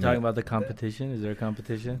 6 Are other you talking nights. about the competition? Is there a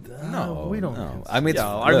competition? No, we don't. No. I mean,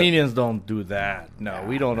 Yeah, look, Armenians don't do that. No,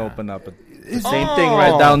 we don't open up a It's- same thing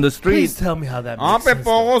right down the street. Please tell me how that makes sense.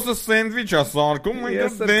 though. Ապե սենդվիչ ասարկում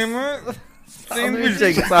Yes, դեմը Sandwich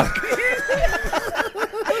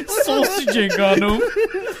Sausage ain't got no.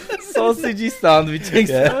 sausage sandwich.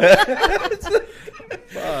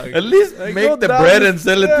 At least Like, make go the down bread the- and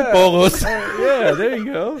sell it to yeah. Pogos. Yeah, there you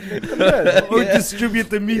go. Make the bread. Or distribute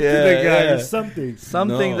the meat to Yeah, the guy yeah. or something.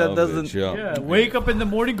 Something that doesn't. Yeah, wake up in the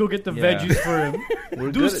morning, go get the Yeah. veggies for him.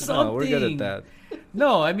 We're Do good at, no, we're good at something. that.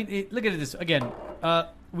 No, I mean, look at this again.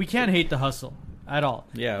 We can't hate the hustle at all.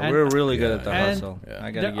 Yeah, And- we're really good at the and hustle. Yeah.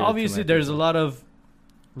 I gotta There- give it to obviously, my there's a people. lot of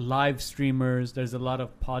live streamers. There's a lot of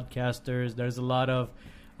podcasters. There's a lot of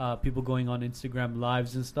people going on Instagram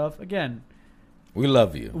lives and stuff. Again, We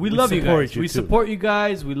love you. we We love you support guys. you We too. support you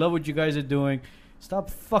guys. We love what you guys are doing. Stop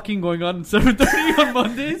fucking going on 7:30 on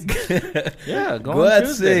Mondays. Yeah, Go on at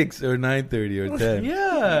Tuesday. 6 or 9:30 or 10.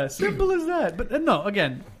 Yeah, simple as that. But no,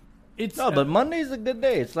 again, it's No, but Monday's a good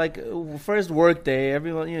day. It's like first work day.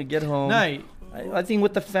 Everyone, get home. night. I think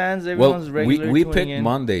with the fans, Well, everyone's regular. we tuning picked in.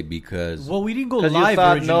 Monday because Well, we didn't go Because you live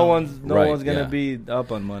thought originally. no one's Right, gonna yeah. be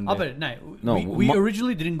up on Monday. Oh, but no, No, we Mo-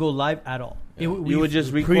 originally didn't go live at all. You would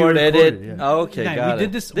just pre-recorded, record, edit. yeah. Oh, okay, Nah, got we it.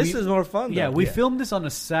 did this- This we- is more fun. Yeah, though. we filmed this on a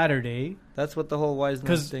Saturday That's what the whole wise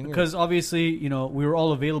man thing is. because obviously we were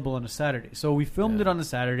all available on a Saturday, so we filmed Yeah. it on a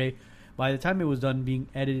Saturday. By the time it was done being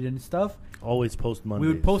edited and stuff, Always post Monday. we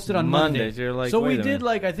would post it on Monday. Mondays, you're like, so we wait a did minute.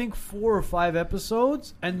 like I think 4 or 5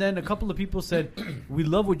 episodes, and then a couple of people said, "We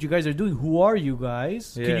love what you guys are doing. Who are you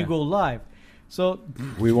guys? Can Yeah. you go live?" So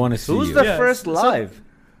we want to see Who's you. the Yeah, first so- live?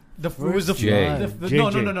 it was the Jay.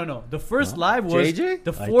 no. The first live was JJ?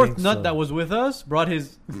 the I fourth think nut so. that was with us brought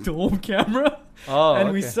his home camera. Oh,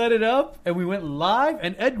 and we okay. set it up and we went live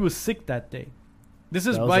and Ed was sick that day. This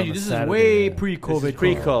is That was mind on you, a this Saturday, is way yeah. pre-COVID. This is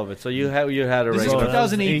pre-COVID, so you had a This is regular.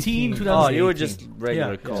 2018, 18. 2018. Oh, you were just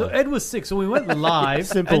regular Yeah. cold. So Ed was sick, so we went live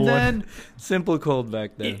Simple and one. then Simple cold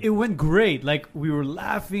back then. it went great. Like we were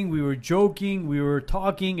laughing, we were joking, we were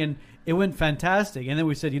talking, and it went fantastic. And then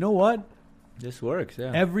we said, you know what? This works,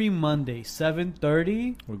 yeah. Every Monday,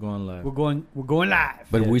 7:30, We're going live. we're going live.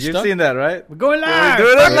 But we You've stuck. seen that, right? We're going live. We're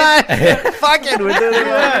doing it live. Fuck it, we're doing it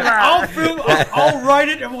live. I'll film. I'll write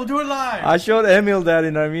it, and we'll do it live. I showed Emil that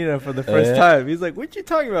in Armenia for the first time. He's like, "What you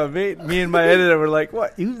talking about, mate?" Me and my editor were like,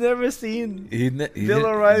 "What? You've never seen Bill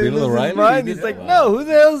O'Reilly lose his mind?" He's like, "No, who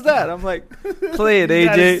the hell's that?" I'm like, "Play it, You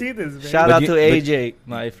gotta see AJ." this, man. Shout But out you- to but- AJ,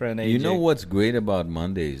 my friend AJ. You know what's great about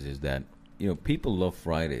Mondays is that people love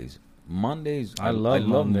Fridays. Mondays, I love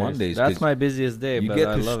Mondays. That's 'cause my busiest day. you but get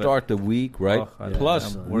I to love start the week right. Oh, I love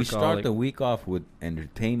Plus, it. we start Workaholic. the week off with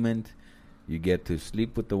entertainment. You get to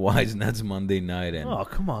sleep with the wise nuts Monday night and Oh,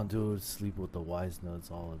 come on, dude. Sleep with the wise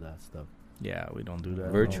nuts, all of that stuff. Yeah, we don't do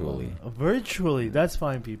that. Virtually. Virtually. That's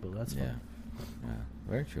fine, people. That's yeah, fine. yeah,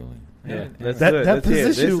 virtually. Yeah, let's That do it. that Let's hear it.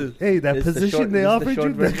 position, This is- hey, that this is the position short- they this is the offered short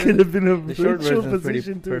you, that version. could have been a The short virtual version is pretty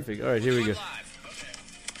position too. perfect. All right, here we go.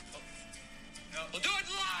 We'll do it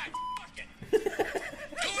live. Fuck it. Do it live.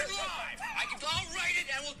 I'll write it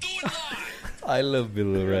and we'll do it live. I love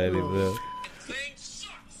Bill O'Reilly, bro. The thing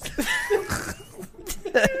sucks.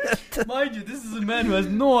 Mind you, this is a man who has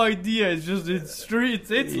no idea. It's just it's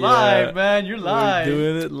streets. It's Yeah. live, man. You're We're live.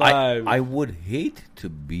 doing it live. I would hate to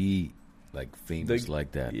be like famous The-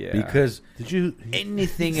 like that yeah. because Did you?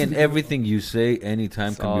 anything and everything you say anytime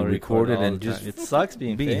It's can all be recorded all and the just time. It sucks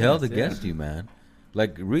being be famous, held yeah. against you, man.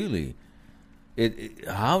 Like really,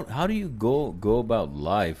 how do you go about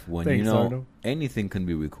life when Thanks, Arno. anything can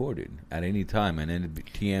be recorded at any time and then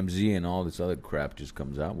TMZ and all this other crap just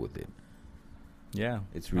comes out with it. Yeah,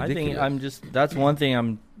 It's I think ridiculous. that's one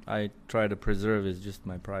thing I try to preserve is just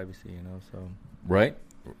my privacy, So Right?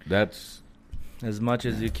 That's as much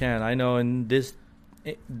as you can. I know in this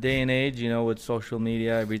day and age, with social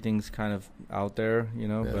media, everything's kind of out there,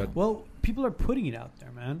 Yeah. But Well, people are putting it out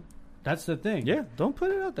there, man. That's the thing. yeah, don't put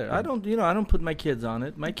it out there. I don't put my kids on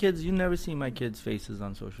it. My kids, you never see my kids' faces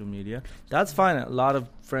on social media. That's fine. A lot of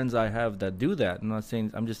friends I have that do that.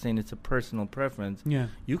 I'm just saying it's a personal preference. Yeah.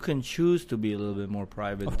 You can choose to be a little bit more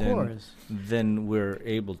private Of course. than we're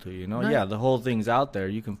able to, Right. Yeah, the whole thing's out there.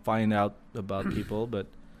 You can find out about people, but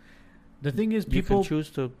The thing is, you people. can choose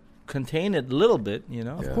to contain it a little bit, Of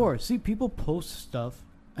Yeah. course. See, people post stuff,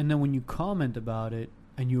 and then when you comment about it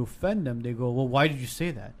and you offend them, they go, "Well, why did you say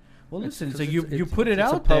that?" Well, listen, it's like you put it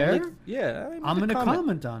it's a out there. public- Yeah, I mean, I'm the going to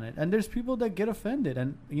comment on it, and there's people that get offended,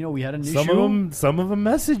 and we had an Some issue. of them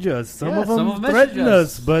message us. Some Yeah, of them some of 'em threaten message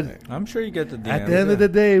us. us. But I'm sure you get the DMs. at the end of the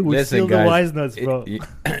day, we're Listen, still guys, the wise nuts, bro.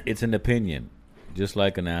 It's an opinion, just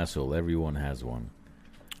like an asshole. Everyone has one.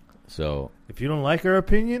 So If you don't like our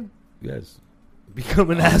opinion, yes,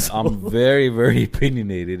 become an asshole. I'm very, very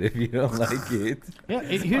opinionated. If you don't like it, Yeah,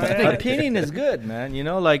 here's the thing. Opinion is good, man.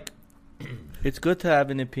 It's good to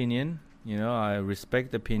have an opinion. I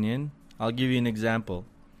respect opinion. I'll give you an example.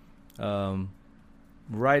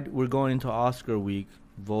 We're going into Oscar week,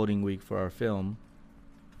 voting week for our film,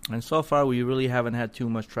 and so far we really haven't had too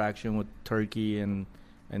much traction with Turkey and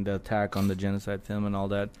the attack on the genocide film and all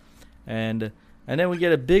that, and then we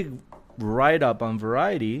get a big write up on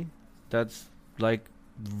Variety that's like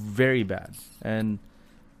very bad. And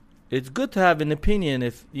it's good to have an opinion.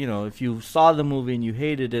 If you saw the movie and you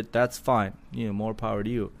hated it, that's fine. More power to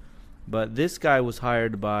you. But this guy was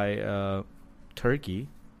hired by Turkey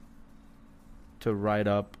to write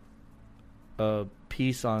up a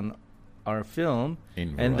piece on our film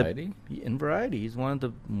in And the- Variety, in Variety. He's one of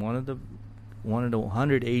the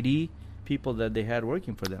 180 people that they had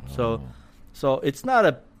working for them. So it's not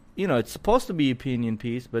a it's supposed to be opinion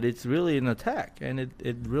piece, but it's really an attack, and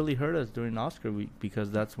it really hurt us during Oscar week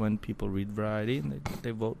because that's when people read Variety and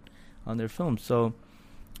they vote on their films. So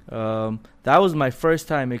that was my first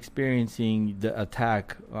time experiencing the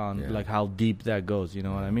attack on like how deep that goes. You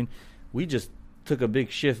know what I mean? We just took a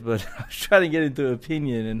big shift, but I was trying to get into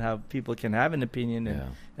opinion and how people can have an opinion,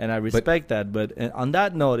 and I respect that. But on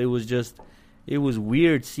that note, it was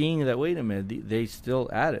weird seeing that. Wait a minute, they still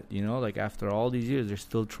at it. Like after all these years, they're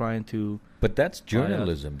still trying to. But that's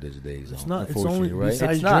journalism these days. It's not. It's unfortunately, only right?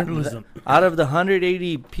 besides It's not. journalism. Out of the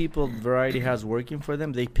 180 people Variety has working for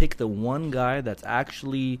them, they pick the one guy that's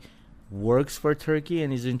actually works for Turkey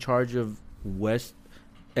and is in charge of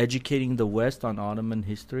educating the West on Ottoman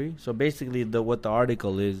history. So basically, what the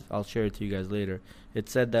article is, I'll share it to you guys later. It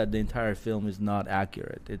said that the entire film is not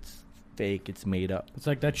accurate. It's fake. It's made up. It's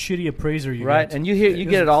like that shitty appraiser you Right, get. and you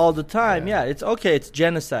get it all the time. Yeah. Yeah, it's okay. It's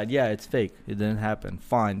genocide. Yeah, it's fake. It didn't happen.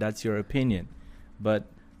 Fine, that's your opinion. But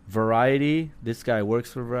Variety, this guy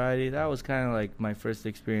works for Variety. That was kind of like my first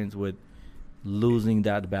experience with losing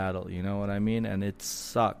that battle. You know what I mean? And it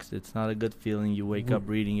sucks. It's not a good feeling. You wake up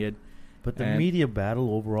reading it, But the And- media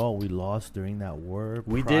battle overall, we lost during that war.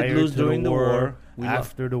 We prior did lose to during the war. We lo-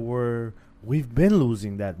 After the war, we've been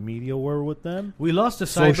losing that media war with them. We lost the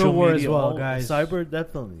Social cyber war as media, well, guys. Cyber,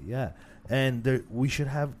 definitely, yeah. And we should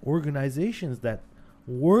have organizations that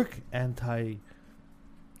work anti.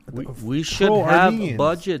 We should have a pro-Armenians.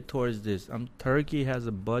 budget towards this. Turkey has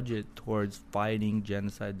a budget towards fighting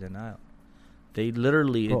genocide denial. They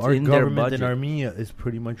literally, Bro, it's our in their government budget. in Armenia is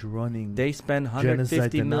pretty much running. They spend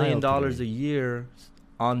Genocide $150 million denial a today. year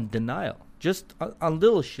on denial, just on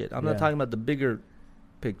little shit. I'm not Yeah. talking about the bigger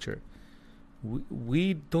picture.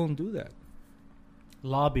 We don't do that.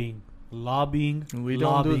 Lobbying. We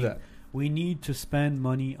don't do that. We need to spend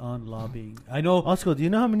money on lobbying. I know. Oscar, do you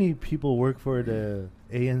know how many people work for the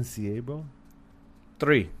ANCA, bro?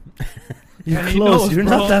 3. You're And he close. knows, You're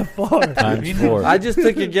bro. not that far. Times 4. I just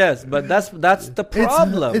took a guess, but that's the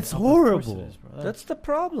problem. It's Of course it horrible. is, bro. That's the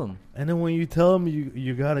problem. And then when you tell them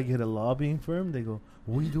you gotta get a lobbying firm, they go,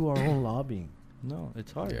 "We do our own lobbying." No,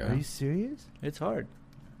 it's hard. Yeah. Are you serious? It's hard.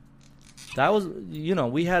 That was,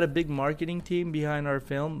 we had a big marketing team behind our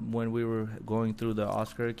film when we were going through the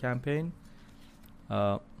Oscar campaign.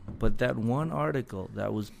 But that one article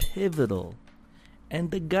that was pivotal,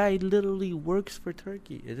 and the guy literally works for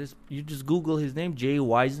Turkey. You just Google his name, Jay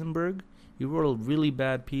Weisenberg. He wrote a really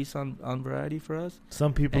bad piece on Variety for us.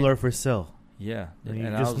 Some people And- are for sale. Yeah, And you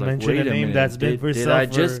I just was like, mentioned wait a name minute, that's been for did sale I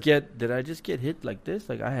for- just get hit like this?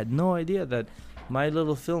 Like, I had no idea that my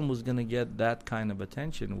little film was gonna get that kind of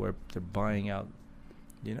attention where they're buying out.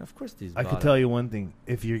 Of course these. I could tell you one thing: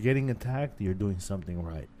 if you're getting attacked, you're doing something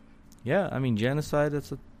right. Yeah, I mean genocide.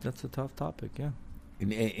 That's a tough topic. Yeah.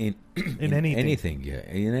 In anything.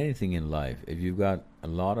 in anything in life, if you've got a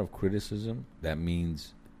lot of criticism, that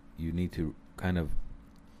means you need to kind of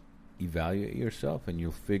evaluate yourself, and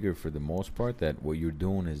you'll figure for the most part that what you're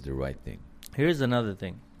doing is the right thing. Here's another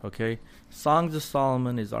thing. Okay, Songs of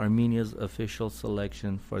Solomon is Armenia's official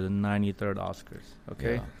selection for the 93rd Oscars.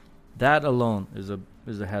 Okay, Yeah. that alone is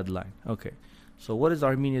a headline. Okay, so what is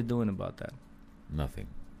Armenia doing about that? Nothing.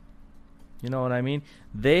 You know what I mean?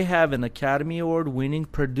 They have an Academy Award winning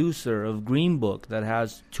producer of Green Book that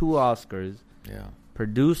has 2 Oscars, Yeah.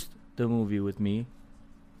 produced the movie with me,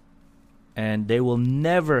 and they will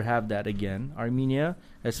never have that again. Armenia,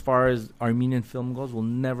 as far as Armenian film goes, will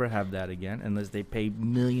never have that again unless they pay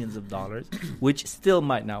millions of dollars, which still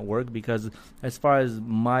might not work because as far as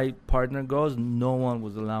my partner goes, no one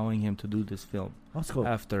was allowing him to do this film Oscar,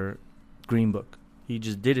 after Green Book. He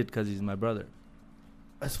just did it because he's my brother.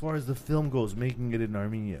 as far as the film goes, making it in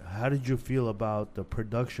Armenia, how did you feel about the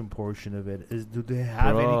production portion of it? Do they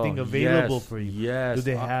have Bro, anything available yes, for you? Yes. Do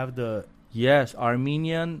they have the? Yes,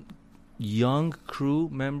 Armenian young crew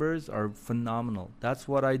members are phenomenal. That's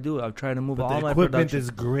what I do. I'm trying to move But all the my equipment production.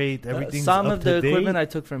 is great. Everything's Some up of the to date. equipment I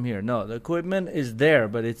took from here. No, the equipment is there,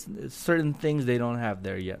 but it's certain things they don't have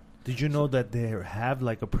there yet. Did you know that they have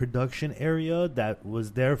like a production area that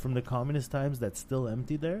was there from the communist times that's still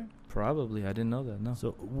empty there? Probably, I didn't know that. No.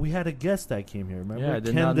 So we had a guest that came here. Remember, Yeah, I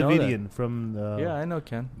did Ken not know that. Davidian from the. Yeah, I know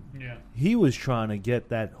Ken. Yeah. He was trying to get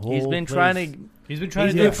that whole. He's been place- trying to. He's been trying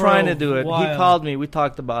He's to do been it for trying a to do it. He while. called me. We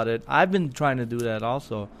talked about it. I've been trying to do that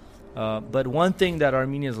also. But one thing that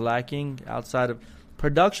Armenia is lacking outside of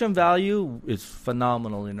production value is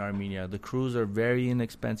phenomenal in Armenia. The crews are very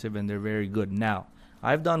inexpensive and they're very good. Now,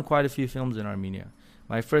 I've done quite a few films in Armenia.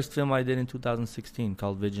 My first film I did in 2016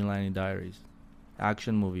 called Vigilante Diaries,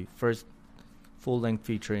 action movie, first full-length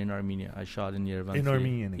feature in Armenia. I shot in Yerevan. In City.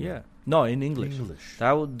 Armenian again? Yeah, no, in English.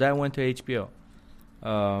 That went to HBO.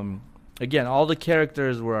 Again, all the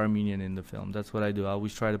characters were Armenian in the film. That's what I do. I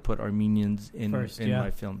always try to put Armenians in First, in yeah.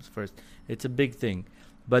 my films first. It's a big thing,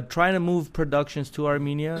 but trying to move productions to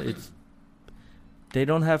Armenia, they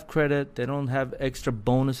don't have credit. They don't have extra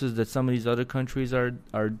bonuses that some of these other countries are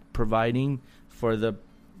providing for the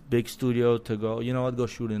big studio to go. You know what? Go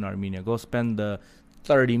shoot in Armenia. Go spend the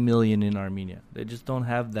 30 million in Armenia. They just don't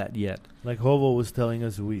have that yet. Like Hovo was telling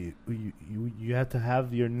us, you have to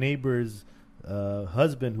have your neighbor's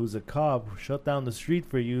husband, who's a cop, shut down the street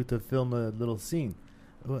for you to film a little scene.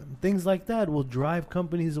 Things like that will drive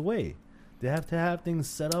companies away. They have to have things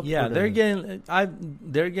set up. Yeah, for they're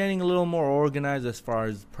them. getting a little more organized as far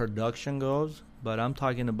as production goes, but I'm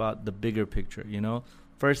talking about the bigger picture, you know.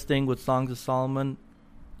 First thing with Songs of Solomon,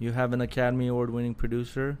 you have an Academy Award winning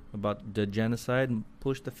producer about the genocide and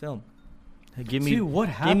push the film. Hey, give me what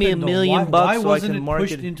give happened? me $1 million Why bucks so I wasn't can it market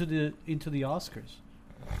pushed it. into the Oscars?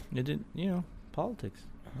 It didn't, politics.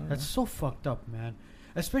 I don't That's know. so fucked up, man.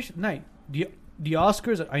 Especially night. the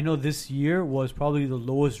Oscars, I know this year was probably the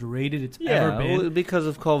lowest rated it's ever been because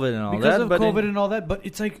of COVID and all because that. of COVID and all that. But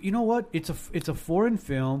it's like, you know what? It's a foreign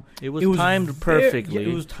film. It was timed perfectly.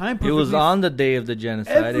 It was timed It perfectly. was on the day of the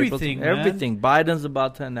genocide. Everything, man. Everything. Biden's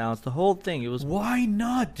about to announce the whole thing. It was Why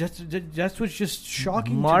not? That's what's just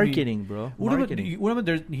shocking. marketing, bro. Marketing.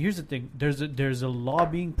 Here's the thing. There's a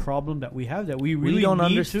lobbying problem that we have that we really We don't need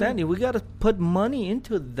understand to. it. We got to put money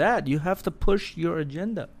into that. You have to push your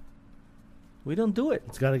agenda. We don't do it.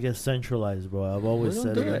 It's got to get centralized, bro. I've always We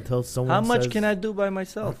don't said do it it. until someone How much says, can I do by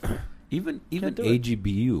myself? Even Can't do it.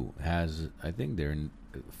 AGBU has, I think they're in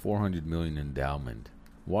 400 million endowment.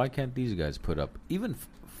 Why can't these guys put up even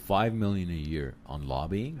 5 million a year on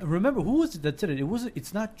lobbying? Remember, who was it that said it?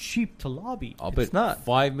 It's not cheap to lobby. I'll It's bet not.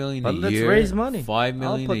 5 million But a let's year. raise money. 5 I'll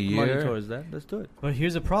million put a money year. towards that. Let's do it. But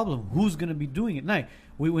here's the problem: who's going to be doing it? Now,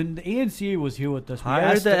 when the ANCA was here with us, we Hire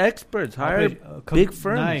asked the experts. Hire big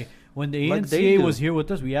firms. Nah, when the like they ANCA do. was here with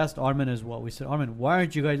us, we asked Armin as well. We said, Armin, why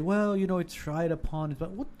aren't you guys? Well, it's tried upon.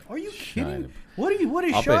 But what are you kidding? Shied. What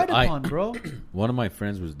is I'll tried bet upon, bro? One of my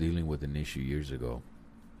friends was dealing with an issue years ago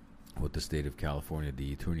with the state of California,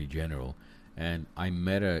 the Attorney General, and I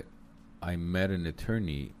met an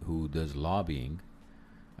attorney who does lobbying.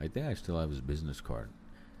 I think I still have his business card.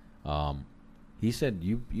 He said,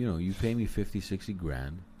 you pay me 50, 60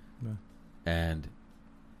 grand, Yeah. and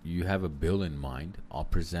you have a bill in mind. I'll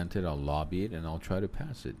present it, I'll lobby it, and I'll try to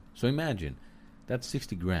pass it. So imagine, that's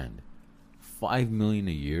 60 grand. 5 million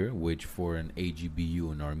a year, which for an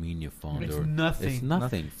AGBU, an Armenia fund, It's or nothing. it's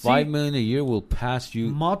nothing. See, 5 million a year will pass you.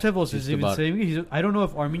 Maltevos is just even about- saying, I don't know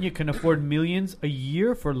if Armenia can afford millions a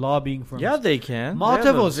year for lobbying firms. Yeah, they can.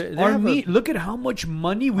 Maltevos, They have a- look at how much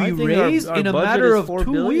money we I think raised our in a budget matter is of 4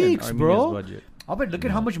 2 billion, weeks, Armenia's bro. budget. I bet look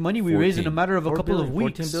at how much money we raised in a 14. matter of a 4 couple of billion,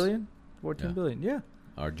 weeks. 14 billion? 14 Yeah. billion, yeah.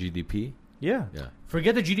 Our GDP. Yeah. Yeah.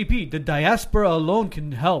 Forget the GDP. The diaspora alone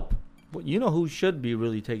can help. Well, you know who should be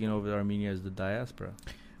really taking over Armenia is the diaspora.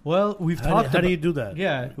 Well, we've How talked do about you do that?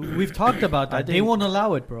 Yeah, we've talked about I that. They think- won't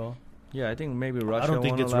allow it, bro. Yeah, I think maybe Russia I don't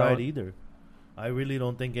think won't it's allow right it. either. I really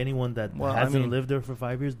don't think anyone that Well, I hasn't mean- lived there for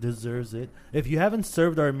 5 years deserves it. If you haven't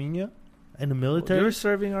served Armenia in the military, You're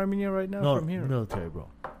serving Armenia right now no, from here. military, bro.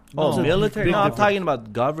 Oh, No. military? Big No, I'm difference. talking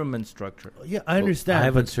about government structure. Yeah, I understand. I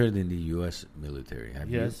haven't but- served in the U.S. military. Have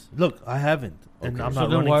Yes. Look, I haven't. And Okay. I'm So not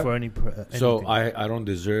then running why- for any. you? So anything. I don't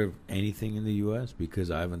deserve anything in the U.S.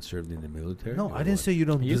 because I haven't served in the military? No, or I didn't what? say you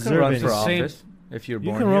don't You deserve can run it. for the same- office if you're You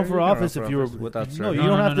born can here. run for office if you're without no, serving. you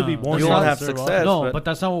don't have to be born You here won't to have serve success. No, but- but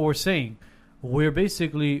that's not what we're saying. We're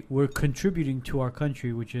contributing to our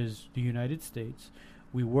country, which is the United States.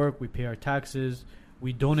 We work, we pay our taxes,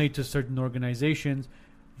 we donate to certain organizations.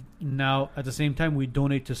 Now, at the same time, we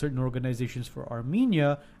donate to certain organizations for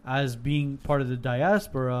Armenia as being part of the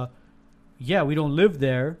diaspora. Yeah, we don't live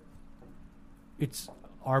there. It's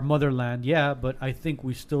our motherland, yeah, but I think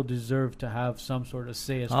we still deserve to have some sort of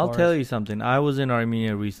say as I'll far tell as you something. I was in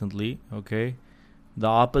Armenia recently, okay? The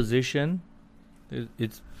opposition,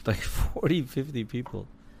 it's like 40, 50 people.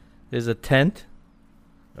 There's a tent.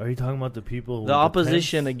 Are you talking about the people? The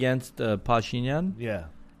opposition tents? against Pashinyan, Yeah.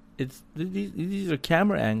 it's these are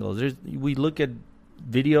camera angles. We look at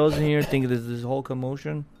videos in here, think there's this whole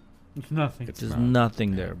commotion. It's nothing. It's There's not.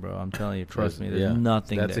 nothing there, bro. I'm telling you, trust me. There's Yeah,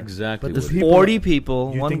 nothing That's there. exactly But the what it people- 40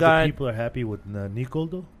 people, You one think guy. the people are happy with Nicole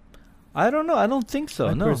though? I don't know. I don't think so.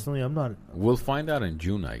 I No. personally, I'm not. We'll find out in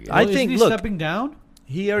June, I guess. I Well, think- isn't he look, stepping down?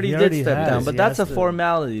 He already He did already step has. down, but He that's a has to-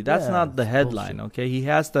 formality. That's Yeah, not the it's headline, bullshit. okay? He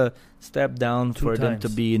has to step down Two for them to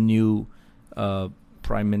times. be a new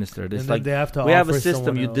prime minister. It's And then like they have to we have a offer system.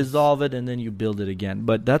 someone You else. dissolve it and then you build it again.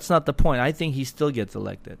 But that's not the point. I think he still gets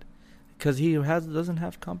elected because he doesn't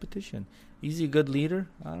have competition. Is he a good leader?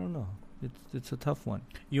 I don't know. It's a tough one.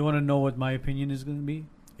 You want to know what my opinion is going to be?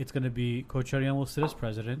 It's going to be Kocharyan will sit as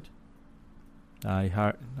president. I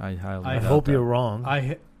highly I I doubt hope that. you're wrong.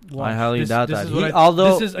 I highly doubt that. Is what He,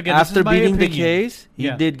 although this is, again, after this is my beating the opinion. case, he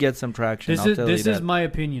Yeah. did get some traction. This I'll is tell this you is that. my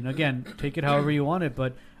opinion. Again, take it however you want it,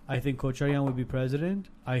 but I think Kocharyan will be president.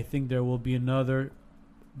 I think there will be another.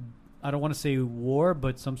 I don't want to say war,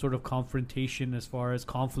 but some sort of confrontation as far as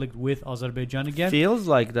conflict with Azerbaijan again. Feels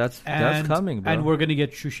like that's and, coming, bro. and we're gonna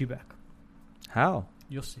get Shushi back. How?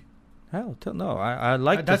 You'll see. How? No, I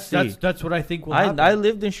like that's to see. that's what I think will happen. I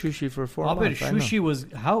lived in Shushi for 4 I bet months. I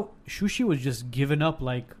know. Shushi was just given up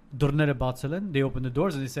like Dornere Batselen. They opened the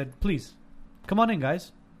doors and they said, "Please, come on in,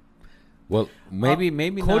 guys." Well, maybe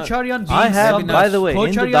not. Kocharyan being I have, somebody- by the way, in the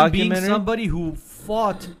Kocharyan being documentary- somebody who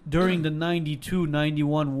fought during the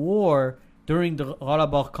 92-91 war, during the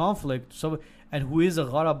Qarabakh conflict, and who is a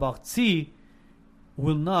Qarabakh Tsi,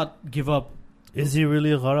 will not give up Is he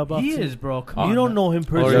really a Qarabağ? He is, bro. Come You on, don't man. know him Or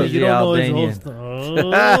personally. is You he don't know Albanian? his whole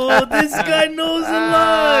stuff. Oh, this guy knows a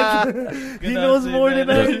lot. he knows more than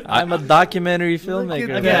I do. I'm a documentary Look filmmaker. at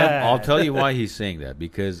man. that. I'll tell you why he's saying that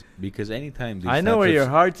because anytime these I know types where of your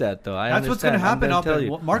heart's at, though. That's what's going to happen. I'll tell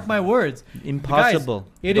Alvin. you. Mark my words. Impossible.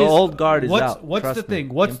 It the is- old guard is what's, out. What's Trust the thing?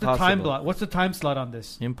 me. What's the time Impossible. block? What's the time slot on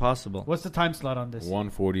this? Impossible. What's the time slot on this?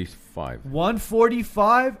 145.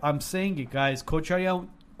 1:45. I'm saying it, guys. Kocharyan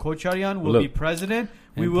will Look. be president.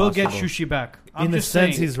 We will get Impossible. Shushi back. I'm In a just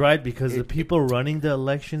sense, saying. he's right because the people running the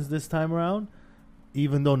elections this time around,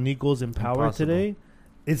 even though Nico's in power Impossible. today,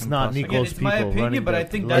 it's not Impossible. Nico's Again, it's people my opinion, running but the I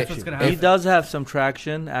think that's what's election. gonna He happen. does have some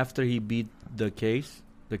traction after he beat the case.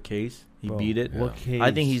 He Bro, beat it. What case?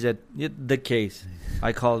 I think he's at the case.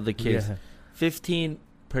 I call it the case. Yeah.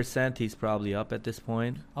 15% he's probably up at this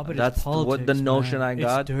point. Oh, but it's That's politics, what the notion man. I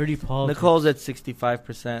got. It's dirty politics. Nicole's at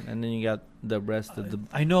 65%, and then you got the rest of the.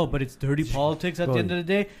 I know, but it's dirty politics at Go the end of the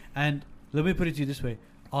day. And let me put it to you this way: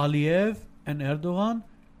 Aliyev and Erdogan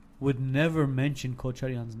would never mention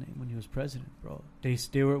Kocharyan's name when he was president, bro. They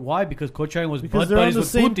were why? Because Kocharyan was Because butt they're on buddies the with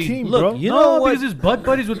same Putin. team, Look, bro. you no, know what? because his butt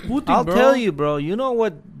buddies with Putin, I'll bro. tell you, bro. You know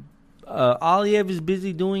what Aliyev is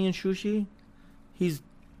busy doing in Shushi? He's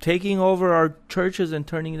taking over our churches and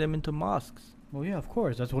turning them into mosques. Well, yeah, of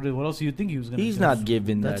course. That's what else do you think he was going to do? He's not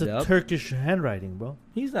giving That's that a up. Turkish handwriting, bro.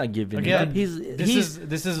 He's not giving it Again, up.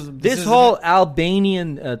 this is This whole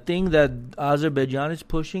Albanian thing that Azerbaijan is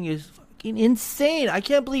pushing is fucking insane. I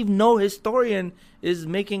can't believe no historian is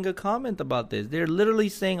making a comment about this. They're literally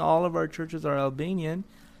saying all of our churches are Albanian,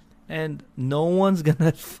 and no one's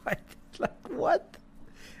gonna fight. Like what?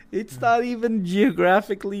 It's not even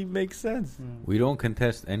geographically makes sense. We don't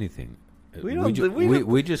contest anything. We don't-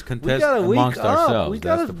 We just We contest gotta wake amongst up. ourselves. We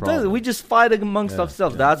That's gotta the problem. we just fight amongst Yeah,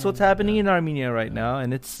 ourselves. yeah. That's what's happening in Armenia right now,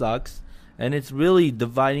 and it sucks. And it's really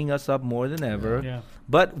dividing us up more than ever. Yeah.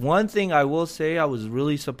 But one thing I will say, I was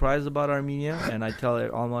really surprised about Armenia, and I tell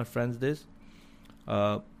all my friends this.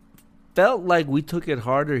 Felt like we took it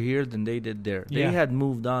harder here than they did there. Yeah. They had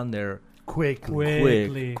moved on there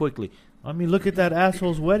Quickly. quickly. I mean, look at that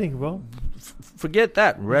asshole's wedding, bro. Forget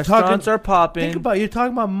that. Restaurants are popping. Think about you're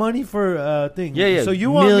talking about money for things. Yeah, yeah. So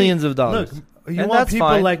you want millions of dollars. Look, you And want that's people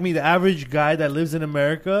fine. like me, the average guy that lives in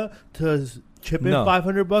America, to chip in No.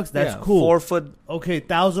 $500. That's Yeah, cool. 4 foot Okay,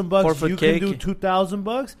 $1,000. 4 foot You cake. can do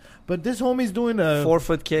 $2,000. But this homie's doing a 4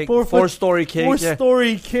 foot cake, 4 foot- 4-story cake. Yeah.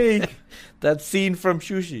 4-story cake. That scene from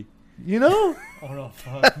Shushi. You know, Oh, no,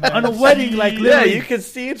 fuck, man. on a wedding, like Yeah, literally you can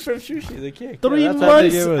see it from Shushi, the cake. 3 Yeah, that's how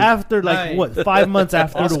big months it was. after, like Right. what? 5 months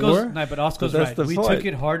after the Oscar's, war. no, but Oscar's But that's right. the We point. took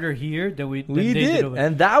it harder here than We they did, over.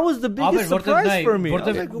 and that was the biggest Albert, surprise for me. I was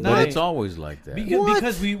what the- like, no, But what? it's always like that.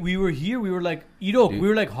 Because we were here, we were like, Irok, Dude. we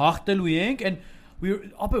were like Hachtel Uyenk, and we were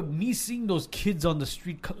up at me seeing those kids on the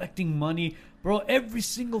street collecting money. Bro, every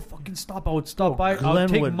single fucking stop I would stop by, I would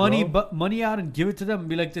take Glenwood, money bro. money out and give it to them and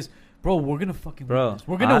be like this, bro, we're gonna fucking win Bro, this.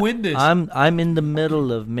 We're gonna win this. I'm in the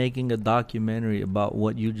middle of making a documentary about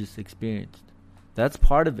what you just experienced. That's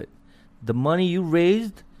part of it. The money you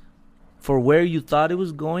raised for where you thought it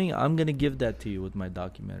was going, I'm gonna give that to you with my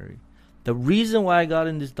documentary. The reason why I got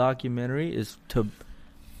in this documentary is to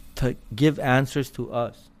give answers to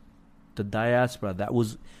us, the diaspora that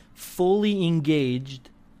was fully engaged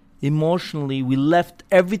emotionally. We left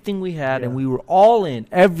everything we had and Yeah. we were all in.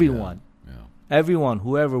 Everyone. Yeah. Everyone,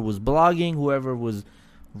 whoever was blogging, whoever was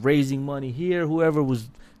raising money here, whoever was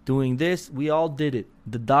doing this, we all did it.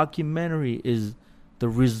 The documentary is the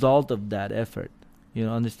result of that effort. You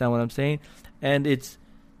know, understand what I'm saying? And it's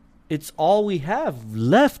all we have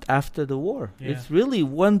left after the war. Yeah. It's really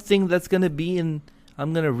one thing that's going to be in.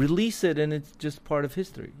 I'm going to release it, and it's just part of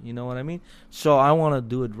history. You know what I mean? So I want to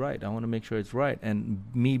do it right. I want to make sure it's right. And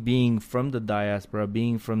me being from the diaspora,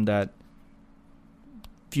 being from that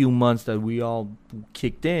few months that we all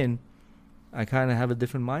kicked in, I kind of have a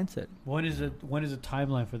different mindset. When is a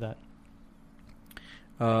timeline for that?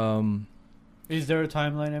 Um, Is there a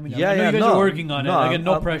timeline? I mean, yeah, I know yeah, you guys no, are working on it. I get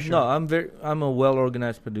no I'm- pressure. No, I'm a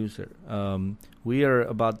well-organized producer. We are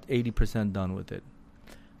about 80% done with it.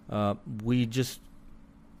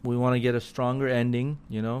 We want to get a stronger ending.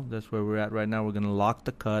 You know, that's where we're at right now. We're gonna lock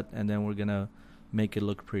the cut, and then we're gonna make it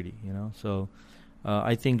look pretty. You know, so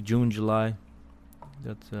I think June, July.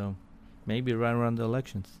 That's maybe right around the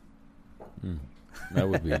elections. That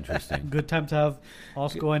would be interesting. Good time to have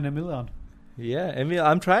Oscar and Emil on. Yeah, Emil.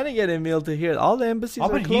 I'm trying to get Emil to hear. All the embassies are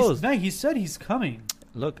But closed. he said he's coming.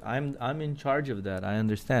 Look, I'm in charge of that. I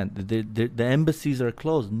understand. The embassies are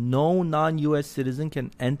closed. No non-U.S. citizen can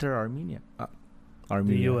enter Armenia.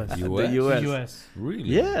 Armenia. US. The US? U.S. The U.S. Really?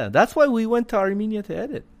 Yeah, that's why we went to Armenia to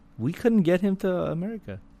edit. We couldn't get him to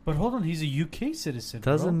America. But hold on, he's a UK citizen.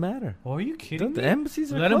 Doesn't bro. matter. Oh, are you kidding The me?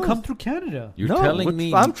 embassies are Let him closed. come through Canada. You're No, telling what's-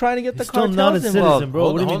 me I'm trying to get the He's still not a cartels citizen, involved. bro.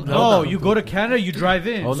 What do you Hold mean? on. No, you go to Canada, you drive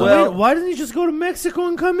in. Hold So on. Well- Why doesn't he just go to Mexico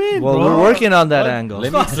and come in, Well, bro? we're working on that What? angle.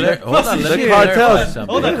 Let me clear. Hold on. The Let me cartels. clarify something.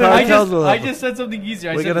 Hold on, The cartels will I help. just said something easier.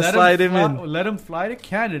 I We're said gonna let slide him fly, in. Let him fly to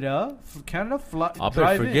Canada. Canada fly. But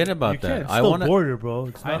drive forget in. about You that. can. It's I still want to. border, bro.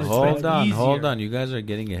 It's I not. just- Hold it's on, easier. hold on. You guys are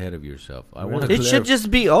getting ahead of yourself. I want to. It should just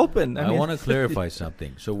be open. I want to clarify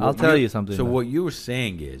something. So I'll what tell you something, So though. what you were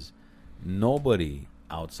saying is, nobody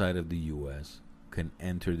outside of the U.S. can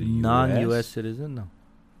enter the non-U.S. U.S. citizen. No.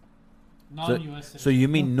 Non-US So you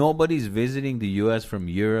mean nobody's visiting the U.S. from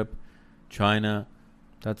Europe, China?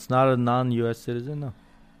 That's not a non-U.S. citizen. No.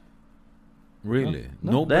 Really?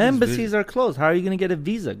 No. The Nobody's embassies are closed. How are you going to get a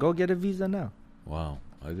visa? Go get a visa now. Wow,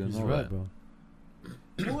 I didn't He's know right, that. bro.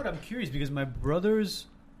 You know what? I'm curious because my brother's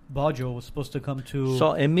Bajo was supposed to come to.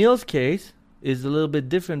 So Emil's case is a little bit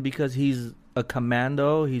different because he's a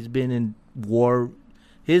commando. He's been in war.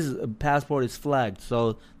 His passport is flagged.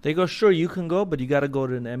 So they go, sure, you can go, but you got to go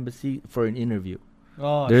to an embassy for an interview.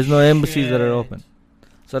 Oh, There's no embassies that are shit. open.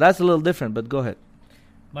 So that's a little different, but go ahead.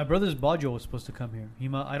 My brother's Bajo was supposed to come here.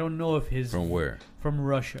 I don't know if his From where? from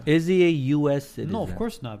Russia. Is he a U.S. citizen? No, of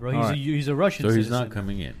course not, bro. All He's right. he's a Russian. So he's citizen. not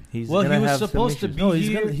coming in. He's Well, gonna he was have supposed to some be No, issues. he's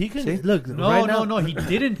here. gonna. He can See? look No, right no, now. no. He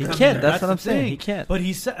didn't. He come can't. here. That's what the I'm saying. thing. He can't. But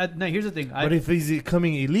he said. Now here's the thing. But if he's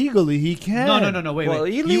coming illegally, he can. no. Wait, well,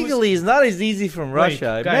 wait. illegally is not as easy from Wait,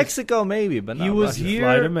 Russia. guys. Mexico, maybe, but He not was Russia. here-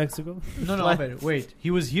 Fly to Mexico. No, wait. He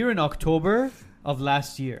was here in October of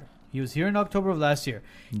last year. He was here in October of last year.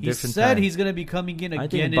 He Different said time. he's going to be coming in I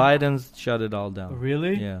again. think Biden's shut it all down.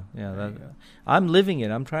 Really? Yeah. I'm living it.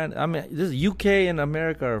 I'm trying. I mean, this UK and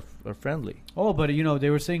America are friendly. Oh, but they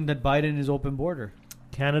were saying that Biden is open border.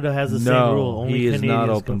 Canada has the No, same rule. Only he is Canadians not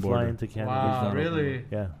open can fly border. into Canada. Wow, not open really?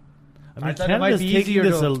 Yeah. I I mean, thought it might Canada's be taking easier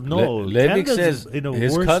this. to- No, Levik Canada's says in a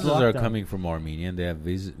his worse cousins are lockdown. coming from Armenia and they have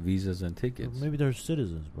visas and tickets. Maybe they're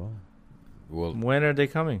citizens, bro. Well, When are they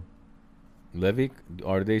coming? Levik,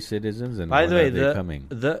 are they citizens and By when the way, are they coming?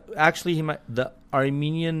 the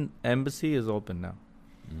Armenian embassy is open now.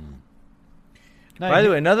 Mm. By the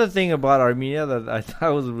way, another thing about Armenia that I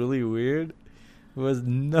thought was really weird was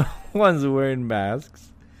no one's wearing masks.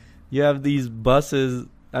 You have these buses.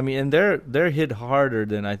 I mean, and they're hit harder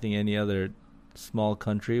than I think any other small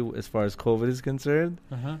country as far as COVID is concerned.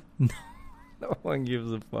 Uh-huh. No one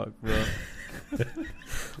gives a fuck, bro.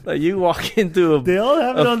 Like you walk into They all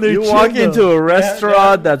have it on their you chin, walk though. into a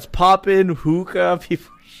restaurant that's popping hookah. People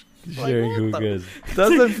Sharing hookahs.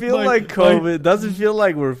 doesn't feel My- like COVID. Doesn't feel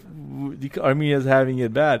like Armenia's having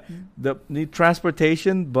it bad. The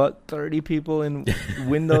transportation, but 30 people in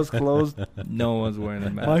windows closed. No one's wearing a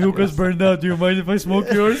mask. My hookah's burned out. Do you mind if I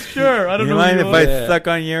smoke yours? Sure. I don't You know. mind if I Yeah. suck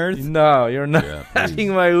on yours? No, you're not Yeah,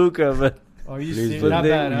 having my hookah. But, Are you Please serious? do. Not they-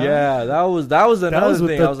 bad, huh? yeah, that was That another was with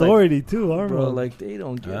thing. I was like, authority too, Armo. bro, like they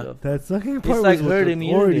don't get Huh? up. that sucking It's part like was with herd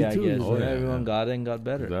immunity, authority I too. guess. Oh, You know, yeah, everyone yeah. got it and got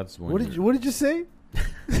better. That's when What did you say?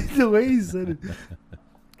 The way he said it.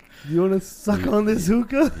 You want to suck on this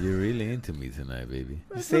hookah? You're really into me tonight, baby.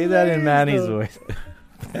 That's Say that in Manny's hilarious, voice.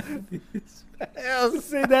 though.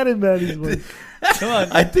 Say that in Manny's voice. Come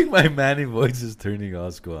on. I think my Manny voice is turning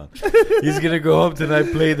Oscar on. He's gonna go home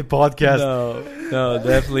tonight, play the podcast. No,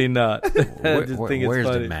 definitely not. Where- I just where- think it's where's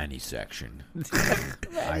funny. the Manny section?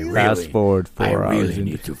 I Fast forward 4 I hours. really in-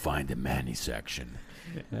 need to find the Manny section.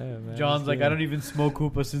 Yeah, man, John's like, yeah. I don't even smoke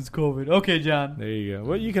hookah since COVID. Okay, John. There you go.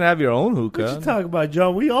 Well, you can have your own What you hookah. talking about,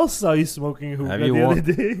 John? We all saw you smoking hookah Have you the worn-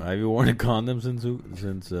 other day. Have you worn a condom since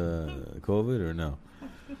COVID or no?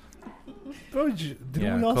 Bro, didn't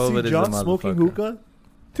Yeah, we all COVID is see a John smoking motherfucker. hookah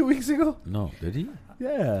 2 weeks ago? No, did he?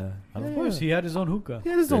 Yeah. Of course, he had his own hookah. He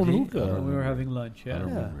had his Did own he? hookah. When we were having lunch. I Yeah. don't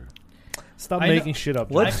Yeah. remember. Stop I know- making shit up.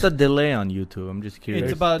 John. What's the delay on YouTube? I'm just curious.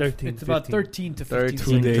 It's about 13, 13 to 15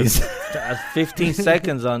 13 seconds. days. That's 15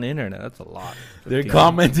 seconds on the internet. That's a lot. They're 15.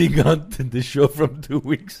 commenting on the show from 2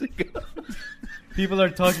 weeks ago. People are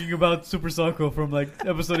talking about Super Socko from like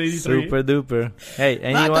episode 83. Super duper. Hey,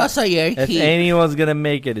 anyone? Vatos are your If key. anyone's gonna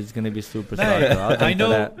make it, it's gonna be Super Hey, Soccer. I'll I think of know.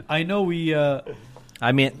 that. I know.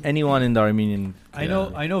 I mean, anyone in the Armenian. I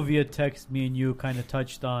know. Via text, me and you kind of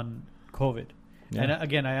touched on COVID. Yeah. And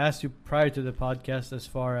again, I asked you prior to the podcast as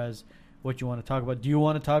far as what you want to talk about. Do you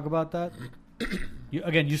want to talk about that? You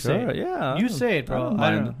say Sure, it. yeah. You say it, bro. I don't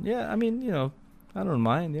I don't mind. know. Yeah, I mean, I don't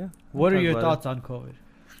mind. Yeah. What I'll are talk your about thoughts on COVID?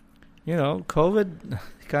 it. COVID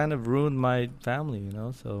kind of ruined my family.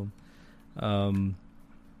 So,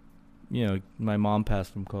 my mom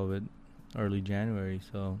passed from COVID early January.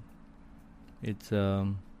 So, it's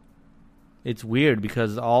it's weird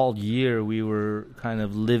because all year we were kind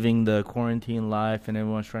of living the quarantine life and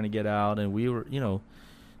everyone's trying to get out, and we were,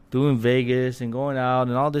 doing Vegas and going out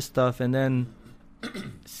and all this stuff, and then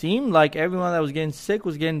seemed like everyone that was getting sick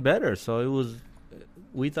was getting better. So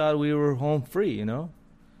we thought we were home free, and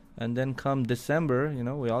then come December,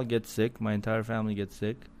 we all get sick. My entire family gets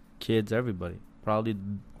sick, kids, everybody. Probably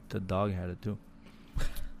the dog had it too.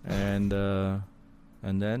 And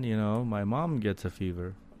then, my mom gets a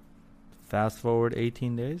fever. Fast forward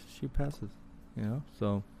 18 days, she passes,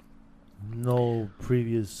 so. No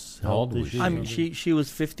previous How old health was she? issues. I mean, she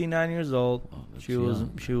was 59 years old. Oh, that's She was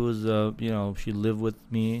young. she lived with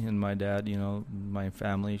me and my dad, my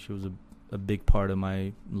family. She was a big part of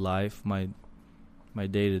my life, my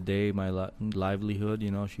day to day, my livelihood.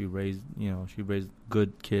 She raised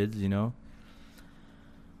good kids. It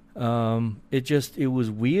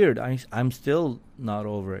was weird. I'm still not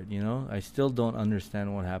over it. I still don't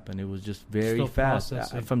understand what happened. It was just very Still fast.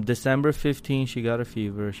 processing. From December 15, she got a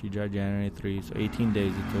fever. She died January 3, so 18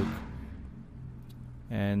 days it took.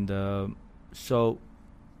 And so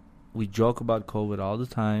we joke about COVID all the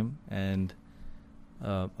time, and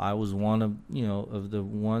I was one of the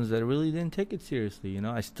ones that really didn't take it seriously.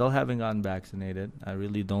 I still haven't gotten vaccinated. I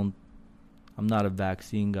really don't. I'm not a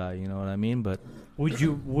vaccine guy. You know what I mean? But Would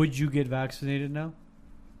you get vaccinated now?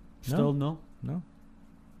 Still no? no.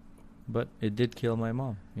 But it did kill my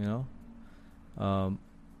mom.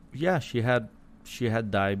 Yeah, she had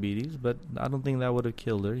diabetes, but I don't think that would have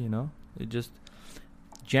killed her. It just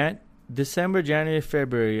December, January,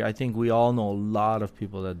 February. I think we all know a lot of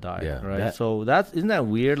people that died. Yeah, right. So isn't that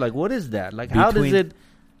weird? Like, what is that? Like, how Between-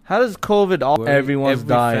 does COVID everyone's every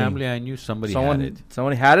dying? family I knew, somebody Someone had it.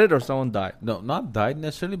 Somebody had it or someone died. No, not died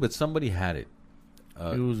necessarily, but somebody had it.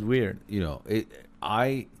 It was weird.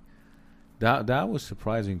 That was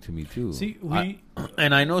surprising to me too. See,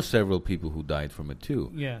 and I know several people who died from it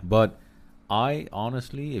too. Yeah. But I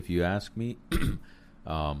honestly, if you ask me,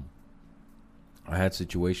 I had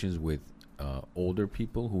situations with older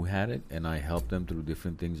people who had it, and I helped them through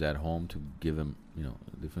different things at home to give them,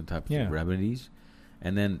 different types Yeah. of remedies.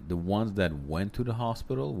 And then the ones that went to the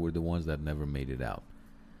hospital were the ones that never made it out.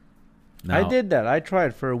 I did that. I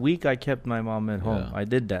tried for a week. I kept my mom at home. Yeah. I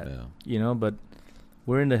did that. Yeah. But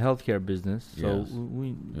we're in the healthcare business, so Yes.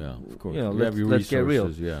 we Yeah, of course. let's get real.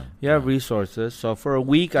 Yeah. You have resources. So for a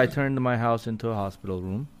week, I turned my house into a hospital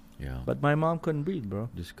room. Yeah. But my mom couldn't breathe, bro.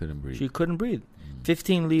 Just couldn't breathe. She couldn't breathe. Mm.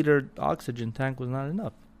 15-liter oxygen tank was not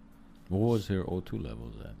enough. What was her O2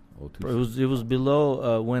 levels at? Bro, it was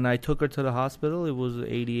below. When I took her to the hospital, it was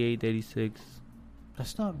 88, 86.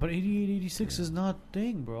 That's not. But 88, 86 is not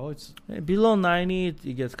thing, bro. It's Below 90, it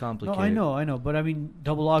gets no. complicated. I know. But I mean,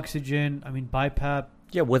 double oxygen. I mean, BiPAP.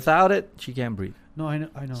 Yeah, without it, she can't breathe. No, I know.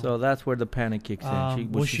 So that's where the panic kicks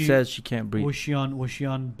in. was She she- says she can't breathe. Was she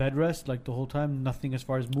on bed rest like the whole time? Nothing as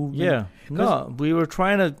far as movement. Yeah. No, we were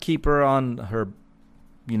trying to keep her on her,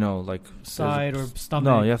 like Side or stomach.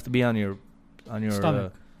 No, you have to be on your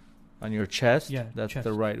Stomach. On your chest. Yeah, That's chest.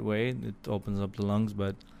 the right way. It opens up the lungs,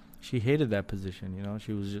 but she hated that position.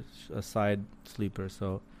 She was just a side sleeper.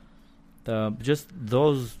 So, just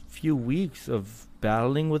those few weeks of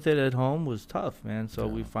battling with it at home was tough, man. So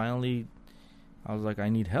we Yeah. finally, I was like, I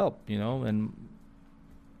need help, and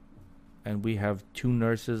we have 2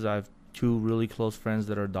 nurses. I have 2 really close friends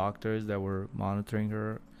that are doctors that were monitoring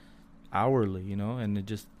her hourly, and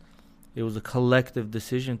it was a collective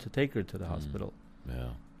decision to take her to the hospital. Yeah.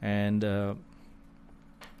 And it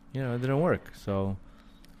didn't work. So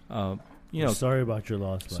Sorry about your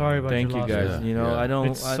loss. man. Sorry about thank your you loss. guys. Yeah. I don't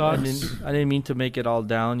It I sucks. didn't mean to make it all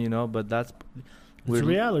down, but that's It's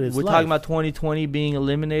reality. It's we're life. talking about 2020 being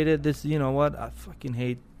eliminated. This, you know what? I fucking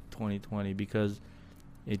hate 2020 because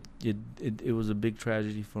it was a big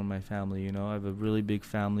tragedy for my family. I have a really big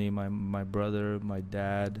family. My brother, my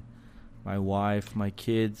dad, my wife, my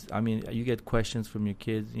kids. I mean, you get questions from your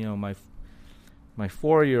kids. My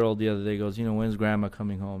 4-year-old the other day goes, when's grandma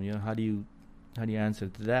coming home? How do you answer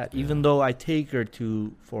to that? Yeah. Even though I take her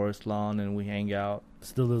to Forest Lawn and we hang out,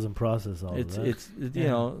 Still doesn't process all of that.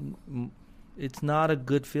 it's not a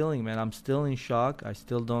good feeling, man. I'm still in shock. I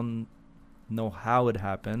still don't know how it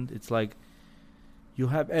happened. It's like you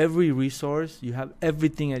have every resource, you have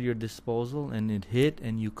everything at your disposal, and it hit,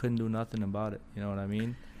 and you couldn't do nothing about it. You know what I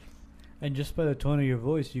mean? And just by the tone of your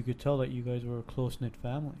voice, you could tell that you guys were a close-knit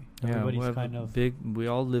family. Everybody's we have kind a of... we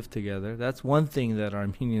all live together. That's one thing that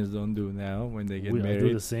Armenians don't do now when they get I do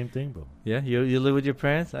married. the same thing, bro. Yeah, you live with your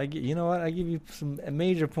parents. You know what? I give you some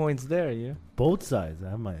major points there. Yeah, Both sides.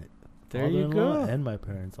 I have my there you father-in-law go. and my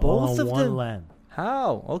parents Both all on of one them? land.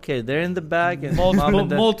 How? Okay, they're in the back and mom multiple, and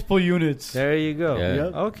dad. multiple units. There you go. Yeah.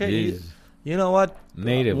 Yep. Okay. Jeez. You know what?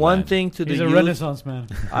 Native One land. thing to the He's a youth, Renaissance man.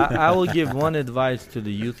 I will give one advice to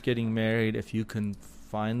the youth getting married. If you can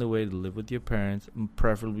find a way to live with your parents,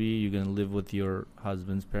 preferably you're going to live with your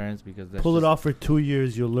husband's parents, because that's Pull it just- off for 2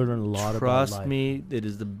 years, you'll learn a lot about life. Trust me, it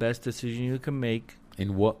is the best decision you can make.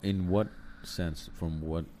 In what sense? From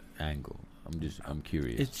what angle? I'm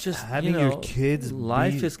curious. It's just Having you know, your kids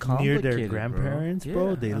life be is near complicated, their grandparents, bro. bro.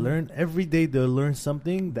 Yeah, They I mean, learn every day. They'll learn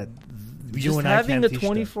something that you just and I having can't a teach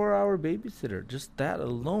them. 24-hour babysitter, just that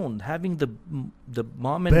alone, having the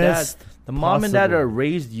mom and Best dad, the mom and dad that possible.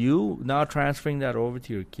 raised you, now transferring that over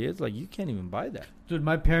to your kids, like you can't even buy that. Dude,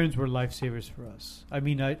 my parents were lifesavers for us. I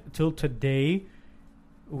mean, till today,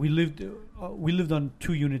 we lived on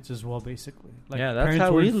 2 units as well, basically. Like Yeah, that's parents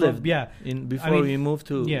how were we from- lived. Yeah, Before mean, we moved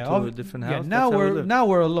to a different house. now that's how we we're lived. now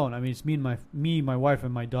we're alone. I mean, it's me, my wife,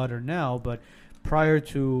 and my daughter now. But prior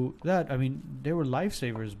to that, I mean, they were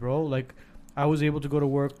lifesavers, bro. Like, I was able to go to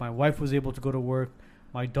work. My wife was able to go to work.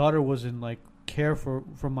 My daughter was in like care for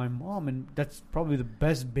my mom, and that's probably the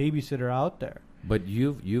best babysitter out there. But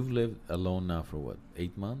you've lived alone now for what?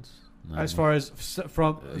 8 months? 9 As months? far as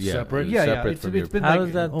from Yeah, separate, separate it's from your been How like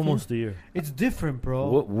does that Almost a year. it's different, bro.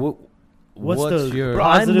 What's what's the your pro-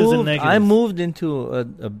 Positives and I negatives. moved into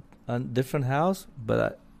a different house,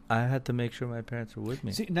 but I had to make sure my parents were with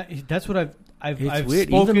me. See, now, that's what I've It's I've weird.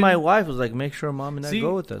 spoken. Even my wife was like, "Make sure mom and dad See,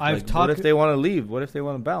 go with us." I've Like, what talked- if they want to leave? What if they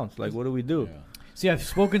want to bounce? Like, what do we do? See, I've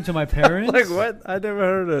spoken to my parents. Like, what? I never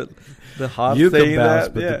heard of the hot You saying can bounce,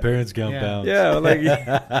 that. but yeah. the parents can't Yeah. bounce. Yeah, like,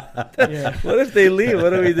 Yeah. what if they leave?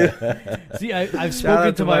 What do we do? See, I've Shout spoken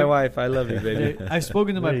out to my wife. I love you, baby. I've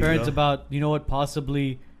spoken to my There you parents go. about, you know what,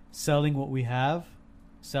 possibly selling what we have,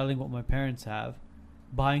 selling what my parents have,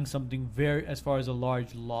 buying something very, as far as a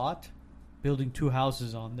large lot, building 2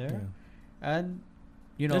 houses on there, and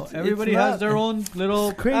you know, It's everybody not- has their own little.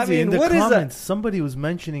 It's crazy. I mean, in the what is that? comments, somebody was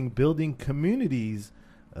mentioning building communities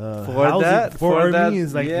For housing that- for for that,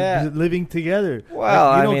 Armenians, like yeah. living together. Well, Like,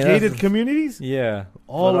 I you know, mean, gated that's- communities. Yeah,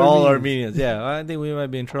 All all Armenians. Armenians. Yeah, I think we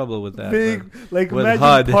might be in trouble with that. Big, like with imagine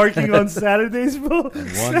HUD. parking on Saturdays, bro. one-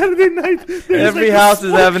 Saturday night, there's Every like a house is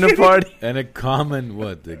smoke having a in it. party, And a common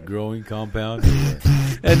the growing compound.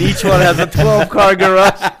 and each one has a 12-car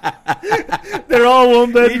garage. They're all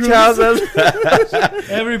one bedroom. Each house has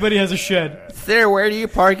Everybody has a shed. Sir, where do you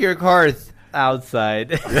park your cars?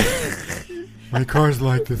 outside. My car's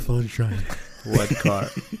like the sunshine. What car?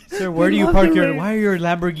 Sir, where do you love park the your? way- Why are your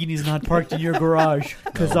Lamborghinis not parked in your garage?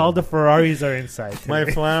 Because all the Ferraris are inside. My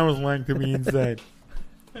today. flowers like to be inside.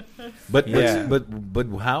 But Yeah. but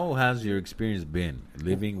how has your experience been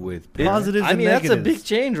living with parents? Positives I and mean, that's a negatives. big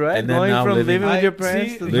change, right? And then Going now from living- living with I- your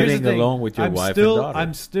parents see, to here's the living thing. alone with your I'm wife still, and daughter.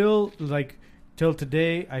 I'm still like, till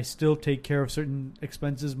today, I still take care of certain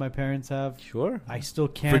expenses my parents have. sure. I still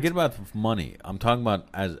can't. Forget about money. I'm talking about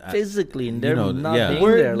as Physically, and you they're know, not yeah. being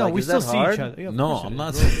We're- there. no, Like, we is still that see hard? each other. Yeah, of no, course it I'm is,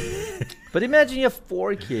 not bro. saying. But imagine you have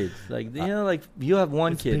 4 kids. Like, you know, like you have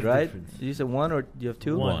 1 It's a kid, big right? difference. You said 1 or you have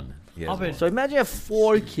 2? One. Yes, I'll bet- one. So imagine you have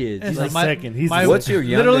 4 kids. It's He's Like, the second. He's my- the What's your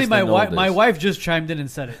Literally, youngest my and wife. My oldest? wife just chimed in and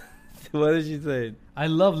said it. what did she say? I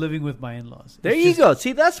love living with my in-laws. There It's you just- go.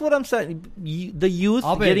 See, that's what I'm saying. The youth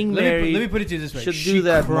I'll bet- getting married. Let me put it to you this way. should She do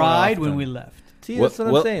that more cried when often. we left. See, that's what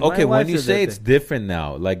I'm saying. Okay, My when wife you said say that it's thing. different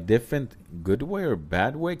now, like different, good way or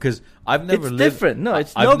bad way? Because I've never It's lived. different. No,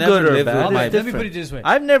 it's I've no never good or lived bad. with I'll my- bet- let me put it this way.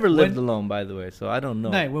 I've never lived When- alone, by the way, so I don't know.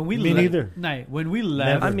 Night, when we Me left, neither. Night, when we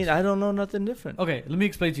left. I mean, I don't know nothing different. Okay, let me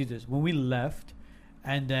explain to you this. When we left,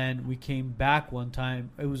 and then we came back one time,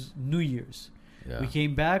 it was New Year's. Yeah. We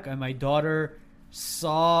came back, and my daughter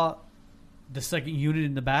saw the second unit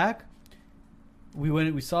in the back. We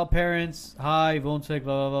went. We saw parents. Hi, Vonsek,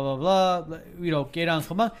 blah blah blah blah blah. You know, get on,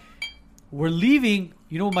 come on. We're leaving.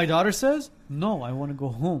 You know what my daughter says? No, I want to go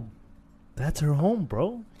home. That's her home,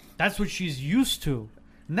 bro. That's what she's used to.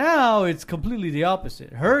 Now it's completely the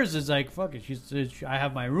opposite. Hers is like, fuck it. I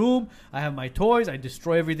have my room. I have my toys. I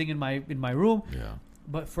destroy everything in my room. Yeah.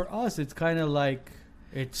 But for us, it's kind of like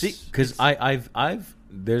it's. See, because I've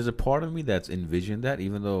there's a part of me that's envisioned that,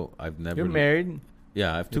 even though I've never. You're married.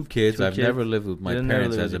 Yeah, I have 2 You've kids. 2 I've kids. never lived with my You never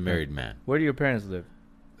parents lived as a with your married man. Where do your parents live?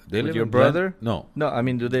 They With live your in Glen- brother? No, No, I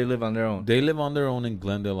mean, do they live on their own? they live on their own in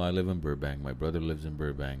Glendale. I live in Burbank. My brother lives in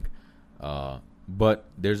Burbank. But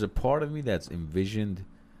there's a part of me that's envisioned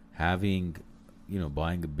having,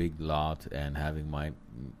 buying a big lot and having my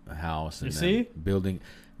house and You then see? building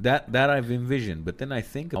that I've envisioned. But then I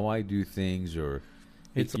think how I do things, or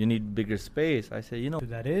It's you need bigger space. I say,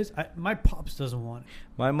 that is. My pops doesn't want it.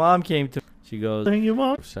 my mom came to. She goes, Thank you,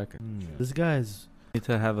 mom. for a second. This guy's Need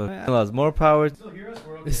to have a more power.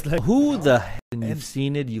 It's like Who the hell? You've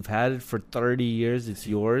seen it. You've had it for 30 years. It's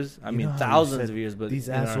yours. I You mean, know how you thousands said of years. But these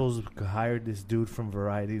in our- assholes hired this dude from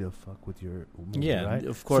Variety to fuck with your movie, Yeah, right?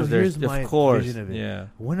 of course. So There's here's my of course. vision of it. Yeah,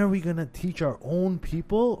 When are we gonna teach our own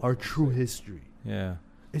people our true history? yeah.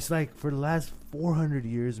 It's like for the last 400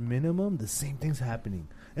 years minimum, the same thing's happening,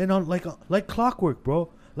 and on like clockwork, bro.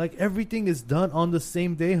 Like everything is done on the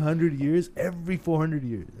same day, 100 years, every 400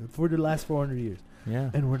 years for the last 400 years,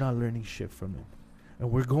 Yeah. and we're not learning shit from it, and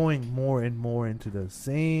we're going more and more into the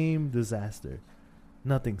same disaster.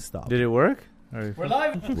 Nothing stops. Did it work? Or We're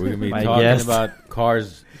live. We're gonna be My talking guest. about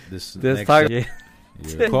cars. This next talk.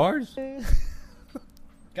 Your cars.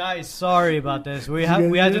 Guys, sorry about this. We You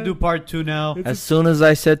had guys to hear do part 2 now. As soon as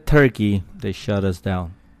I said turkey, they shut us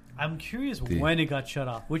down. I'm curious The- when it got shut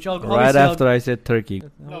off. Which I'll Right obviously after I said turkey.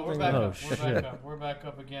 No, we're back Oh, up. We're shit. back up. We're back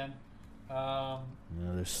up again.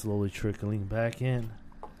 They're slowly trickling back in.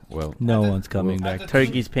 Well, No one's coming Well, back.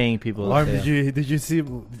 Turkey's paying people. to Arm, stay. did you see?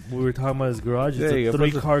 We were talking about his garage. There you It's a go.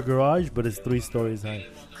 3-car garage, but it's 3 stories high.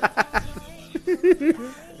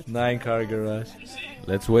 9-car garage.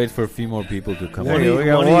 let's wait for a few more people to come There on. you go. We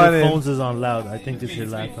got One of one your in. phones is on loud. I think it's your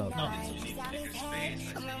laptop.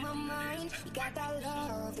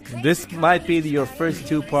 This might be your first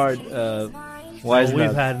 2-part. Why is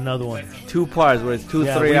we've that? had another one. 2 parts where it's 2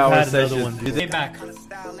 Yeah, 3 we've hour had another sessions. one. Stay back. That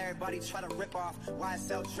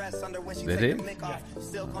it?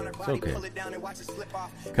 It's okay.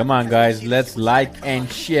 Come on, guys. Let's like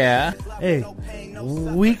and share. Hey,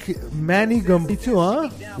 Manny Gumby too, huh?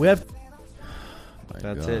 We have. My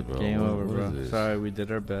That's God, it. bro. Game What- over, what bro. is this? Sorry, we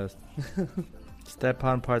did our best.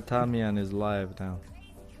 Stepan Partamian is live now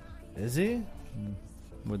Is he?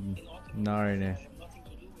 with Narine.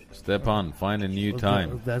 Stepan, find a new Okay,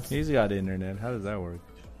 time. That's He's got internet. How does that work?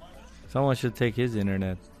 Someone should take his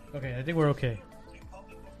internet. Okay, I think we're okay.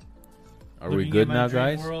 Are we Looking good at my now,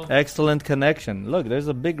 drink guys? world. Excellent connection. Look, there's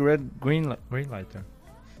a big green light there.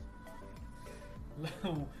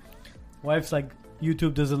 Wife's like,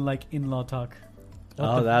 YouTube doesn't like in-law talk. What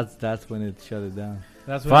Oh, the- that's when it shut it down.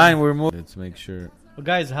 that's what Fine, we're moving. Let's make sure. Well,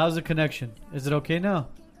 guys, how's the connection? Is it okay now?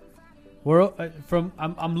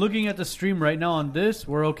 I'm looking at the stream right now on this.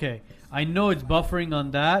 We're okay. I know it's buffering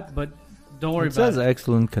on that, but don't worry It about says it.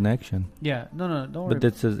 excellent connection, Yeah, no, don't worry. but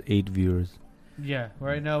it says 8 viewers. Yeah,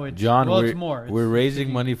 right now it's John, well, we're, it's more. we're It's raising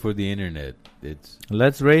 50. money for the internet. It's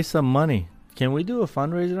Let's raise some money. Can we do a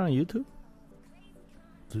fundraiser on YouTube?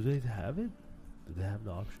 Do they have it? Do they have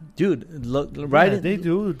the option? Dude, look right Yeah, in, they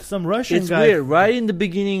do. Some Russian It's guy. weird. Right in the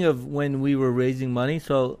beginning of when we were raising money,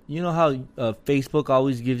 so you know how Facebook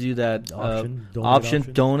always gives you that Option.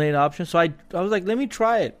 donate option. So I was like, let me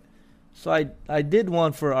try it. So I did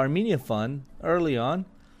one for Armenia Fund early on.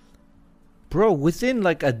 Bro, within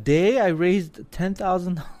like a day, I raised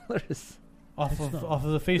 $10,000. off of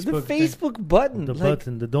the The Facebook. thing. Facebook button, The like,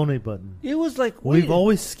 button, the donate button. it was like We've wait.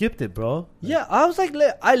 always skipped it, bro. Yeah, I was like,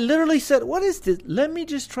 I literally said, "What is this? Let me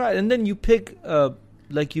just try it." And then you pick,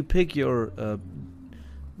 your,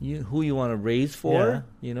 who you want to raise for. Yeah.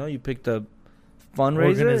 You know, you pick the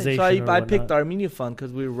fundraiser. So Organization I or picked whatnot. Armenia Fund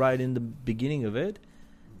because we were right in the beginning of it.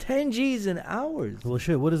 10 G's in hours. Well,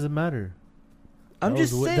 shit. What does it matter? I'm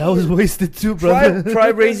just saying. that was wasted too, bro. try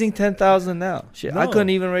raising 10,000 now. Shit, I No. couldn't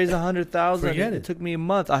even raise 100,000. Forget It it. took me a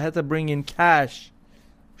month. I had to bring in Cash.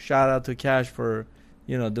 Shout out to Cash for,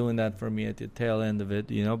 doing that for me at the tail end of it.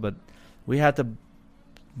 But we had to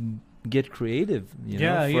get creative.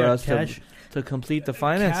 For us Cash. to complete the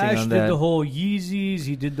financing Cash on did that. the whole Yeezys.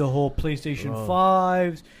 He did the whole PlayStation Bro.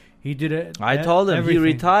 5s. He did it. I told him everything.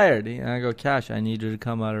 he retired. And I go, Cash, I need you to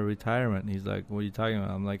come out of retirement. He's like, what are you talking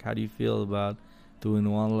about? I'm like, how do you feel about doing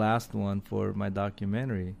one last one for my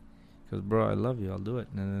documentary? Because, bro, I love you. I'll do it.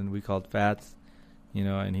 And then we called Fats,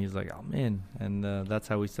 and he's like, I'm in. And that's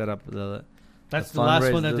how we set up That's the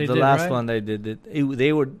last one that they the did, last right? one they did.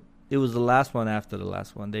 It was the last one after the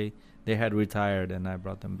last one. They had retired, and I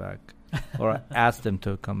brought them back. Or I asked them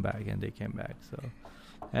to come back, and they came back. So,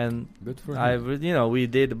 and good for I, him. we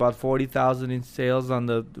did about 40,000 in sales on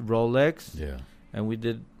the Rolex, Yeah. and we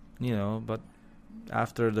did, but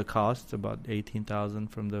after the cost, about 18,000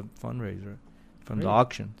 from the fundraiser, from the Great.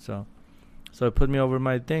 auction. So it put me over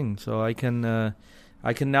my thing. So I can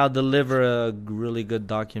now deliver a really good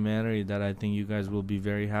documentary that I think you guys will be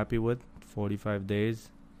very happy with. 45 days.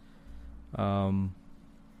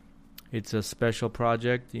 It's a special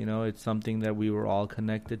project, it's something that we were all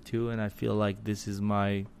connected to, and I feel like this is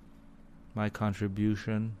my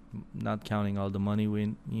contribution, not counting all the money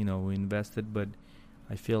we invested, but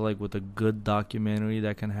I feel like with a good documentary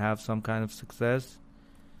that can have some kind of success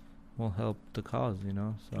will help the cause,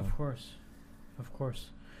 So Of course. Of course.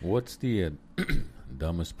 What's the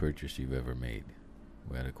dumbest purchase you've ever made?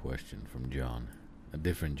 We had a question from John, a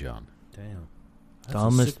different John. Damn.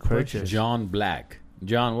 Dumbest purchase. John Black.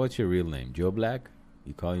 John, what's your real name? Joe Black?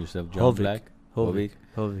 You call yourself John Hovig. Black? Hovig.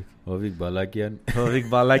 Hovig Balakian. Hovig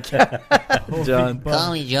Balakyan. John.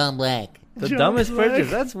 Call me John Black. The John dumbest Black. purchase.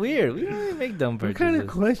 That's weird. We don't really make dumb What purchases. kind of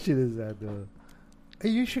question is that, though? Hey,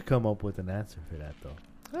 you should come up with an answer for that, though.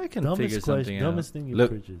 I can figure something out. dumbest thing you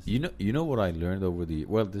Look, purchased. you know what I learned over the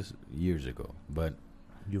this years ago, but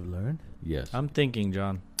You've learned? yes. I'm thinking,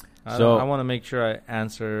 John. So- I want to make sure I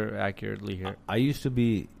answer accurately here. I used to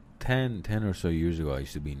be 10 or so years ago. I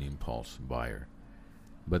used to be an impulse buyer,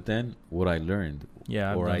 but then what I learned,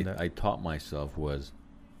 Yeah, I've or done that. I taught myself, was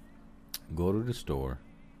go to the store.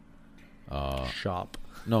 Shop.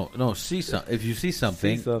 No. See some. If you see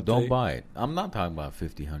something, something. don't buy it. I'm not talking about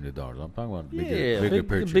 $1,500. I'm talking about bigger big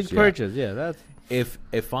purchase. Big yeah. purchase. Yeah, that's.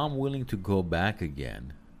 If I'm willing to go back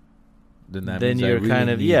again, then that Then means I you're really kind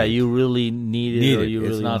of need it. you really need it, Need or it. you It's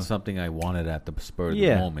really not want- something I wanted at the spur of the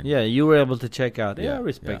Yeah, moment. yeah. You were able to check out. Yeah, Yeah, I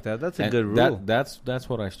respect yeah. that. That's a And good rule. That's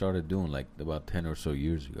what I started doing like about 10 or so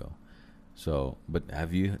years ago. So, but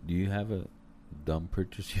do you have a dumb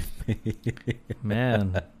purchase you made?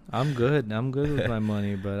 Man, I'm good. I'm good with my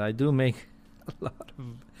money, but I do make a lot of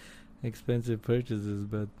expensive purchases,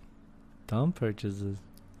 but dumb purchases.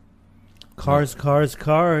 Cars.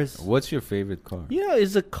 What's your favorite car? Yeah,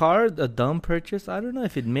 is a car a dumb purchase? I don't know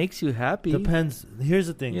if it makes you happy. Depends. Here's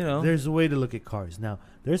the thing. You know. There's a way to look at cars. Now,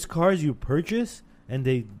 there's cars you purchase, and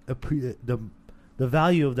the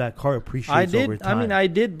value of that car appreciates over time. I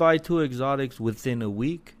did buy 2 exotics within a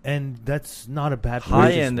week. and that's not a bad purchase.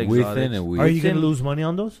 High-end exotics. Within a week. Are you going to Within- lose money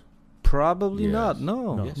on those? Probably Yes. not.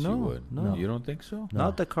 No, Yes, no, you would. no. You don't think so? No.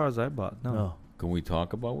 Not the cars I bought. No. Can we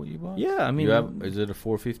talk about what you bought? Yeah, I mean, is it a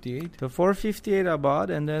 458? the 458 I bought,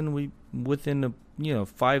 and then within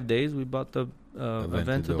 5 days we bought the Aventador.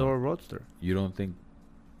 Aventador Roadster. You don't think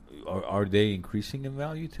are they increasing in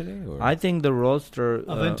value today? Or I think the Roadster.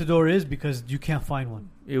 Aventador is because you can't find one.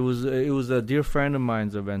 It was a dear friend of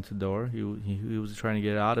mine's Aventador. He was trying to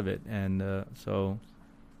get out of it, and so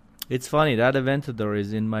it's funny that Aventador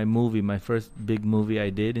is in my movie, my first big movie I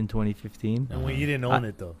did in 2015. And when you didn't own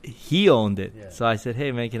it, though. He owned it, Yeah. so I said,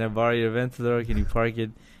 "Hey man, can I borrow your Aventador? Can you park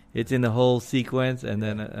it?" It's in the whole sequence, and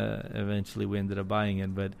then eventually we ended up buying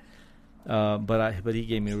it. But he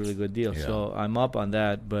gave me a really good deal, Yeah. so I'm up on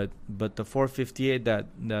that. But the 458 that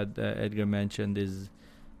Edgar mentioned is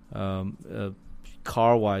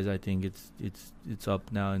car wise, I think it's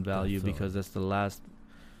up now in value That's, because that's the last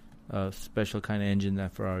special kind of engine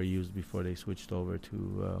that Ferrari used before they switched over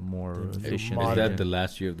to more The efficient. is modern- that the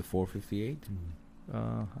last year of the 458? I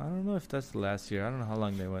don't know if that's the last year. I don't know how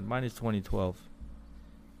long they went. Mine is 2012.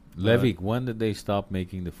 Levick, when did they stop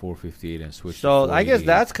making the 458 and switch? So to I guess 488?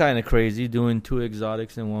 that's kind of crazy doing 2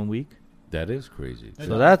 exotics in 1 week. That is crazy.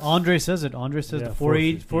 So that's Andre says it. Andre says Yeah, the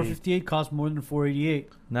 458. 458 costs more than 488.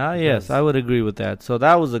 now. It Yes, does. I would agree with that. So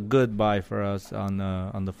that was a good buy for us on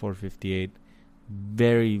the 458.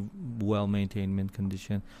 Very well maintained, mint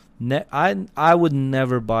condition. I would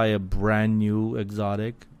never buy a brand new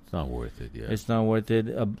exotic. It's not worth it. Yeah. It's not worth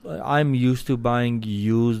it. I'm used to buying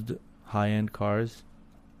used high-end cars.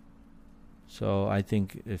 So I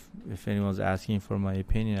think if anyone's asking for my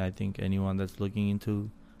opinion, I think anyone that's looking into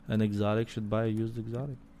an exotic should buy a used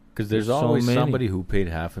exotic. Because there's so always many. somebody who paid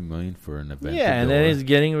 $500,000 for an event. Yeah, and then he's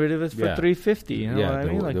getting rid of it for Yeah. $350. You know yeah, what I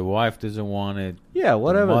the, mean? Like, the wife doesn't want it. yeah,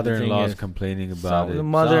 whatever. The the mother-in-law thing is is. complaining about it. The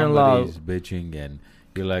mother-in-law- Somebody's bitching, and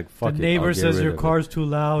you're like, "Fuck The it." neighbor I'll get says rid your of it. car's too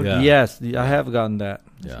loud. Yeah. Yes, I have gotten that.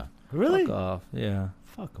 Yeah. Really? Fuck off. Yeah.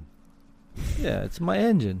 Fuck them. Yeah, it's my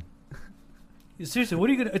engine. Seriously, what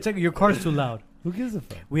are you gonna? It's like your car's too loud. Who gives a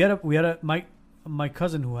fuck? We had a my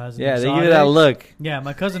cousin who has an Yeah, they exotic. give you that look. Yeah,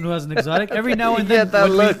 my cousin who has an exotic. Every now and You then, get that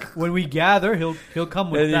look. when we gather, he'll come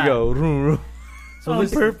with There that. you go. Room, room. So On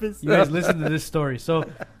listen, purpose. you guys listen to this story. So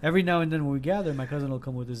every now and then when we gather, my cousin will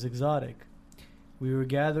come with his exotic. We were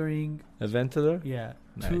gathering. Aventador? Yeah,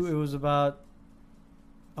 Nice. it was about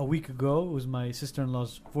a week ago. It was my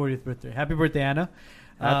sister-in-law's 40th birthday. Happy birthday, Anna!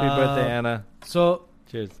 Happy birthday, Anna. So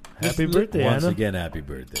Cheers. Happy birthday, Once Anna. again, happy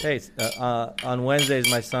birthday. Hey, on Wednesday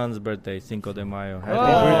is my son's birthday, Cinco de Mayo. Happy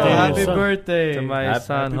birthday, happy son. birthday! to my Happy-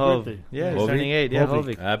 son, happy Hov. birthday. Yeah, he's Hovik? turning 8. Yeah, Hovik.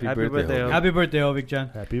 Hovik. Happy birthday, Hovik. Happy birthday, Ovik Chan.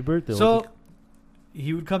 Happy birthday. So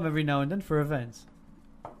he would come every now and then for events.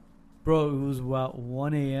 Bro, it was about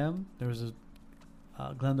 1 a.m. There was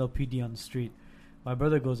a Glendale PD on the street. My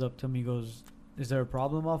brother goes up to me, he goes, "Is there a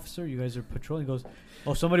problem, officer? You guys are patrolling?" He goes,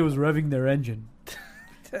 "Oh, somebody was revving their engine."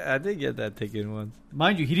 I did get that ticket once.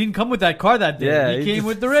 Mind you, he didn't come with that car that day. Yeah, he he came just-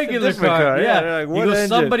 with the regular different car. car. Yeah, Yeah. they're like, He "What goes, engine?"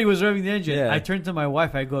 somebody was revving the engine. Yeah. I turned to my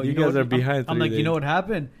wife. I go, You know guys what? are behind I'm 3 like, you know days. what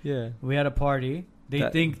happened? Yeah. We had a party. They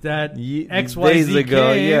That- think that Days XYZ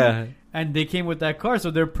ago, came, yeah. and they came with that car, so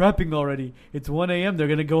they're prepping already. It's 1 a.m. They're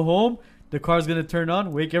gonna go home. The car's gonna turn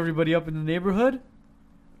on, wake everybody up in the neighborhood.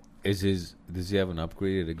 Does he have an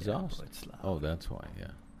upgraded exhaust? It's loud. Oh, that's why. Yeah.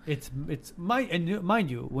 It's mind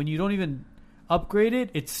you, when you don't even upgrade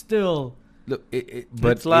it, it's still Look,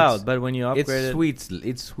 But it's loud. But when you upgrade it's it, sweet.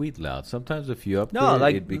 It's sweet loud. Sometimes if you upgrade, no,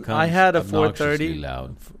 like it becomes I had a obnoxiously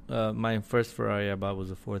 430. loud. My first Ferrari I bought was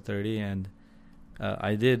a 430, and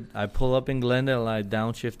I pull up in Glendale, and I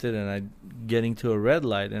downshifted, and I getting to a red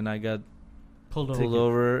light, and I got pulled pulled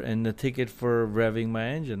over, and the ticket for revving my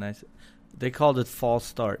engine. They called it false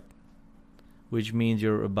start, which means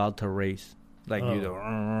you're about to race, like Oh. you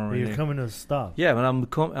go. But you're coming to a stop. Yeah, but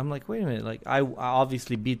I'm like, wait a minute, like I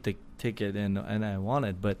obviously beat the ticket and I won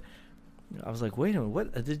it, but I was like, wait a minute,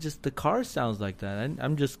 what? It just the car sounds like that.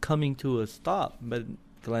 I'm just coming to a stop, but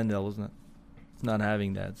Glendale was not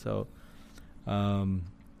having that, so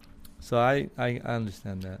I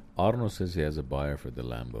understand that. Arno says he has a buyer for the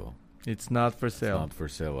Lambo. It's not for It's sale. not for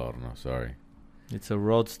sale, Arno. Sorry. It's a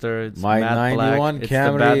Roadster. It's My matte 91 black. It's the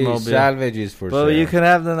Camry Batmobile. salvage is for Well, sale. you can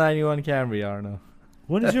have the 91 Camry, Arno.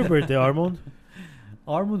 When is your birthday, Armand?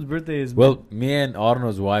 Armand's birthday is Well, me and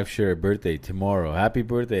Arno's wife share a birthday tomorrow. Happy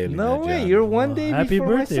birthday, Elena No way, John. you're one day Happy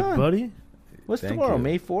before birthday, my son. buddy. What's Thank tomorrow? you.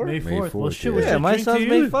 May 4th? May May 4th. 4th. Well, shit, yeah. we Yeah, should my drink son's to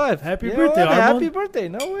May you. 5. Happy Yeah, birthday, what? Armand. Happy birthday.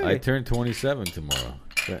 No way. I turn 27 tomorrow.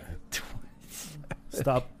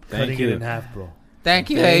 Stop Thank cutting you. it in half, bro.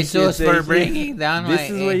 Thank you, Thank you, Jesus, thank for you. bringing down This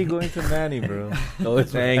my is where you're going to Manny, bro. No,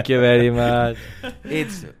 it's Thank you very much.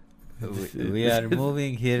 It's we are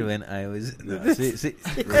moving here when I was. See,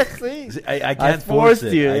 I I can't force forced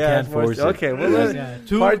it. you. I Yeah, can't force it. Okay, well, let's,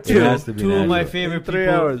 Yeah, Part two. It has to be two of my natural. favorite In 3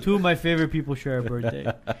 people. hours. Two of my favorite people share a birthday.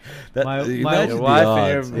 That, My- imagine my- the Your wife and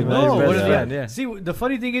odds. your- Imagine No, the what is odds. that? Yeah. See, the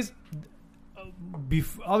funny thing is,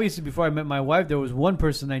 obviously before I met my wife, there was one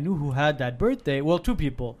person I knew who had that birthday. Well, two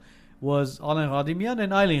people. Was Alain Radimian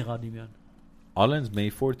and Eileen Radimian. Alan's May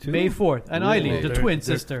 4th too. May 4th. And Really? Eileen, the They're- twin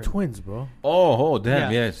they're sister. Twins, bro. Oh,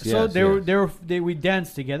 damn! Yeah. Yes, So yes. we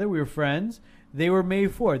danced together. We were friends. They were May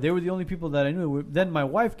 4th. They were the only people that I knew. Then my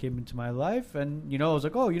wife came into my life, and I was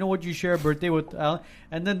like, oh, you know what? You share a birthday with Alan.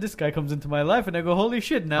 And then this guy comes into my life, and I go, holy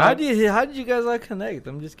shit! Now how did you guys like connect?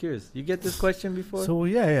 I'm just curious. You get this question before? So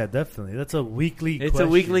yeah, definitely. That's a weekly. It's question. a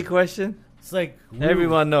weekly question. It's like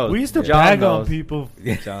Everyone knows. We used to John bag knows. on people.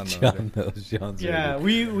 John knows. John knows. John's yeah,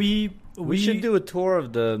 ready. we should do a tour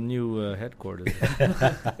of the new headquarters.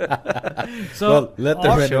 So Well, let the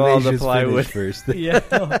our- Show all the renovations plywood. finish first.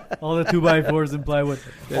 yeah, all the 2x4s and plywood.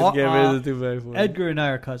 Let's get rid of the 2x4. Edgar and I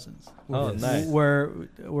are cousins. Oh, nice. We're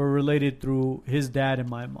related through his dad and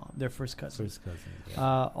my mom. They're first cousins. First cousin.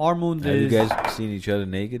 Armand Have you is guys seen each other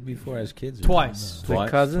naked before as kids? or Twice. no?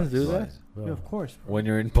 The cousins do that? Twice. Bro. Yeah, of course, bro. When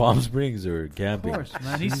you're in Palm Springs or Of camping. course,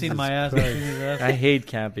 man. He's seen Jesus my ass. Christ. I've seen his ass. I hate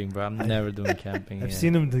camping, bro. I'm never doing camping. I've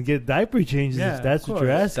seen him to get diaper changes. Yeah, if that's of what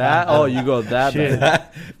you're course. asking. that. Oh, you go that Shit.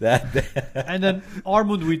 bad. that And then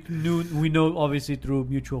Armand, we know obviously through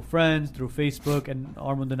mutual friends, through Facebook, and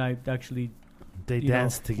Armand and I actually They you know,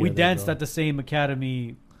 danced together. We danced bro. at the same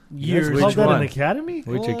academy You guys years. called Which that one? an academy?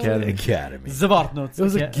 Which Oh. academy? academy. Zvartnots. It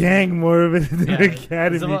was a gang more of it than an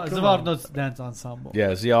academy. Come on. Zvartnots dance ensemble.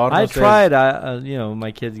 Yeah, see, Arno I says, tried.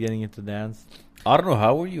 My kids getting into dance. Arno,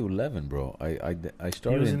 how were you 11, bro? I He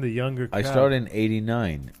started was in the younger I crowd. started in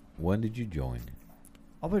 89. When did you join?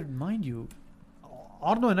 I would mind you,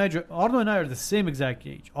 Arno and I are the same exact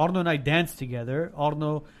age. Arno and I danced together.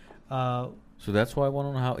 Arno, So that's why I want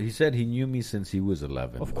to know how. He said he knew me since he was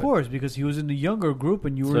 11. of but- course, because he was in the younger group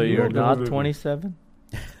and you were So in the you're older not group. 27?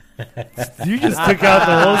 You just took out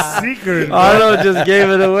the whole secret. Arno just gave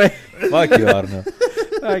it away. Fuck you, Arno.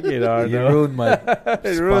 Fuck it, You Arno. ruined my.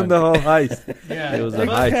 It ruined the whole heist. Yeah, It was a but-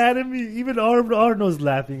 heist. Academy. Even Arno's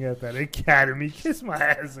laughing at that. Academy. Kiss my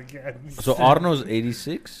ass, Academy. So Arno's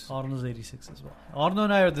 86. Arno's 86 as well. Arno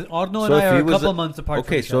and I are Arno So and I if are he a was couple a- months apart. Okay,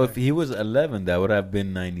 from each so other. if he was 11, that would have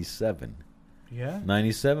been 97. yeah,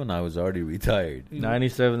 97, I was already retired.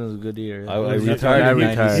 97 is a good year. I That's retired when in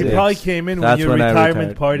I retired. He 96. probably came in when That's your when I retirement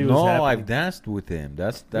retired. party was No, happening. I've danced with him.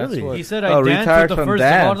 That's Really? what. he said Oh, I danced retired with the from first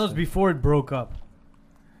dance. Arno's before it broke up.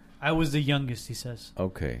 I was the youngest. He says.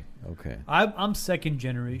 Okay. I'm second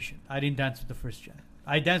generation. I didn't dance with the first gen.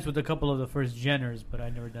 I danced with a couple of the first geners, but I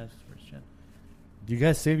never danced with the first gen. Do you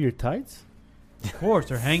guys save your tights? Of course,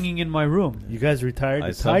 they're hanging in my room. You guys retired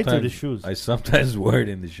I the tights or the sometimes- shoes? I sometimes wear it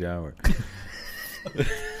in the shower.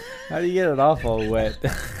 How do you get it off all wet?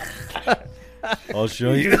 I'll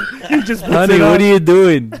show you. He just puts Honey, it what on. are you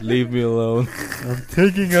doing? Leave me alone. I'm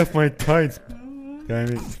taking off my tights. Damn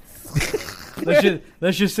it.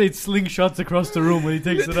 Let's just say it slingshots across the room when he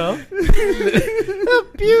takes it out.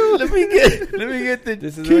 Pew! Let me get the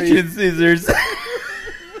This is where kitchen scissors.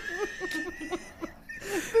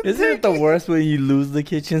 Isn't it the worst when you lose the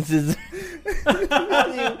kitchen scissors?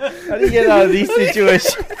 How do you get out of these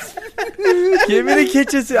situations? Give me the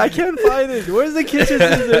kitchen scissors. I can't find it. Where's the kitchen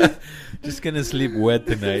scissors? Just gonna sleep wet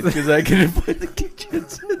tonight because I couldn't find the kitchen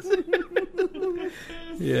scissors.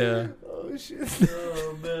 Yeah. Oh shit!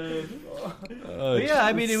 Oh man. Oh, But yeah,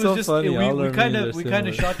 I mean, it's it was so just funny. All we our kind memes of are we kind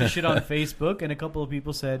of similar. shot the shit on Facebook, and a couple of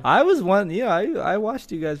people said, I was one. Yeah, I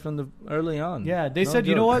watched you guys from the early on. yeah, they No said,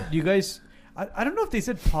 you know joke. what, you guys, I don't know if they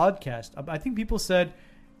said podcast. I think people said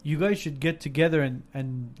you guys should get together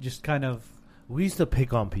and just kind of. We used to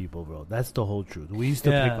pick on people, bro. That's the whole truth. We used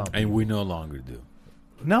to Yeah. pick on. and People. we no longer do.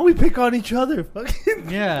 Now we pick on each other. Fucking.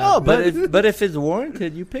 Yeah. No, but if it's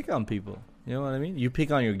warranted, you pick on people. You know what I mean? You pick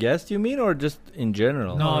on your guests, you mean, or just in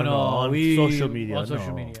general? No, No, on we social media, On social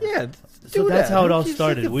no. media. Yeah. So do that's that. how it all Who gives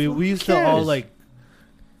started. a We fuck? used Who to all cares? like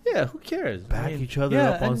Yeah, who cares? back I mean, each other Yeah,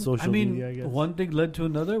 up on and, social I mean, media. I guess. one thing led to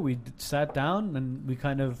another. We sat down and we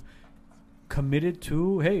kind of committed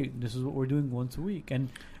to, hey, this is what we're doing once a week. And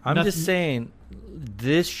I'm nothing- just saying,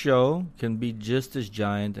 this show can be just as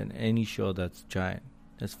giant as any show that's giant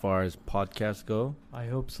as far as podcasts go. I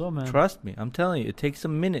hope so, man. Trust me, I'm telling you, it takes a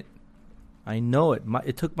minute. I know it.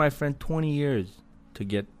 It took my friend 20 years to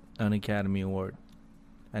get an Academy Award,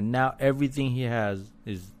 and now everything he has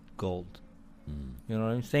is gold. Mm. You know what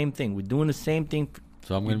I mean? Same thing. We're doing the same thing.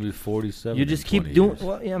 So I'm gonna be 47. You just in keep 20 doing. years.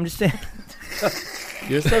 Well, yeah, I'm just saying.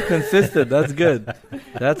 You're so consistent. That's good.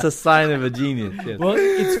 That's a sign of a genius. Yes. Well,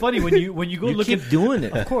 it's funny when you go you look keep at. doing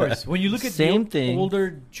it. Of course, when you look at Same the thing.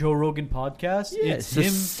 older Joe Rogan podcast, Yeah, it's the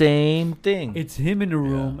him. same thing. It's him in a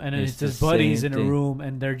room, and then It's it's his the buddies same in a thing. room,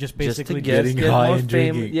 and they're just Just the basically guests getting get high more and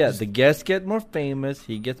famous. drinking. Yeah, the guests get more famous.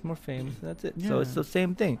 He gets more famous. That's it. So Yeah. it's the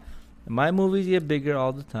same thing. My movies get bigger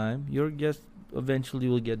all the time. Your guests eventually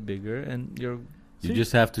will get bigger, and your You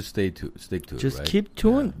just have to stick to just it, right? keep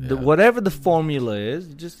doing Yeah, the yeah. whatever the formula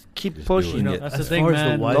is. Just keep Just do pushing it. it. That's As the thing, far as the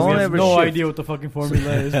man. wise We Don't have ever no shift. idea what the fucking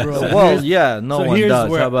formula is, bro. Well, yeah, no so one here's does.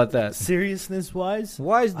 where- How about that? Seriousness wise,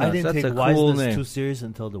 Wiseness. I didn't That's take a cool wiseness name. too serious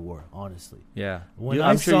until the war. Honestly, Yeah. when You- I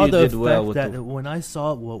I'm sure saw you the did effect well with that the. when I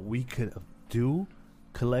saw what we could do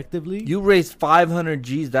collectively You raised 500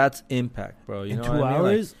 G's. That's impact, bro. You in know 2 what I mean?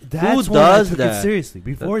 Like, hours, that's when does I took that? it seriously.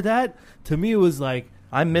 Before that, to me, it was like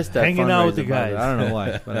I missed that. Hanging out with the fundraiser, by way. guys. I don't know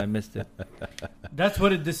why, but I missed it. That's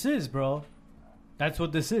what this is, bro. That's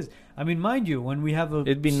what this is. I mean, mind you, when we have a,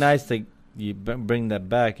 It'd be nice to you bring that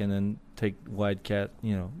back and then take White Cat,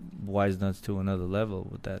 Wise Nuts to another level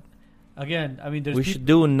with that. again. I mean, there's We should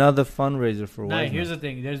do another fundraiser for Nah, Wise here's Nuts. the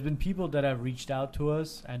thing. There's been people that have reached out to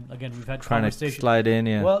us, and again, we've had Trying to conversations. slide in,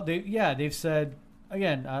 yeah. Well, they've said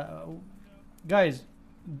again, guys.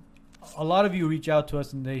 A lot of you reach out to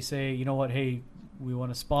us and they say, you know what? Hey, we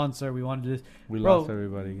want to sponsor. We want to do this. we bro, lost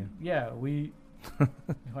everybody again. Yeah, we.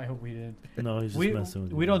 I hope we didn't. no, he's just We messing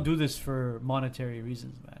with we you. don't do this for monetary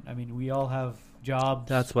reasons, man. I mean, we all have jobs.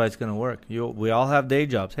 That's why it's gonna work. We all have day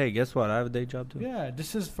jobs. Hey, guess what? I have a day job too. Yeah,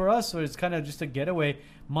 this is for us. So it's kind of just a getaway.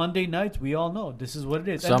 Monday nights, we all know this is what it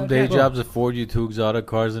is. Some And day again, jobs afford you 2 exotic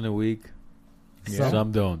cars in a week. Yeah.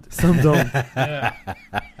 Some don't. Some don't. Yeah.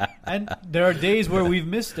 And there are days where we've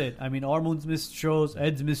missed it. I mean, Armund's missed shows,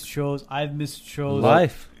 Ed's missed shows, I've missed shows.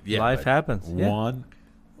 Life but happens. Yeah. One.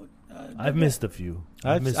 I've missed a few.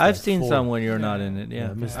 I've missed I've like seen 4. some when you're not Yeah. in it. Yeah, Yeah,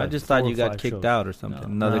 I missed I like just 4 thought or you got 5 kicked shows. out or something. No.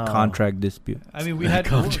 Another No. contract dispute. I mean, we had.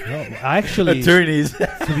 No, actually, Attorneys.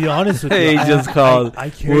 to be honest with Hey, you, he just called. I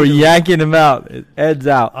We're carried a- yanking him out. Ed's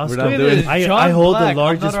out. I'll We're still not do doing it. it. I John hold Black, I'm the not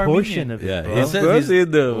largest Armenian. portion of it. Yeah, bro. he Of says course he's- you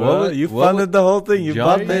do. what Well, was- you what funded the whole thing. You John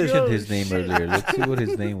bought this. mentioned his name earlier. Let's see what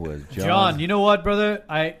his name was. John, you know what, brother?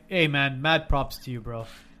 Hey, man, mad props to you, bro.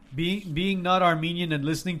 Being not Armenian and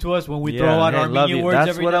listening to us when we throw out hey, love Armenian you. words That's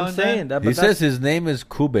every what now I'm and saying. then. That, He but says his name is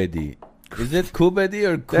Kubedi. Is it Kubedi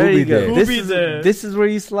or there you go. Kubide? This Kubide. is, this is where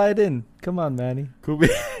you slide in. Come on, Manny. Kubi.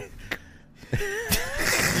 You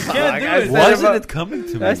can't do I it. said Why about- isn't it coming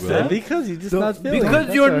to me, I bro? said because you're just not feeling it. Because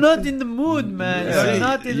That's you're all. not in the mood, man. Yeah. You're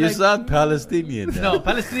not in You like. sound Palestinian. now. No,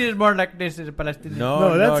 Palestinian is more like this. Is Palestinian. No,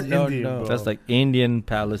 No, that's no, Indian, no. bro. That's like Indian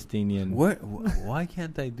Palestinian. Why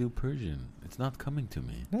can't I do Persian? It's not coming to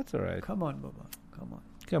me. That's all right. Come on, Baba. Come on.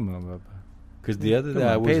 Come on, Baba. Because the other Come day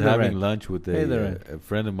on, I pay was the having rent. lunch with Pay the rent. a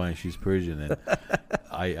friend of mine. She's Persian, and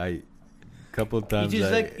I couple of times It's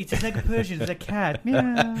just I, like it's just like a Persian. It's a cat.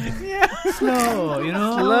 Meow. Slow, you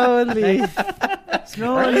know. Slowly.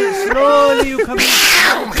 Slowly, you come in.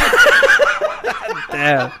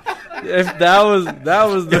 Damn. If that was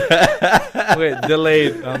the wait,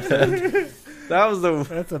 delayed. I'm sorry. That was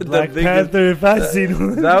That's a the Black biggest- Panther if I seen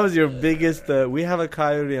one. that was your biggest. We have a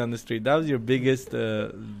coyote on the street. That was your biggest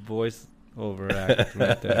voice over act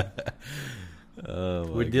right there. Oh my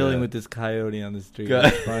We're dealing God. with this coyote on the street. God.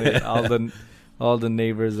 It's funny. All the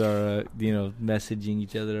neighbors are messaging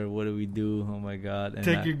each other. What do we do? Oh my God! And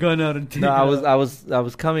Take your gun out and take no, it out. I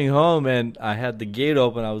was coming home and I had the gate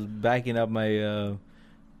open. I was backing up my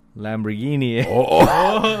Lamborghini.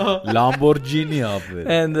 Oh, Lamborghini outfit.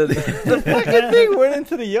 And the fucking thing went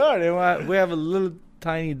into the yard, and we have a little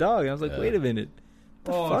tiny dog. I was like, "Wait a minute,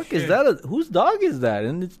 the Oh, fuck is shit. that? Whose dog is that?"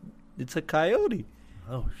 And it's a coyote.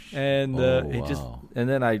 Oh shit! And Oh, it just wow. and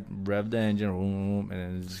then I revved the engine, and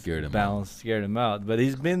then it just Scared him bounced, scared him out. But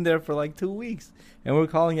he's been there for like 2 weeks, and we're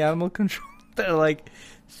calling animal control. They're like,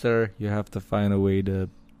 "Sir, you have to find a way to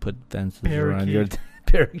put fences around your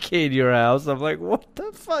barricade your house." I'm like, "What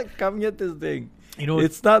the fuck? Come get this thing." You know,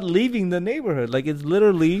 It's not leaving the neighborhood. Like, it's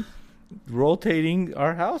literally rotating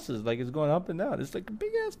our houses. Like, it's going up and down. It's like a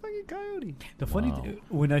big ass fucking coyote. the funny Wow.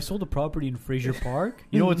 when I sold the property in Fraser Park,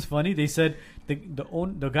 you know what's funny? They said the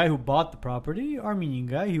guy who bought the property, Armenian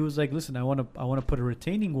guy, he was like, "Listen, I want to put a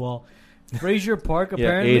retaining wall." Fraser Park Yeah,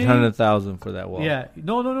 apparently 800,000 for that wall. Yeah,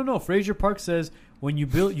 no. Fraser Park says when you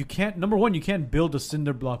build, you can't. Number one, you can't build a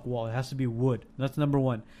cinder block wall. It has to be wood. That's number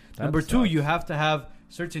one. That Number two, sucks. you have to have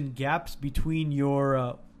certain gaps between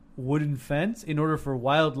your wooden fence in order for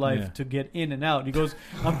wildlife Yeah. to get in and out. He goes,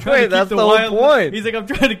 "I'm trying Wait, to keep that's the the whole wildlife." point. He's like, "I'm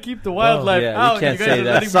trying to keep the wildlife Yeah, out." you can't guys say are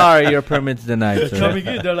that. letting me Sorry, your permit's denied, sir. coming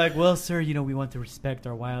in. They're like, "Well, sir, we want to respect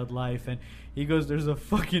our wildlife." And he goes, "There's a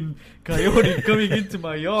fucking coyote coming into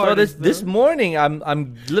my yard." So and this stuff. morning,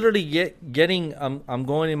 I'm literally getting I'm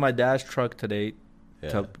going in my dad's truck today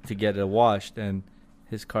Yeah. to get it washed, and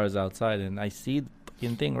his car's outside, and I see the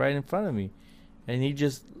fucking thing right in front of me, and he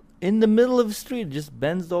just in the middle of the street just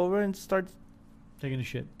bends over and starts taking a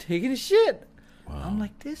shit. taking a shit. Wow. I'm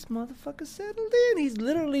like, this motherfucker settled in. He's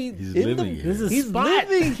literally He's in living here. This is He's spot.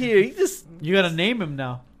 living here. He just You gotta name him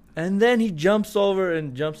now. and then he jumps over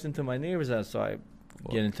and jumps into my neighbor's house. So I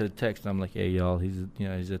get into the text. And I'm like, hey y'all, he's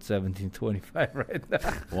at 1725 right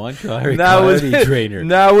now. One coyote Now would- trainer.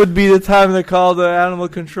 Now would be the time to call the animal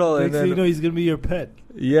control. And Next thing you then, know, he's gonna be your pet.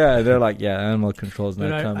 yeah, they're like, yeah, animal control's But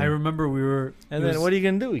not coming. I remember we were. and it then was- what are you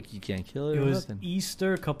gonna do? You can't kill it. It or was nothing.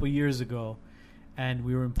 Easter a couple years ago, and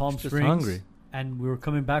we were in Palm Just Springs. hungry. And we were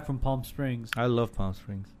coming back from Palm Springs, I love Palm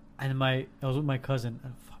Springs. and I was with my cousin.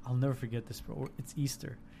 I'll never forget this, bro. It's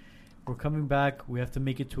Easter. We're coming back. We have to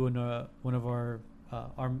make it to one of our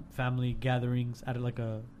family gatherings at like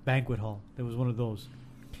a banquet hall. There was one of those.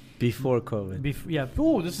 Before COVID. Yeah.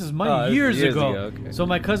 Oh, this is Oh, money this is years years ago. ago, okay. So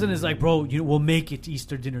my cousin is like, "Bro, we'll make it to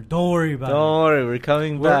Easter dinner. Don't worry about it." Don't worry, we're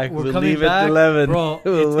coming back. We're We'll coming leave back, at 11. bro.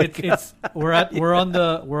 We'll It's we're on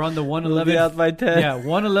the we'll be 111. out by 10. Yeah,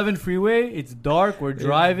 111 freeway. It's dark. We're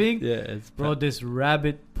driving. Yeah, it's Bro, this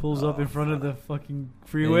rabbit pulls up in front of the fucking and you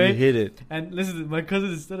freeway. hit it. And listen, my cousin,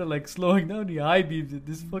 instead of like slowing down, he high beams it.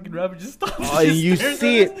 This fucking rabbit just stops. Oh, just you stares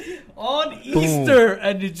see at us on Easter,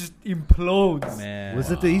 and it just implodes. Man. Was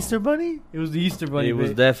it the Easter Bunny? It was the Easter bunny. It was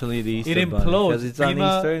babe. definitely the Easter It bunny. implodes. Because it's on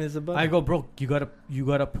Prima- Easter and it's a bunny. I go, bro, you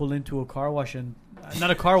gotta pull into a car wash and not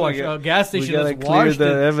a car wash, got- a gas we station gotta that's clear washed the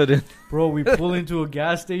it. evidence. Bro, we pull into a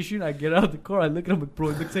gas station. I get out of the car. I look at him like, bro,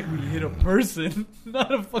 it looks like we hit a person,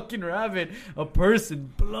 not a fucking rabbit. A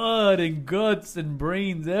person, blood and guts and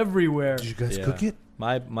brains everywhere. Did you guys Yeah. cook it?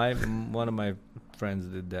 My one of my friends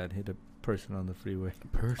did that. Hit a person on the freeway. A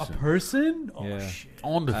Person person? Oh Yeah. shit!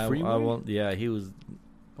 on the I freeway. won't. Yeah, he was.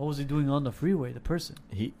 What was he doing on the freeway? The person.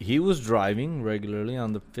 He was driving regularly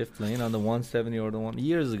on the 5th lane on the 170 or the one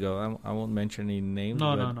years ago. I won't mention any names.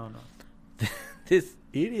 No, but no. This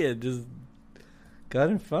idiot just got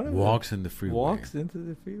in front of Walks in the freeway. walks into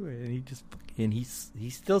the freeway, and he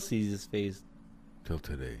still sees his face till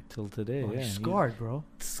today. till today. Oh, yeah, he's scarred, bro.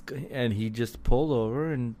 And he just pulled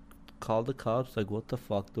over and called the cops. Like, what the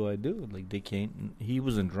fuck do I do? Like, they can't. He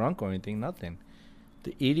wasn't drunk or anything. Nothing.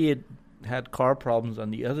 The idiot had car problems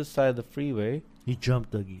on the other side of the freeway. He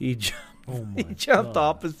jumped, Dougie. He jumped. Oh He my jumped God.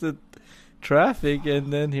 opposite traffic,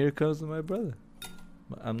 and then here comes my brother.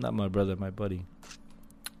 I'm not my brother, my buddy.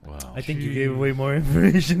 Wow. I think you gave away more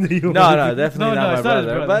information than you No, wanted no, to. definitely No, not my it's not his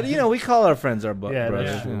brother. brother. But, we call our friends our Yeah,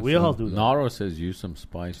 brothers. that's true. you know, We so- all do that. Naro says use some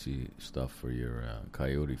spicy stuff for your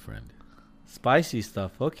coyote friend. Spicy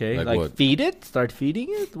stuff. Okay. Like Like what? feed it? Start feeding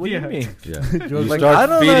it? What do Yeah. you mean? Yeah. You Like, start I don't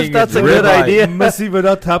know if feeding that's it a good ribeye. idea. Messi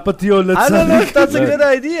without tapatio. Let's I don't know if that's a Look, good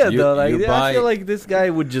idea you- though. Like you I buy- feel like this guy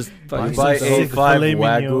would just You fucking buy some say, sick A5 filet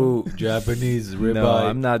Wagyu Japanese ribeye. no,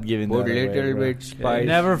 I'm not giving Put that away, little bro. bit spice.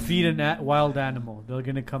 Never feed a wild animal. They're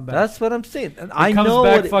gonna come back. That's what I'm saying. And It I comes know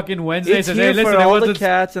back what fucking Wednesday. it's Says, here hey, listen, for it all the wasn't.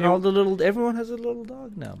 cats and it- all the little. Everyone has a little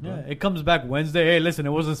dog now, bro. Yeah, it comes back Wednesday. Hey, listen,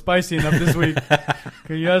 it wasn't spicy enough this week.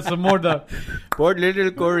 Can you add some more? Put little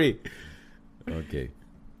curry. Okay.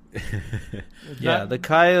 Yeah, the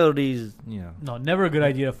coyotes. You know, No, never a good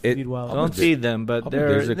idea to It- feed wild. don't the- feed them. But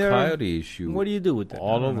There's a they're. coyote issue What do you do with them? I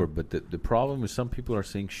all don't over. know. But the problem is some people are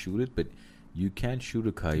saying shoot it, but you can't shoot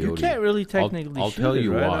a coyote. You can't really technically. I'll shoot tell it,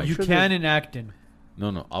 you right? why. I'm You sure can in Acton.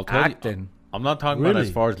 No, I'll tell you. Acton. I'm not talking about Really?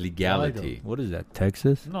 as far as legality. What is that?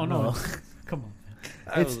 Texas? No. Come on.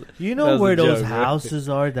 It's, you that know was where a those joke, right? houses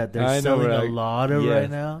are that they're I know selling where a I- lot of yeah. right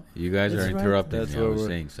now. You guys That's are right. interrupting That's me. I where was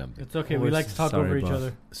we're- saying something. It's okay. Oh, We like to talk sorry, over each boss.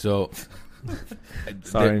 other. So,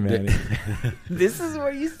 Sorry, the- Manny. This is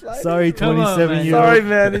where you slide. Sorry, Come on, 27 man. year Sorry, old.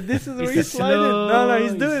 man. This is where It's you a slide it. slow- No,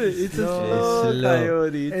 he's doing it. It's a slow. slow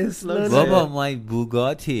coyote. It's a slow. Baba, my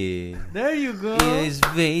Bugatti There you go. is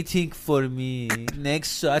waiting for me next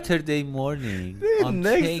Saturday morning. I'm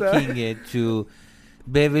Next taking it to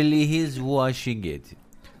Beverly Hills, washing it.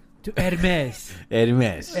 To Hermes.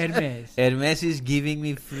 Hermes. Hermes. Hermes is giving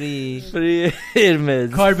me free Free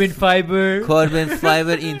Hermes. Carbon fiber. carbon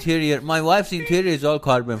fiber interior. My wife's interior is all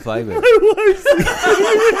carbon fiber.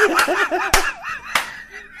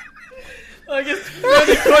 I guess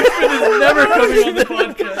Manny Coachman is never coming on the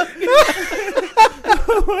podcast.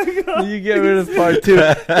 You get rid of part two.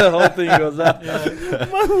 The whole thing goes up.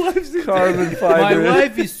 My wife's Carbon My fiber.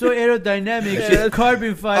 wife is so aerodynamic. Yes. She's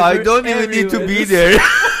carbon fiber. I don't even need to be everywhere. there.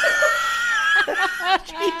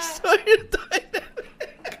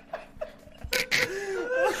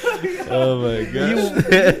 oh my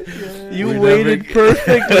god, You We're waited never-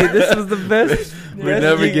 perfectly. This was the best. we're best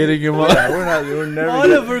never gig. getting him on. We're not. We're never.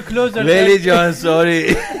 All of her clothes are Lady like John, sorry.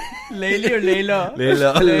 Layli or Layla.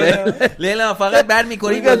 لیلا فقط بر We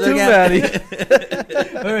میکنی got too many.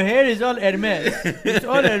 Her hair is all Hermes. It's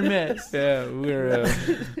all Hermes. Yeah, we're.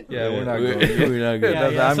 We're not We're- going. we're not good. Yeah,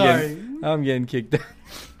 yeah, I'm sorry. I'm getting kicked out.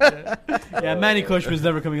 Yeah, Manny Coachman's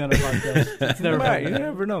never coming on a podcast. It's never You happening.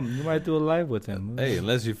 never know. You might do a live with him. Hey,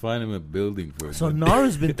 unless you find him a building for So it.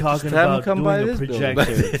 Nara's been talking Just have him about come by doing a this building.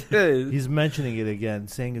 projector. He's mentioning it again,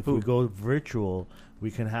 saying if we Who? go virtual, we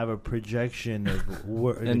can have a projection of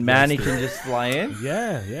And Manny can just fly in.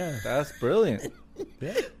 Yeah. That's brilliant.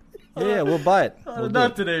 Yeah. Yeah, we'll buy it. We'll do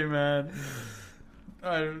Not it. today, man.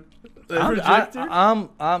 Projector?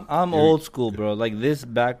 I'm old school, bro. Like this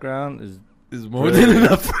background is It's more than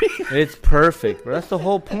enough for you. it's perfect, bro. That's the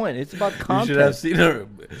whole point. It's about You should have content. seen her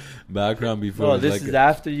background before. Oh, It was this like is a-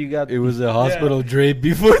 after you got. It was a hospital drape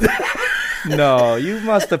before that. No, you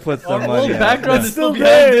must have put some Our money. old on background that. is still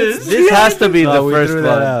behind this. This has to be No, the we first threw one.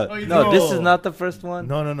 that out. Oh, you No, know. this is not the first one.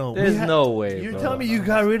 No. There's We no way. You're bro. telling me you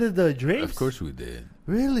got rid of the drapes? Of course we did.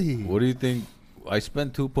 Really? What do you think? I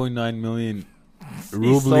spent 2.9 million He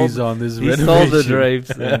rubles sold- on this He renovation. sold the drapes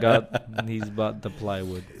and he's bought the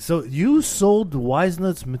plywood. So you sold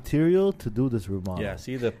Wisenut's material to do this remodel? Yeah,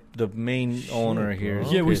 see the main owner here.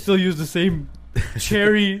 is Yeah, we pissed. still use the same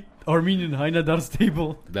cherry Armenian Hainadar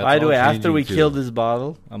stable. That's By the all way, after changing we too. kill this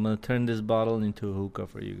bottle, I'm gonna turn this bottle into a hookah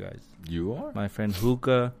for you guys. You are? My friend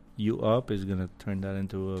Hookah You Up is gonna turn that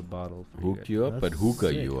into a bottle. For Hook you you up, but That's hookah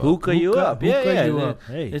sick. you up. Hookah You Up, yeah, Hookah yeah. you they- up.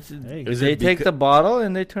 Hey, It's hey. Is they it take beca- the bottle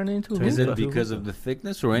and they turn it into Is hookah. it because of the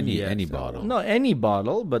thickness or any Yes. bottle? No, any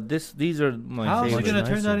bottle, but these are my How is he much gonna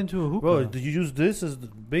favorite. turn that into a hookah? Bro, did you use this as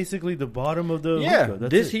basically the bottom of the Yeah, hookah?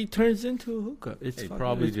 That's this it. he turns into a hookah. It's Hey, fucking-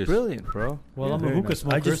 probably it's just- brilliant, bro. well, Yeah, I'm a very hookah nice.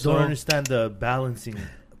 smoker. I just so don't understand the balancing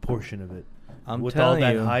portion of it. I'm With all telling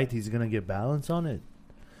that you, height, he's gonna get balance on it.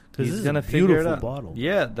 Because he's this gonna is a figure it beautiful out. bottle.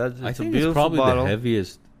 Yeah, that's I it's a think it's beautiful probably bottle. the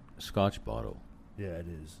heaviest Scotch bottle. Yeah, it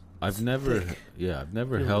is. I've never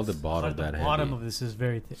held a bottle the that bottom heavy. of this is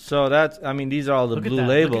very thick. So that's, I mean, these are all the Look at blue that.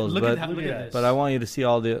 labels, Look but at that. Look look at at this. but I want you to see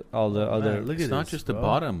all the Oh, other. man, look It's at not this, just the bro.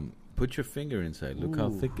 bottom. Put your finger inside. Look how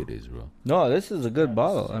Ooh. thick it is, bro. No, this is a good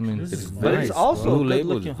bottle. I mean, This is but nice, it's also bro. a Blue good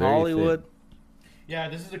label is looking very Hollywood. Yeah,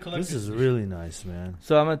 this is the collection. This is really nice, man.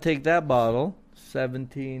 So I'm gonna take that bottle,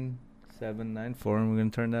 17794, and we're gonna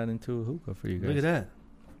turn that into a hookah for you guys. Look at that.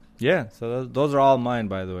 Yeah, so those are all mine,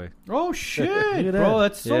 by the way. Oh shit, at bro! that.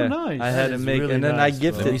 That's so Yeah. nice. I had That to is make, really and then nice, I bro.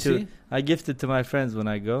 gifted Let me to see. I gifted to my friends when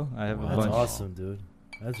I go. I have a That's bunch. awesome, dude.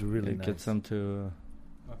 That's really Get nice. some to.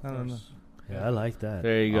 I don't know. Yeah, I like that.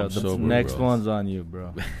 There you go. I'm The sober, next bro. one's on you,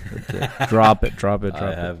 bro. That's it. Drop it.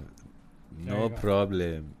 I have There no you go.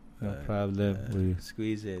 problem. No problem.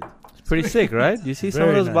 Squeeze it. It's pretty sick, right? You see some of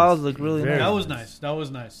Very those nice. bottles look really Very nice. That was nice. That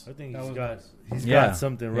was nice. I think that he's was got nice. he's Yeah. got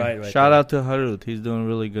something right. Shout out to Harut. He's doing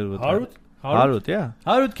really good with Harut? that. Harut, yeah.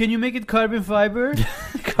 Harut, can you make it carbon fiber?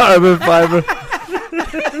 Carbon fiber.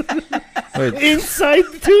 Wait, Inside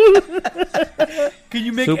too. Can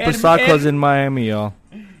you make Super anime- Soccer's in Miami, y'all.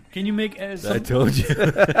 Can you make I some, told you.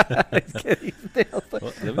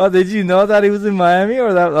 Oh, did you know that he was in Miami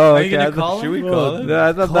or that? Oh, Are you okay. gonna call Should him? we call him? No,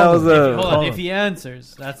 I thought Call that was him. Hold a. on, Call if him. he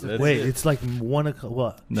answers, that's the Let's Wait, see. it's like 1 o'clock.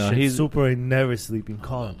 What? No, Shit, he's- Super ain't never sleeping.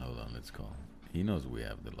 Call him. Hold on, let's call him. He knows we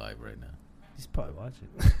have the live right now. He's probably watching.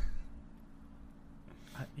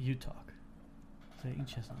 You talk. Say,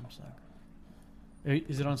 "Incha samsak."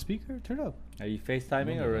 Is it on speaker? Turn it up. Are you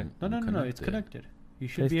FaceTiming No, or? No. It's connected. You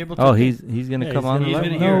should be able to. Oh, he's gonna Yeah, come he's on. gonna- He's live?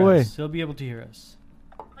 gonna No hear way. us. He'll be able to hear us.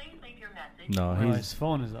 No, Oh, his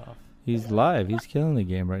phone is off. he's live. He's killing the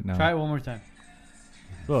game right now. Try it one more time.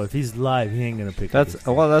 Bro, if he's live, he ain't gonna pick That's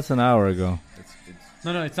up. that's an hour ago.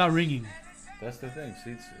 No, it's not ringing. That's the thing.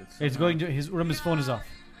 See, It's going to his room. His phone is off.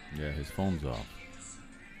 Yeah, his phone's off.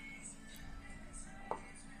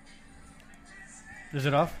 Is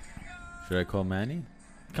it off? Should I call Manny?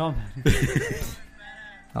 Calm.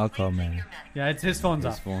 I'll call man. Yeah, it's his phone's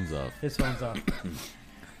His off. phone's off. His phone's off.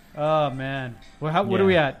 Oh man. Well, what are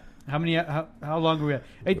we at? How many? How long are we at?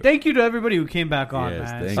 Hey, thank you to everybody who came back on, Yes,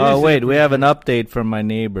 man. thank you. Oh Seriously wait, we have an appreciate update from my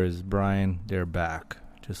neighbors, Brian. They're back.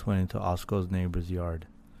 Just went into Osco's neighbor's yard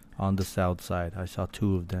on the south side. I saw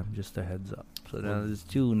 2 of them. Just a heads up. So now there's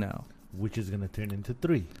 2 now. Which is gonna turn into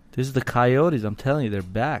 3. This is the Coyotes. I'm telling you, they're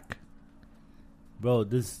back. Bro,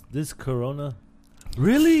 this Corona.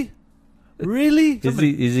 Really? Really?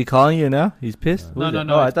 Is he calling you now? He's pissed. No, Who's no, that?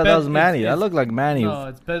 no, Oh, I it's thought that Ped- was Manny. it's- That looked like Manny. it. No,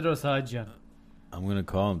 it's Pedro Sajian. I'm gonna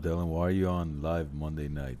call him. Tell him why are you on live Monday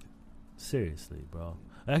night? Seriously, bro.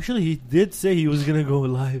 Actually, he did say he was gonna go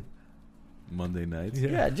live. Monday night.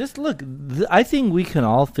 Yeah, just look. I think we can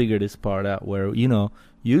all figure this part out. Where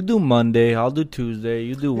you do Monday, I'll do Tuesday,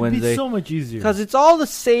 you do It'd Wednesday. be so much easier. Because it's all the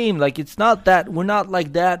same. Like it's not that we're not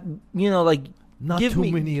like that. Like not give too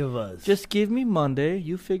me- many of us. just give me Monday,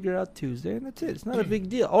 you figure out Tuesday, and that's it. It's not a big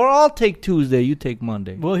deal. Or I'll take Tuesday, you take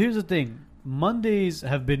Monday. Well, here's the thing. Mondays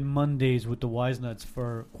have been Mondays with the Wise Nuts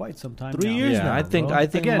for quite some time 3 now. years yeah, now, I think bro. I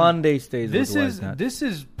think Monday stays. This with is Wise Nut. this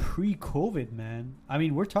is pre-COVID, man. I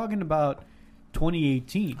mean, we're talking about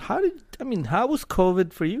 2018. How was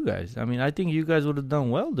COVID for you guys? I mean, I think you guys would have done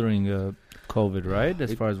well during COVID, right?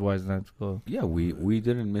 As far as Wise Nuts go. Yeah, we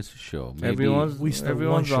didn't miss a show. Maybe We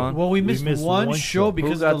Everyone's show. on. Well, we missed one one show show.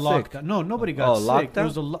 because Who of the got sick? lockdown. No, nobody got sick. lockdown? It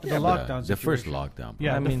was the Yeah, but, lockdown. the first situation. lockdown.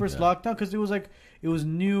 Yeah, I the mean- first Yeah. lockdown because it was like it was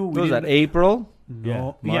new. Was that didn't- April?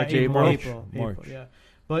 No, Yeah, March, yeah, April? April, March. yeah.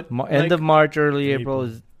 But End like, of March, early April.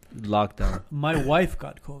 April is lockdown. my wife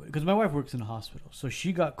got COVID because my wife works in a hospital, so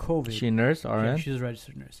she got COVID. She a nurse, Yeah, RN? she's a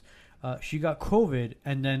registered nurse. She got COVID,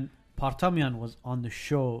 and then Partamian was on the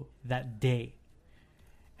show that day.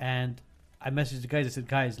 And I messaged the guys. I said,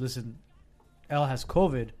 guys, listen, Elle has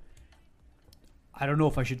COVID. I don't know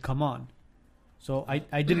if I should come on. So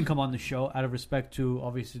I didn't come on the show out of respect to,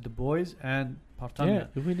 obviously, the boys and Partamian.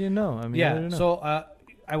 Yeah, we didn't know. I mean, I Yeah, didn't know. so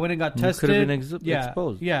I went and got You tested. could have been yeah,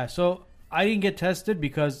 exposed. Yeah, so I didn't get tested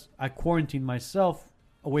because I quarantined myself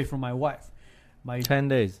away from my wife. My 10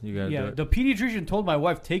 days. You got to do yeah, it. the pediatrician told my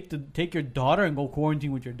wife take your daughter and go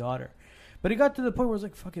quarantine with your daughter. But it got to the point where I was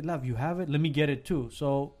like, "Fuck it, love, you have it. Let me get it too."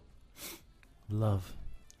 So Love.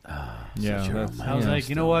 Yeah, such a that's- I was Yeah. like,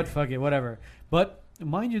 you know what, fuck it, whatever. But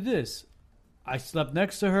mind you, this, I slept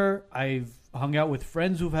next to her. I've hung out with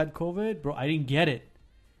friends who've had COVID, bro. I didn't get it.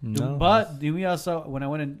 No. But when I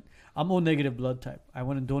went in, I'm O negative blood type. I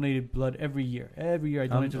went and donated blood every year. Every year I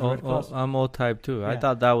donate to the Red Cross. I'm O type too. I Yeah.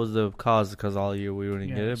 thought that was the cause because all year we wouldn't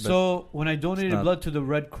Yeah. get it. But So when I donated not. blood to the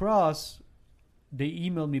Red Cross, they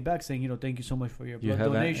emailed me back saying, thank you so much for your you blood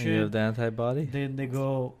have, donation. you have the antibody? Then they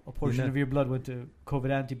go, a portion know- of your blood went to COVID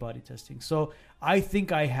antibody testing. So I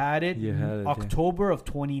think I had it You in had it, yeah. October of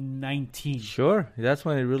 2019. Sure. That's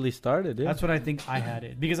when it really started. Yeah. That's when I think I had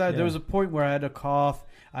it. Because Yeah. there was a point where I had a cough.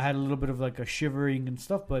 I had a little bit of like a shivering and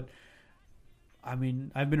stuff. But, I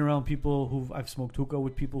mean, I've been around people I've smoked hookah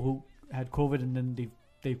with people who had COVID. And then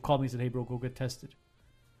they've called me and said, hey, bro, go get tested.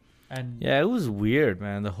 And Yeah, it was weird,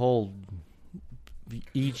 man. The whole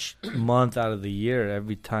each month out of the year,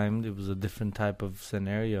 every time it was a different type of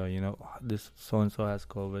scenario. This so and so has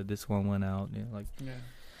COVID. This one went out.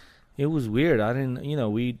 It was weird. I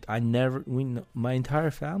didn't. My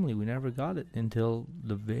entire family, we never got it until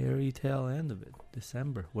the very tail end of it,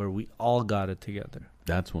 December, where we all got it together.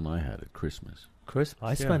 That's when I had it. Christmas. Christmas. I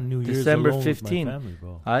yeah. spent New Year's December alone 15. with my family,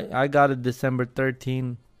 bro. I got it December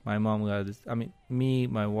 13. My mom got this. I mean, me,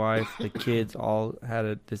 my wife, the kids all had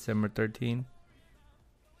it December 13th.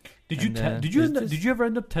 Did you And then did you it's end up, just- did you ever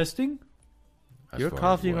end up testing? As You're far as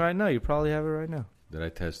coughing what? right now. You probably have it right now. Did I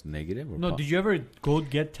test negative? Or No, did you ever go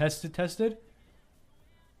get tested?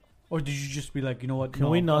 Or did you just be like, you know what? Can no,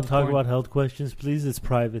 we not I'm talk quarant- about health questions, please? It's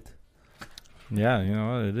private. Yeah, you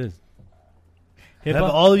know what it is. Hip Have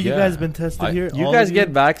hop? all of you Yeah. guys been tested I- here? You All guys of get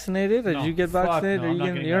vaccinated? Did No. you get Fuck vaccinated? no, Are I'm you not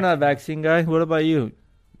getting- getting you're not a vaccine guy. What about you?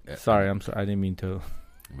 Uh, Sorry, I'm sorry. I didn't mean to.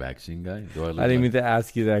 Vaccine guy? Do I look I didn't mean like- to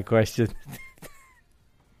ask you that question.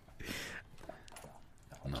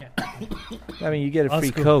 No. I mean, you get a free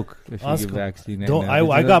Oscar- Coke if you Oscar, get vaccinated. Don't, now. I Did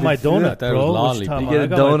you know got my this? donut, I thought it bro. was Which lollipop. time? You I get a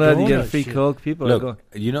got my donut, you get a free shit. Coke. People are going.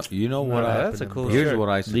 Look, you know what? Nah, That's a cool. Here's shirt. what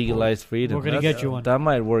I support. Legalize freedom. We're gonna That's- get you one. That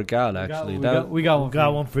might work out We got- actually. we That- got, we got one. Got for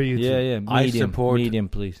you. one for you too. yeah, yeah. I Medium, support- medium,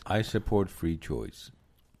 please. I support free choice.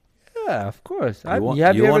 Yeah, of course. You want-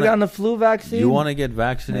 have you you ever wanna- gotten a flu vaccine? You want to get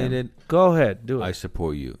vaccinated? Go ahead, do it. I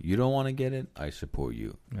support you. You don't want to get it? I support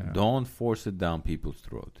you. Yeah. Don't force it down people's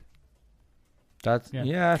throat. That's Yeah.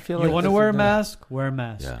 yeah. I feel You like want to this wear a is mask? Wear a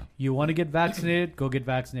mask. Yeah. You want to get vaccinated? Go get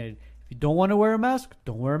vaccinated. If you don't want to wear a mask,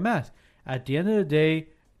 don't wear a mask. At the end of the day,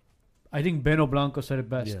 I think Beno Blanco said it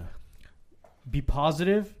best. Yeah. Be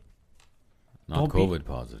positive. Not Don't be- COVID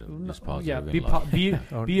positive. Just positive Yeah, in be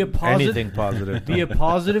life. Or be a positive anything positive. be a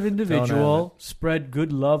positive Don't individual. Spread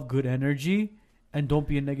good love, good energy, and don't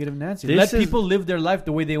be a negative Nancy. This Let is- people live their life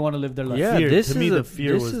the way they want to live their life. Yeah, Fear. this To is me, a, the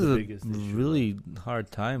fear this was is the a biggest issue. really hard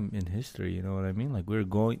time in history. You know what I mean? Like we're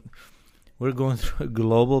going through a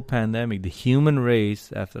global pandemic. The human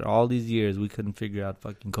race, after all these years, we couldn't figure out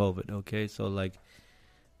fucking COVID. Okay, so like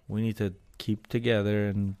we need to keep together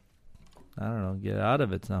and I don't know, get out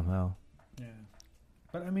of it somehow. Yeah.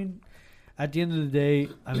 But I mean, at the end of the day,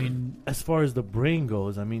 I mean, As far as the brain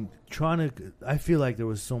goes, I mean, I feel like there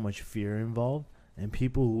was so much fear involved, and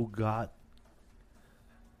people who got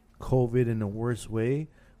COVID in a worse way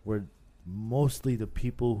were mostly the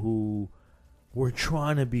people who were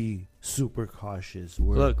trying to be super cautious.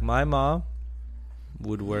 Look, my mom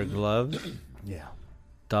would wear gloves, Yeah.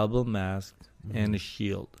 double mask, Mhm. and a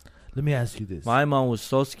shield. Let me ask you this. My mom was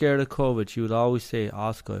so scared of COVID, she would always say,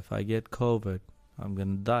 Oscar, if I get COVID, I'm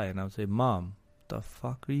going to die. And I would say, Mom, the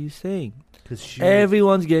fuck are you saying? Because she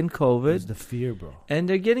Everyone's getting was COVID, the fear, bro. and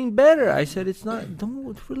they're getting better. I said, it's not,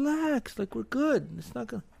 don't relax. Like, we're good. It's not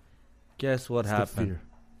going to. Guess what It's the happened? fear.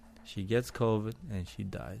 She gets COVID, and she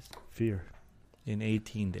dies Fear. in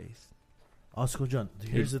 18 days. Oscar John,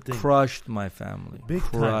 here's It the thing. crushed my family. Big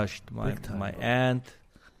time. crushed my Big time, my bro. aunt,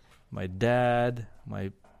 my dad,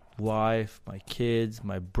 my wife, my kids,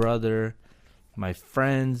 my brother, my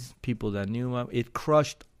friends, people that knew him. It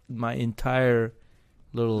crushed my entire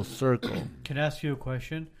little circle. can I ask you a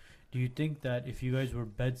question? Do you think that if you guys were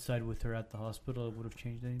bedside with her at the hospital, it would have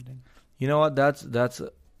changed anything? You know what?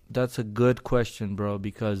 That's a good question, bro,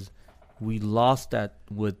 because we lost that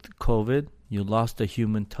with COVID. You lost the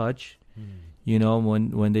human touch. You know,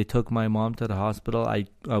 when they took my mom to the hospital, I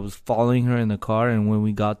was following her in the car, and when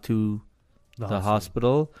we got to the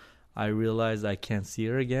hospital, I realized I can't see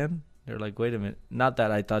her again. They're like, wait a minute. Not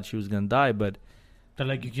that I thought she was going to die, but They're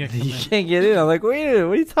like, you can't come you in. can't get in. I'm like, wait a minute.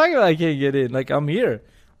 What are you talking about? I can't get in. Like, I'm here.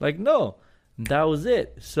 Like, no. That was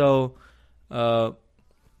it. So,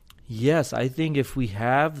 yes, I think if we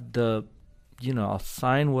have the, I'll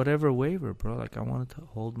sign whatever waiver, bro. Like, I want to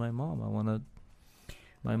hold my mom. I want to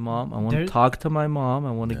There- talk to my mom.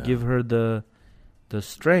 I want to Yeah. give her the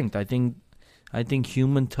strength. I think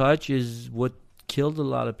human touch is what killed a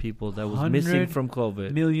lot of people that was missing 100 from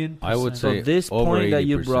COVID. Million. I would percent. say So this over point that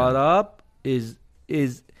you 80%. brought up is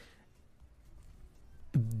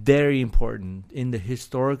very important in the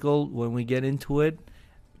historical. When we get into it,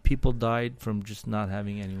 people died from just not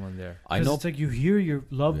having anyone there. I 'Cause know. it's like you hear your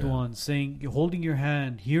loved Yeah. ones saying, you're holding your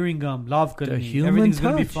hand, hearing them, love The human everything's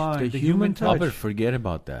gonna be touch, fine. the human touch. Albert, forget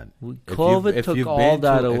about that. If COVID if took you've all been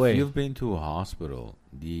that to, away. If you've been to a hospital,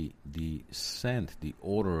 the scent, the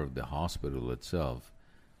odor of the hospital itself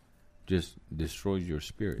just destroys your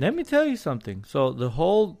spirit. Let me tell you something. So the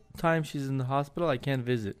whole time she's in the hospital, I can't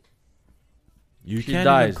visit. You she can't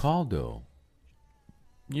dies. even call though.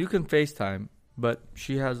 You can FaceTime, but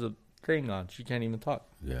she has a thing on. She can't even talk.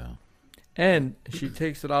 Yeah. And she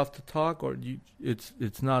takes it off to talk, or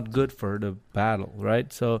it's not good for her to battle,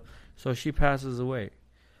 right? So she passes away.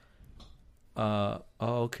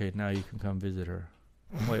 Okay, now you can come visit her.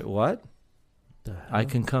 Wait, what? I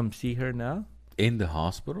can come see her now? In the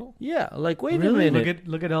hospital? Yeah, like wait a Really? minute.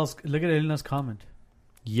 Look at Elena's comment.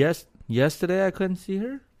 Yesterday I couldn't see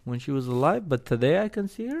her when she was alive, but today I can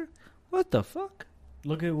see her? What the fuck?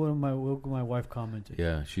 Look at what my wife commented.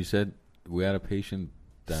 Yeah. She said we had a patient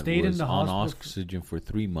that Stayed in was the on hospital oxygen for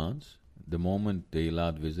 3 months. The moment they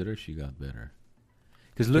allowed visitors, she got better.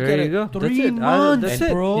 Because look there at you it. go. 3 That's it. months, That's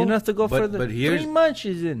it. bro. You don't have to go But- further. but here's- 3 months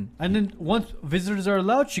she's in. And then once visitors are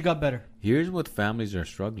allowed, she got better. Here's what families are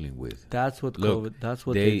struggling with. That's what Look, COVID. That's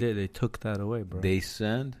what they- they did. They took that away, bro. They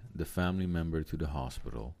send the family member to the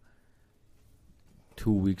hospital.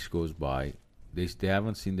 2 weeks goes by. They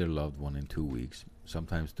haven't seen their loved one in 2 weeks,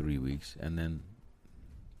 sometimes 3 weeks, and then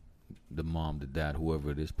the mom, the dad,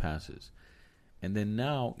 whoever it is, passes. And then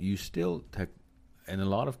now you still, in a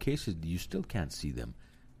lot of cases, you still can't see them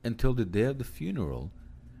until the day of the funeral,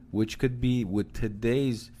 which could be, with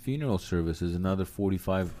today's funeral services, another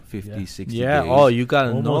 45, 50, Yeah. 60 yeah. days. Oh, you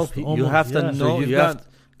gotta Almost- know. You almost, have to yeah. So know. you've you got- have to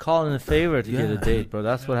call in a favor to get a Yeah. date, bro.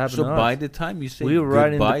 That's what happened. So to by us. the time you say We were right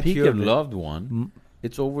in the goodbye to peak your of it. loved one, M-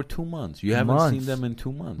 it's over 2 months. You haven't seen Months. them in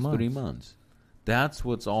 2 months, 3 months. That's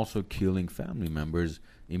what's also killing family members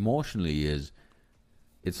emotionally. Is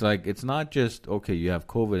it's like, it's not just, okay, you have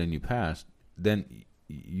COVID and you passed, then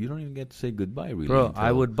you don't even get to say goodbye, really. Bro, until-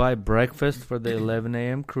 I would buy breakfast for the 11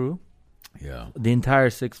 a.m. crew, Yeah. the entire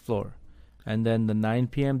 6th floor, and then the 9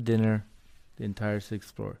 p.m. dinner, the entire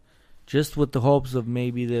 6th floor, just with the hopes of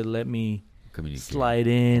maybe they let me Communicate. slide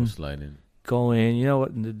in, Slide in. go in. You know what?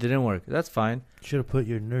 It didn't work. That's fine. Should have put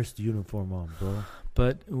your nurse uniform on, bro.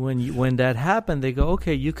 But when that happened, they go,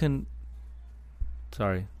 okay, you can.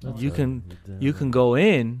 Sorry, you can go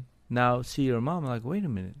in now. See your mom. I'm like, wait a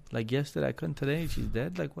minute. Like yesterday, I couldn't. Today, she's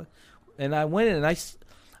dead. Like what? And I went in and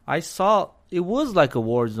I saw it was like a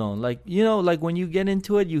war zone. Like, you know, like when you get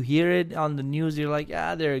into it, you hear it on the news. You're like,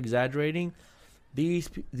 they're exaggerating.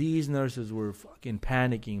 These nurses were fucking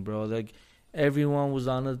panicking, bro. Like everyone was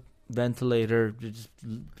on a ventilator.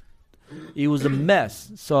 It was a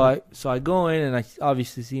mess. So I go in and I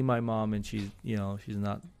obviously see my mom, and she's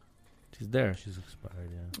there. She's expired,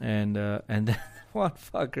 yeah. And then one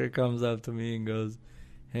fucker comes up to me and goes,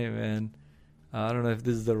 "Hey man, I don't know if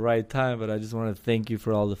this is the right time, but I just want to thank you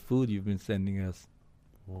for all the food you've been sending us."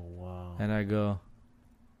 Oh, wow. And I go,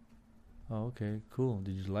 "Oh, okay, cool.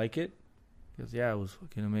 Did you like it?" He goes, "Yeah, it was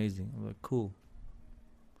fucking amazing." I'm like, "Cool."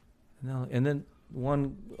 And then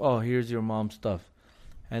here's your mom's stuff.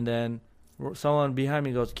 And then someone behind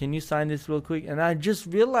me goes, "Can you sign this real quick?" And I just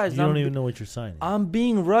realized You don't even know what you're signing. I'm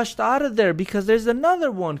being rushed out of there because there's another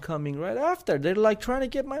one coming right after. They're like trying to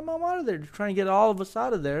get my mom out of there. They're trying to get all of us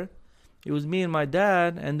out of there. It was me and my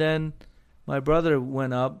dad, and then my brother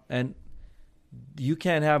went up, and you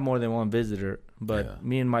can't have more than one visitor. But Yeah.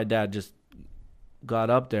 me and my dad just got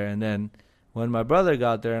up there, and then when my brother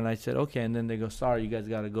got there, and I said, okay, and then they go, "Sorry, you guys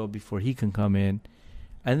got to go before he can come in."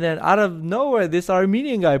 And then out of nowhere, this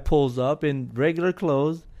Armenian guy pulls up in regular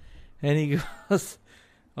clothes, and he goes,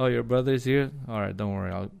 "Oh, your brother's here? All right, don't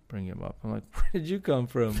worry, I'll bring him up." I'm like, "Where did you come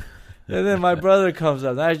from?" And then my brother comes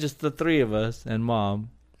up. That's just the three of us and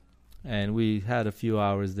mom, and we had a few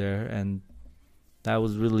hours there, and that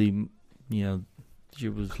was really, she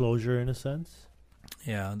was Closure, in a sense.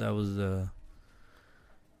 yeah, that was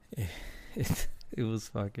it was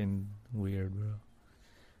fucking weird,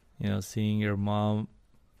 bro. Seeing your mom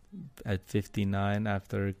at 59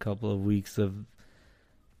 after a couple of weeks of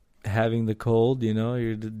having the cold, you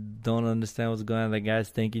don't understand what's going on. That guy's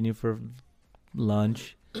thanking you for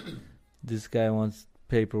lunch. This guy wants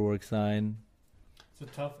paperwork signed.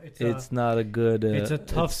 It's not a good. It's a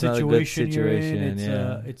tough it's not a good situation you're in.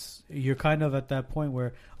 yeah. You're kind of at that point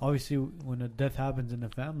where obviously when a death happens in the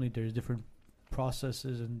family, there's different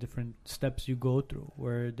processes and different steps you go through.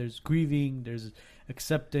 Where there's grieving, there's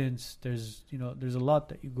acceptance, there's a lot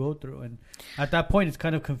that you go through, and at that point, it's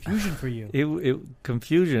kind of confusion for you.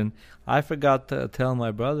 Confusion. I forgot to tell my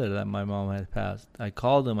brother that my mom had passed. I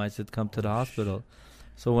called him. I said, "Come to the hospital."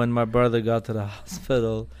 So when my brother got to the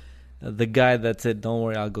hospital, the guy that said, "Don't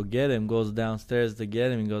worry, I'll go get him," goes downstairs to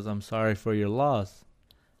get him and goes, "I'm sorry for your loss."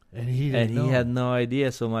 And he had no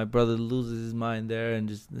idea. So my brother loses his mind there and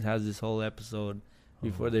just has this whole episode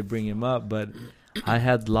before they bring him up. But I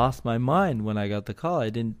had lost my mind when I got the call. I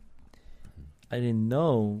didn't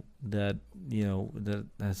know that, that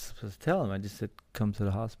I was supposed to tell him. I just said, "Come to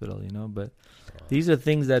the hospital," But these are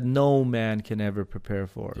things that no man can ever prepare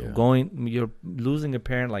for. Yeah. You're losing a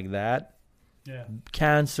parent like that. Yeah.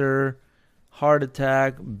 Cancer, heart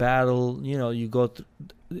attack, battle, you go through,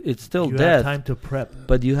 it's still you death. have time to prep.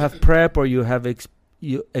 But you have prep, or you have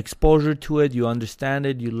exposure to it, you understand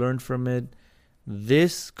it, you learn from it.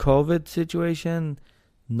 This COVID situation,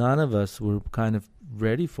 none of us were kind of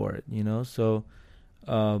ready for it, So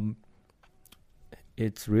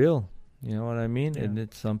it's real, you know what I mean? Yeah.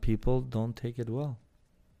 And some people don't take it well.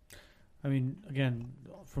 I mean, again,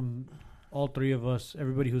 from all three of us,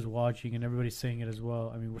 everybody who's watching, and everybody saying it as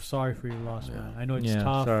well. I mean, we're sorry for your loss, Yeah. man. I know it's yeah,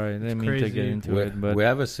 tough. sorry, I didn't mean to crazy. get into it, but we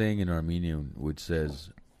have a saying in Armenian which says,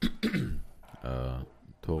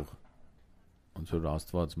 "Թող ոնց որ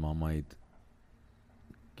Աստված մամայիդ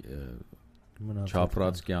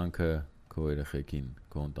չապրած կյանքը քո երեխեքին,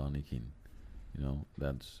 քո ընտանիքին." You know,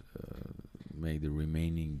 that's may the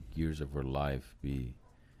remaining years of her life be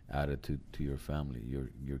added to your family,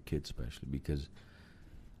 your kids especially, because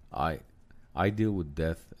I deal with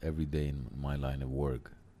death every day in my line of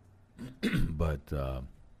work. But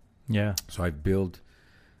yeah, so I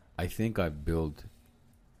think I've built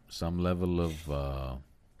some level of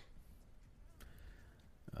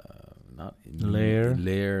not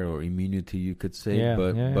layer or immunity, you could say. Yeah,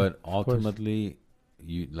 but yeah, but of course. ultimately,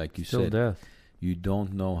 you like you still said, death. you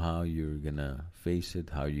don't know how you're gonna face it,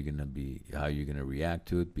 how you're gonna react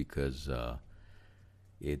to it, because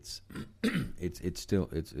it's still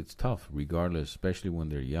it's tough regardless, especially when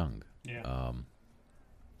they're young. Yeah.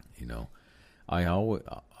 You know,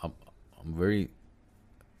 I'm very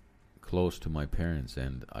close to my parents,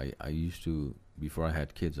 and I used to, before I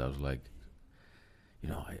had kids, I was like, you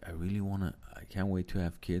know, I really I can't wait to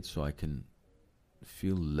have kids so I can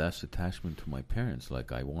feel less attachment to my parents.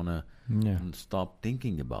 Like, I want to stop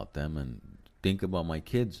thinking about them and think about my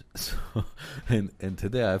kids. So, and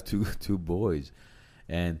today I have two boys,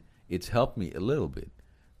 and it's helped me a little bit,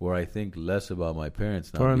 where I think less about my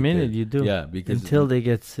parents now. For a minute, you do. Yeah, because until they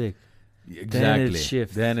get sick. exactly. Then it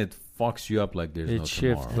shifts. Then it fucks you up like there's It no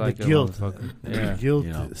shifts tomorrow. like the a guilt, motherfucker. the Yeah. guilt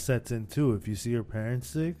You know. sets in too. If you see your parents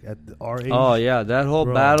sick at our age, Oh yeah, that whole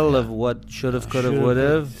Bro, battle yeah. of what should have, could have, Should've, would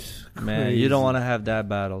have. it's Man, you don't crazy. want to have that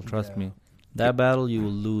battle. Trust me. That battle you will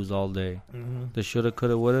lose all day. Mhm. The shoulda,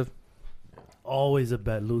 coulda, would have. Always a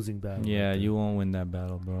losing battle. Yeah, right you won't win that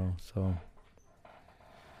battle, bro. So,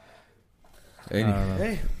 Any- I don't know.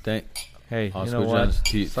 there. Hey, thank Hey, you Oscar know what? Johns,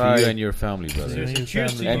 to Sorry. you and your family, brother. Yeah. So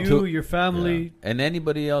cheers to And you, to- your family. Yeah. And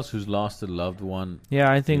anybody else who's lost a loved one, Yeah,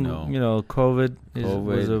 I think You know, COVID,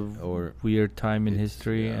 was COVID a or weird time in it's-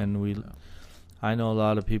 history, yeah, and yeah. I know a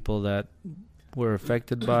lot of people that were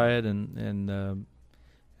affected by it and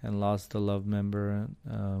lost a loved member.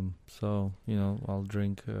 So I'll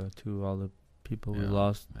drink to all the people we Yeah,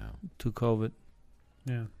 lost yeah. to COVID.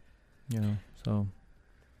 Yeah. So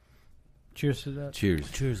Cheers to that. Cheers.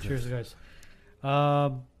 cheers, Cheers, guys.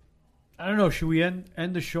 I don't know. Should we end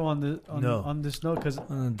the show on this note? Because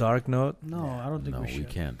on a dark note. no, I don't think No, we we should.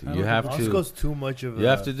 can't. I don't You think have we to. Oscar's too much of You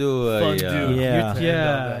have to do a fun dude. Yeah.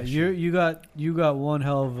 Yeah, you got one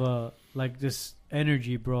hell of like this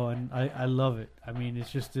energy, bro, and I love it. I mean,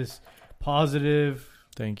 it's just this positive,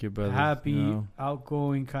 Thank you, brother. happy,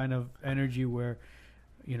 outgoing kind of energy where,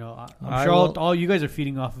 I'm I sure will- all you guys are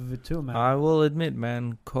feeding off of it too, man. I will admit,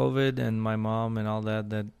 man, COVID and my mom and all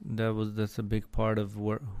that's a big part of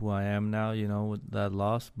who I am now, with that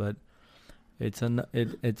loss. But it's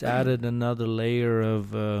added another layer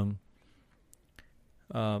of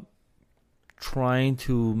trying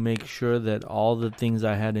to make sure that all the things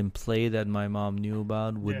I had in play that my mom knew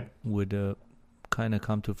about would kind of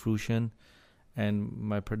come to fruition. And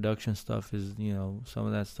my production stuff is, some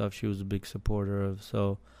of that stuff she was a big supporter of.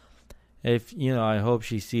 So if, I hope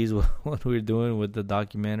she sees what we're doing with the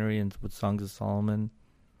documentary and with Songs of Solomon.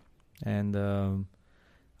 And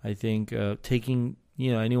I think taking,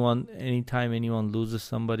 anytime anyone loses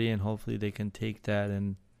somebody, and hopefully they can take that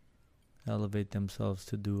and elevate themselves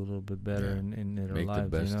to do a little bit better in their Make lives.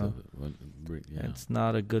 the best of it. Yeah. It's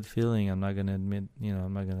not a good feeling. I'm not going to admit,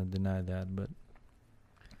 I'm not going to deny that, but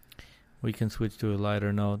we can switch to a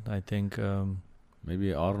lighter note. I think.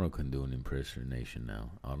 Maybe Arno can do an impersonation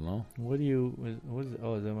now. Arno? What do you?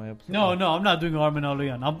 Is that my episode? no, I'm not doing Armin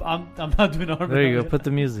Alian. I'm not doing Armin. There you Alian. go. Put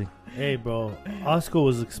the music. Hey, bro, Oscar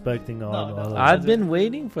was expecting all. No, all of I've that. been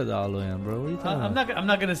waiting for the Aloyan, bro. What are you talking I'm about? not. I'm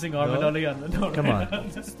not gonna sing Armin No? Alian. No, Come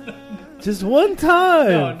on. Just one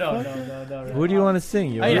time. No. What do you want to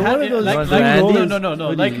sing? You I want- had one of it, those like, ones like, with no, Andy? no.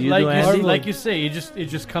 What do Like, you like, do you, Andy? like you say, it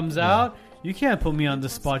just comes out. You can't put me on the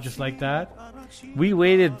spot just like that. We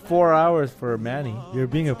waited 4 hours for Manny. You're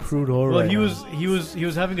being a prude whore. Well, right he now.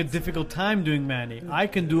 was having a difficult time doing Manny. I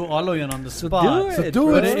can do Aloyan on the So spot. do it. So do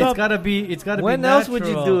bro. But it. it's gotta be. When else would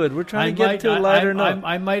you do it? We're trying to get to a lighter note.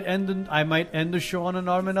 I might end the show on an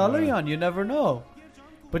Armin Aloyan. You never know.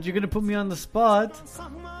 But you're gonna put me on the spot.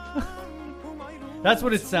 That's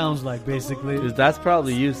what it sounds like, basically. 'Cause that's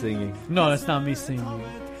probably you singing. No, that's not me singing.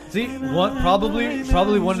 See,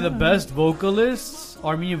 probably one of the best vocalists,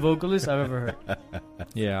 Armenian vocalists I've ever heard.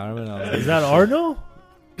 Yeah, Armin Aloyan. Is that Arno?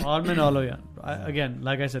 Armin Aloyan. Again,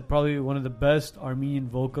 like I said, probably one of the best Armenian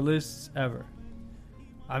vocalists ever.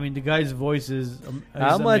 I mean, the guy's voice is.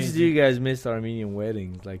 How much amazing. do you guys miss Armenian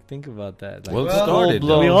weddings? Like, think about that. Like, Well, it Well, started.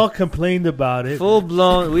 full-blown- We all complained about it. full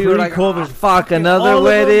blown. We were like, Pre-COVID. oh, fuck, All another of them,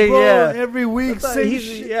 wedding. bro, Yeah. every week. But Same he's-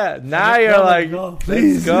 shit. yeah. Now you're like,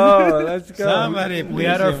 let's go. Let's go. Somebody We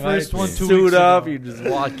had our first one 2 weeks Suit up. ago. You just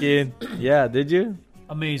walk in. Yeah. Did you?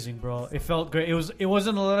 Amazing, bro. It felt great. It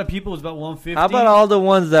wasn't a lot of people. It was about 150. How about all the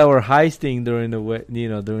ones that were heisting during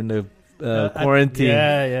the during the quarantine?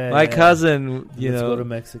 Yeah. My cousin, you Let's know. go to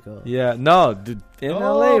Mexico. Yeah. No, dude, in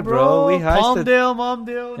Oh, LA, bro. We heisted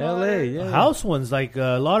Palmdale. LA. Yeah. House ones, like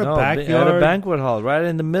a lot of No, backyard. at a banquet hall, right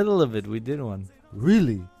in the middle of it. We did one.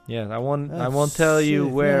 Really? Yeah, I won't That's tell you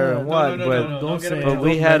sick, where yeah. and what, No, but don't don't get say it. it. but Don't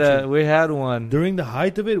we had one. During the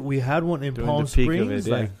height of it, we had one in During Palm the peak of Springs, it,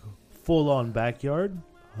 yeah. like full on backyard,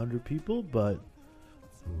 100 people, but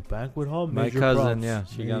banquet hall. My major cousin, props. yeah,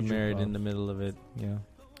 she got Major married in props. the middle of it. Yeah,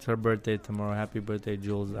 it's her birthday tomorrow. Happy birthday,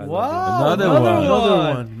 Jules! I love Wow, Another another one. Another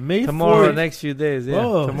one. May you. Tomorrow, 4th. next few days. Yeah,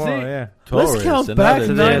 Oh. tomorrow. See? Yeah, Taurus, Let's count another back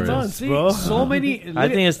today. 9 Taurus. months, See, bro. so many. I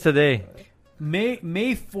think it's today. May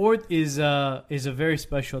 4th is a very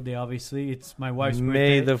special day. Obviously, it's my wife's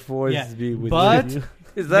May birthday. the 4th Yeah, be with but you.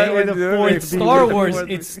 Is that May what the you're 4th doing? It's be Star with Wars. you.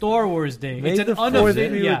 It's Star Wars Day. May It's an the 4th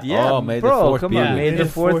unofficial. be Yeah. with you. Yeah, Oh, May the bro, 4th come be on. with May you. the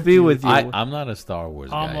 4th be with you. I'm not a Star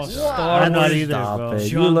Wars I'm guy. a so- Star I'm not Wars. either, Stop bro.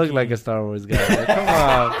 it. You look Junkie. like a Star Wars guy. Like, come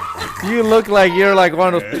on. You look like you're like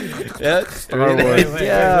one of those Star Wars. Wait,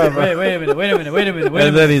 Yeah, bro. wait a minute.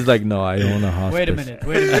 And then he's like, no, I own a hospice. Wait a minute.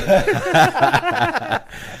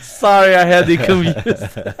 Sorry, I had you confused.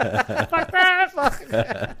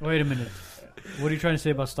 Wait a minute. What are you trying to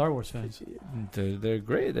say about Star Wars fans? They're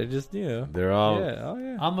great. They're just, They're all. yeah, oh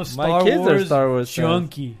yeah. I'm a My Star kids Wars are Star Wars fans.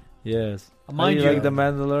 junkie. Yes. Mind you you, like The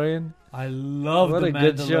Mandalorian? I love What the a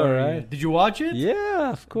good Mandalorian. show, right? Did you watch it?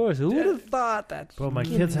 Yeah, of course. Who would have thought that? Bro, my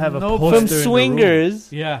kids have a No, poster From in the room.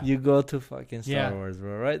 Swingers, Yeah. you go to fucking Star Yeah. Wars,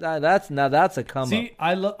 bro. Right? That's a come See,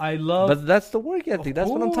 I love. But that's the work ethic. of That's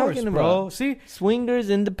what I'm course, talking bro. about. See, Swingers,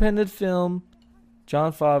 independent film,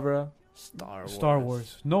 John Favreau, Star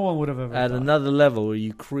Wars. No one would have ever. At thought. another level where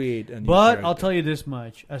you create a new But character. I'll tell you this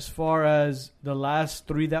much: as far as the last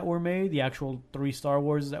 3 that were made, the actual 3 Star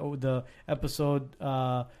Wars, that were the episode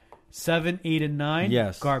 7, 8, and 9,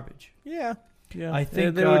 Yes. garbage. Yeah. Yeah. I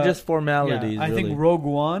think, they were just Yeah, formalities. I really. think Rogue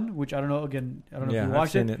One, which I don't know. Again, I don't know if you I've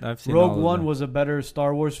watched seen it. I've seen all Rogue of One them. was a better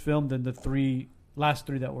Star Wars film than the last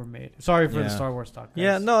three that were made. Sorry for the Yeah. Star Wars talk. Guys.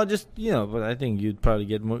 Yeah, no, just but I think you'd probably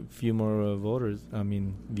get few more voters. I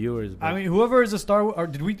mean, viewers. But I mean, whoever is a Star Wars,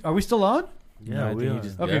 are we still on? Yeah, No, I we think are. he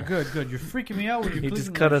just- Okay, Yeah. good. You're freaking me out. When you're he just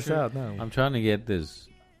clicking cut on us shit. out now. I'm trying to get this.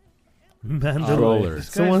 Mandalorian. Trollers.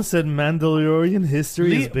 Someone said Mandalorian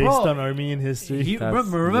history is based Bro, on Armenian history.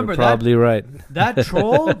 Remember you're that probably right. that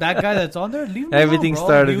troll, that guy that's on there. Leave him Everything alone,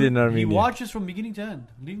 bro. started He- in Armenia. He watches from beginning to end.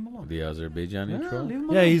 Leave him alone. The Azerbaijani troll. leave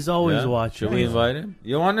him Yeah, alone. he's always Yeah? watching. Should we invite him?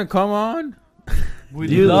 You want to come on? We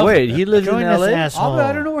You love wait, he lives Join in us, LA. asshole.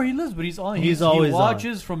 I don't know where he lives, but he's on. He's always he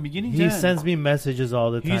watches from beginning to He end. sends me messages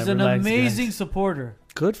all the time. He's an Relax, amazing guys. supporter.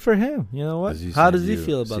 Good for him. You know what? Does he How send does he you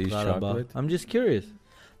feel about sea Karabakh? chocolate? I'm just curious.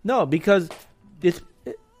 No, because it's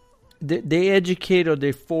they educate or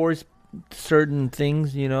they force certain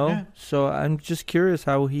things, you know. Yeah. So I'm just curious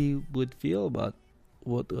how he would feel about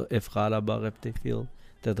what if they feel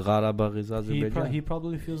that Karabakh is Azerbaijan. He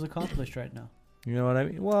probably feels accomplished right now. You know what I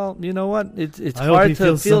mean? Well, you know what? It's I hope hard he to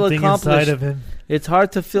feels feel something inside accomplished. of him. It's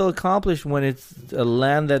hard to feel accomplished when it's a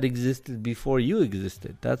land that existed before you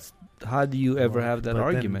existed. That's how do you ever have that But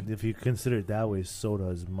then argument? if you consider it that way, soda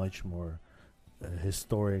is much more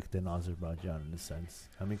historic than Azerbaijan in a sense.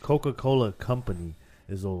 I mean, Coca-Cola company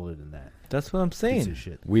is older than that. That's what I'm Piece saying. of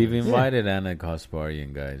shit. We've invited Anna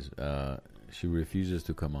Gasparian, guys. She refuses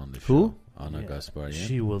to come on the show. Who? Anna Yeah. Gasparian.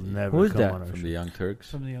 She will never Who is come that? on our From show. the Young Turks.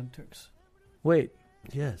 From the Young Turks. Wait,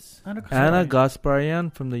 Yes. Anna Gasparian.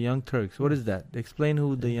 Gasparian from the Young Turks. What is that? Explain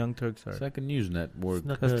who the Young Turks are. It's like a news network. It's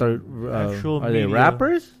not That's the actual are they media.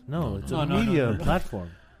 rappers? No, it's No, a no, no, media no. platform.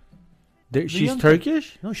 She's Young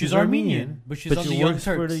Turkish, No, She's Armenian, but she's on she the Young works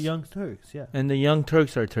for Turks. the Young Turks. Yeah. and the Young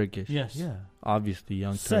Turks are Turkish. Yes. Yeah. Obviously,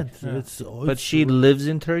 Young Sent. Turks. Yeah. It's, But she lives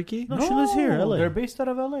in Turkey, No, she lives here, LA. They're based out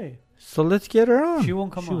of LA. so let's get her on. She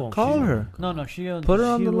won't come She on. won't. Call She her. No, she. Put her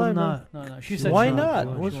on She the will line. not. No. She said Why she won't. not? She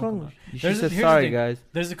What's won't wrong? come on. She Here's said the sorry, thing. guys.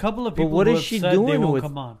 There's a couple of But people what who is have she said doing they won't with-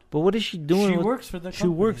 come on. But what is she doing? She with, works for the. She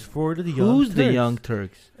company. works for the Young who's Turks. the Young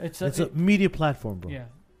Turks? It's a media platform, bro. Yeah.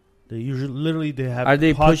 They usually, literally, they have. Are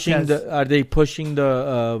they pushing podcasts. Are they pushing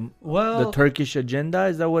the Well, Turkish agenda?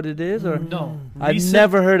 Is that what it is? Or no. I've Recent-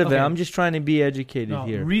 never heard of it. okay. I'm just trying to be educated No,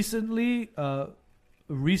 here. recently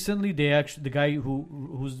they actually the guy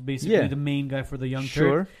who's basically Yeah. the main guy for the Young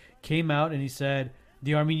Sure. Turk came out and he said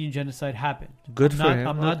the Armenian genocide happened. Good I'm for not, him.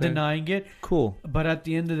 I'm not Okay. denying it, Cool. but at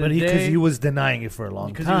the end of the But because day, he was denying it for a long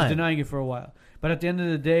because time. he was denying it for a while. But at the end of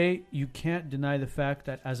the day, you can't deny the fact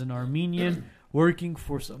that as an Armenian working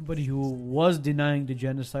for somebody who was denying the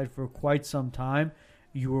genocide for quite some time,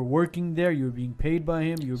 you were working there, you were being paid by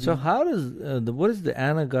him. You were So being, how does what is the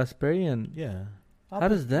Anna Gasparian? Yeah. How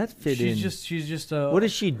does that fit in? she's just a What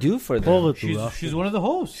does she do for them? Hold it, she's Ralph. she's one of the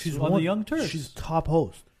hosts. She's on the Young Turks. She's top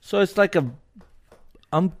host. So it's like a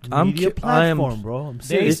Media I am platform, bro. I'm They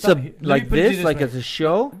serious. it's start- a let me like put it this, this like way. it's a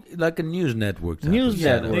show. Like a news network. type News of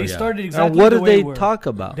network. channel, They yeah. started exactly And what the do way they we're- talk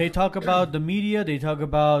about? They talk about the media. They talk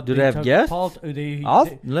about. Do they have talk guests? they-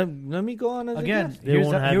 Let me go on as a again, guest. They here's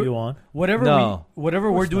won't the- have here- you on. Whatever No. whatever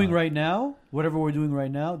Of we're course doing not.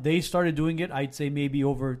 right now, they started doing it. I'd say maybe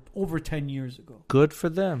over 10 years ago, Good for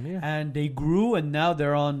them. Yeah. and they grew, and now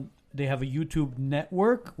they're on. They have a YouTube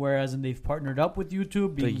network, whereas and they've partnered up with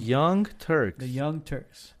YouTube. The being Young Turks. the Young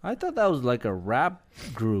Turks. I thought that was like a rap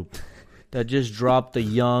group that just dropped the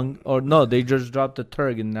Young, or no, they just dropped the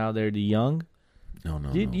Turk and now they're the Young. No,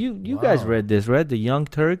 no, Did no. you guys Wow. read this, right? The Young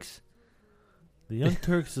Turks. The Young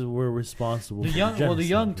Turks were responsible. The for young, well, the genocide,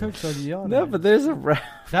 Young bro. Turks are the Young. No, but there's a rap.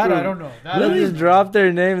 that group. I don't know. That I They don't just know. dropped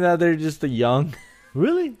their name. Now they're just the Young.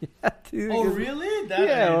 Really? Oh, really? That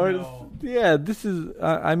Yeah, I or didn't know. yeah. This is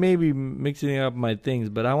I may be mixing up my things,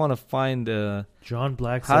 but I want to find. John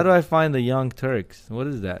Black. How said, do I find the Young Turks? What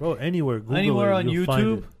is that? Bro, anywhere. Google Anywhere it, on you'll find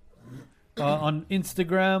YouTube, it. on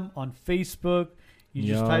Instagram, on Facebook. You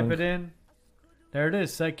just type Young. it in. There it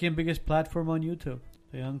is. Second biggest platform on YouTube.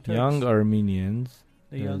 The Young Turks. Young Armenians.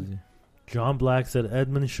 The Young. John Black said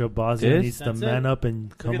Edmund Shabazian This? needs to That's man it. up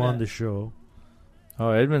and come at on that. the show. Oh,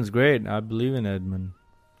 Edmund's great. I believe in Edmund.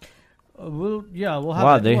 We'll have.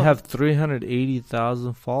 Wow, it. they Well, have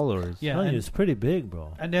 380,000 followers. Yeah, Telling you, and, it's pretty big,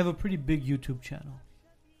 bro. and they have a pretty big YouTube channel.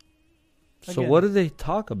 So Again. what do they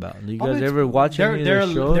talk about? Do you Oh, guys it's- ever watch they're- any of their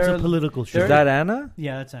they're- shows? It's they're- a political show. Is that Anna?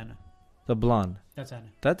 Yeah, that's Anna. The blonde. That's Anna.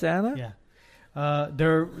 That's Anna? Yeah.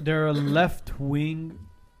 They're a left wing.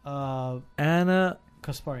 Anna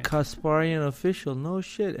Kasparian. Kasparian official. No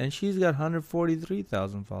shit. And she's got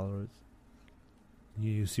 143,000 followers.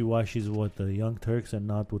 You see why she's with the Young Turks and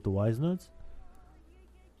not with the Wise Nuts?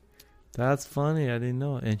 That's funny. I didn't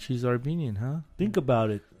know. And she's Armenian, huh? Think about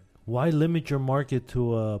it. Why limit your market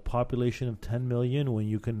to a population of 10 million when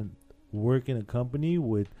you can work in a company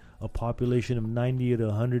with a population of 90 to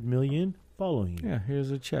 100 million following you? Yeah,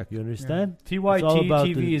 here's a check. You understand? TYT It's all about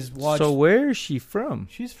TV the- is watched. So where is she from?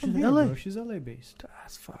 she's from She's here, LA. bro. She's LA based.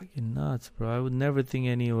 That's fucking nuts, bro. I would never think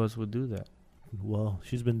any of us would do that. Well,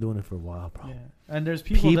 she's been doing it for a while, bro. Yeah, and there's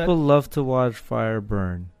people, People love to watch fire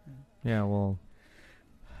burn. Yeah, well,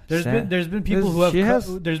 that Sam- there's been people who have she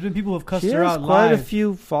has- there's been people who have cussed she her has out quite live. a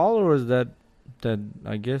few followers that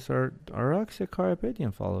I guess are Araxia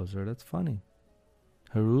Karapetian follows her. That's funny.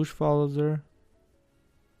 Harush follows her.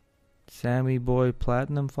 Sammy Boy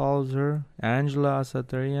Platinum follows her. Angela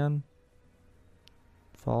Asatarian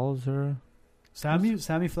follows her.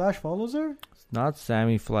 Sammy Flash follows her. It's not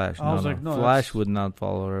Sammy Flash. I was like, no, Flash that's- would not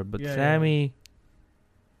follow her, but Yeah, Sammy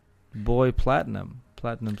Boy Platinum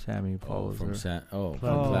Sammy Oh, follows from her. Platinum. Oh, And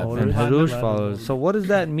Platinum. Harush Platinum. follows. So what does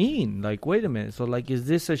that mean? Like, wait a minute. So like, is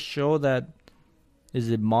this a show that is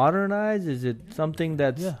it modernized? Is it something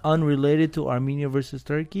that's Yeah. unrelated to Armenia versus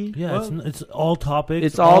Turkey? Yeah, Well, it's all topics.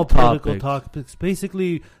 It's all political topics. topics.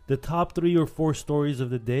 Basically, the top 3 or 4 stories of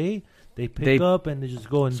the day, they pick They- up and they just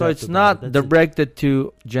go in. So depth it's about not it. That's it. directed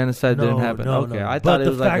to genocide didn't happen. No, Okay, no. I But thought it the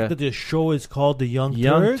was fact like that the show is called the a Young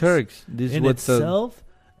Young Turks. This is in what the itself,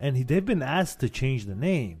 and they've been asked to change the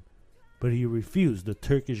name, but he refused. The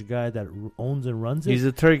Turkish guy that owns and runs it. he's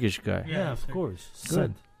a Turkish guy. Yeah, yeah, he's of Turkish. course. Good.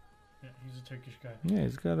 Sent. Yeah, he's a Turkish guy. Yeah,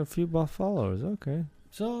 he's got a few followers. Okay,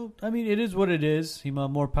 So I mean, it is what it is. Hima,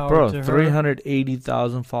 more power bro, to her.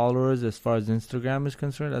 380,000 followers as far as Instagram is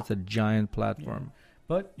concerned. That's a giant platform.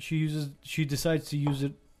 But she decides to use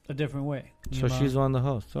it a different way. So Hima. she's one of the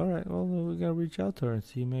hosts. All right. Well, we gotta reach out to her and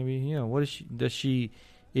see. Maybe what is she?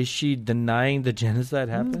 Is she denying the genocide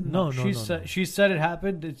happened? No, She said it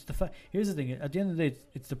happened. It's the here's the thing. At the end of the day,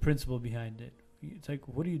 it's the principle behind it. It's like,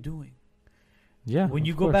 what are you doing? Yeah. When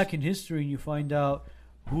you of go course. back in history and you find out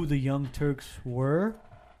who the Young Turks were,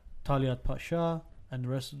 Talyat Pasha and the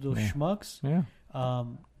rest of those Yeah. schmucks, Yeah.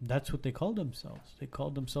 that's what they called themselves. They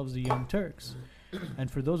called themselves the Young know And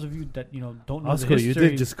for those of you that don't know Oscar, the you history,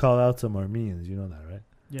 did just call out some Armenians. You know that, right?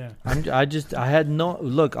 yeah. I had no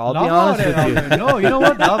look. I'll be honest with you. No, you know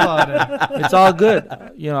what? Lavare. It's all good.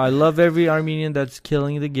 I love every Armenian that's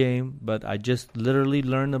killing the game, but I just literally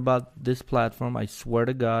learned about this platform. I swear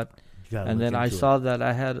to God. You gotta And look then I into saw that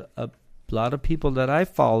I had a lot of people that I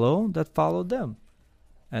follow that followed them.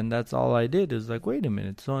 and that's all I did. Is like, wait a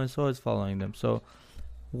minute, so and so is following them. So,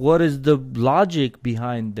 what is the logic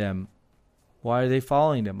behind them? Why are they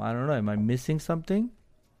following them? I don't know. Am I missing something?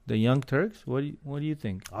 The Young Turks? What do you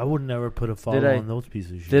think? I would never put a follow on those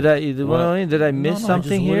pieces of shit. Did I miss No,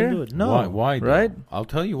 something I just here? wouldn't do it. No. Why? though? Right? I'll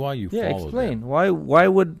tell you why you Yeah, follow explain. them.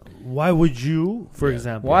 Why would you, for Yeah.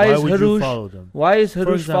 example, Why is would you Harush- follow them? why is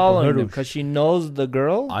Harush example, following them? Harush. Because she knows the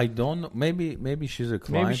girl? I don't know. Maybe she's a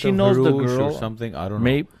client she of knows the Harush girl. or something. I don't know.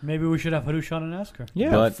 Maybe. Maybe we should have Harush on and ask her.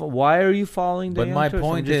 Yeah. But- Why are you following the but Young my Turks?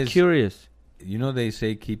 point I'm just is- curious. You know they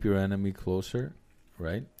say keep your enemy closer,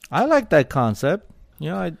 right? I like that concept.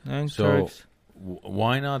 Young So Turks.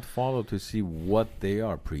 why not follow to see what they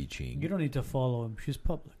are preaching? You don't need to follow him. She's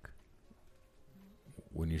public.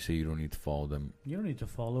 When you say you don't need to follow them, You don't need to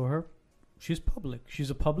follow her. She's public. She's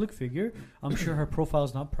a public figure. I'm sure her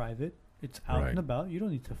profile's not private. It's out Right. and about. You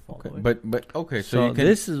don't need to follow okay. it. But okay. So So you can.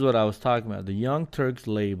 this is what I was talking about. The Young Turks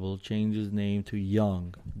label changed his name to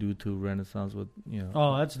Young due to Renaissance with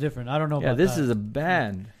Oh, that's different. I don't know yeah, about this that. is a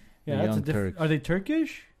band. yeah, the that's a Young different. Turks. Are they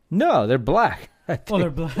Turkish? No, they're black. Oh, they're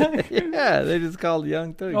black. Yeah, they're just called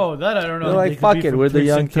Young Turks. Oh, that I don't know. They're like, They could fuck be it, from we're the Turks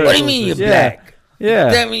Young and Turks. What do you mean you're Yeah. black?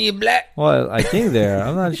 Yeah. Tell me you're black. Well, I think they are.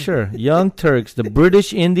 I'm not sure. Young Turks, the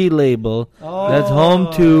British indie label Oh. that's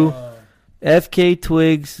home to FK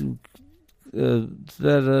Twigs.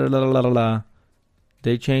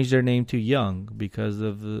 They changed their name to Young because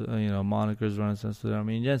of the monikers Renaissance to the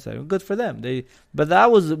Armenian genocide. Good for them. But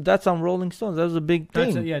that's on Rolling Stones. That was a big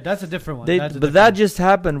thing. That's a different one. They, That's a but different that one. just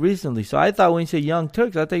happened recently. So I thought when you say Young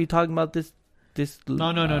Turks, I thought you were talking about this. No.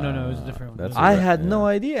 It was a different one. that's I right, had yeah. no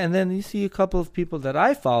idea. And then you see a couple of people that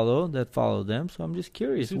I follow that follow them. So I'm just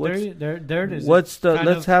curious. See, What's there it is. What's the? kind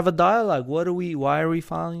Let's of- have a dialogue. Why are we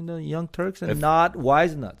following the Young Turks and If- not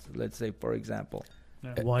Wise Nuts? Let's say, for example.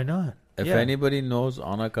 Why not? If Yeah. anybody knows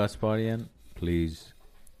Anna Kasparian, please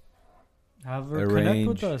Have her connect arrange.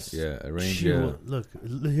 with us. Yeah, arrange. She will, look,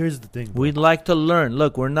 here's the thing. bro. We'd like to learn.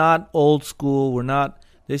 Look, we're not old school. We're not.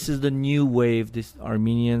 This is the new wave. This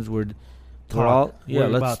Armenians. We're all. Talk. Yeah, We're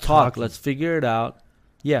let's about talk. talking. Let's figure it out.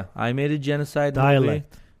 Yeah, I made a genocide movie.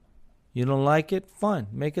 Dialect. You don't like it? Fine.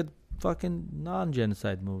 Make a fucking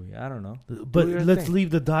non-genocide movie. I don't know. But Do your let's thing. leave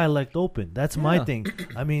the dialect open. That's my Yeah. thing.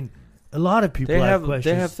 I mean, a lot of people They have have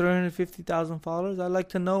questions. 350,000 followers. I'd like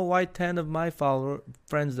to know why 10 of my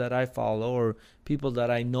friends that I follow or people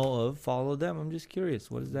that I know of follow them. I'm just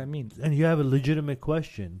curious. What does that mean? And you have a legitimate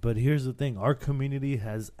question. But here's the thing. Our community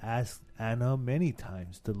has asked Anna many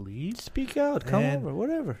times to leave. Speak out. Come And- over.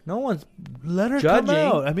 Whatever. No one's Let her Judging. come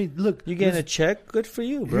out. I mean, look. you getting a listen, check. Good for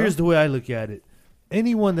you, bro. here's the way I look at it.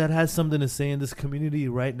 Anyone that has something to say in this community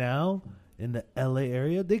right now, in the LA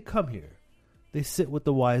area, they come here. They sit with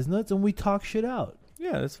the Wise Nuts and we talk shit out.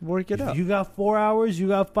 yeah, let's work it If out. you got 4 hours, you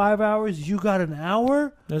got 5 hours, you got an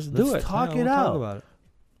hour. Let's do let's it. talk Yeah, it we'll out. Talk about it.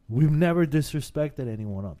 We've never disrespected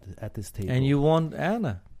anyone at this table. And you want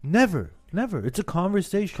Anna. never. It's a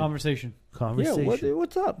conversation. Conversation. Conversation. Yeah,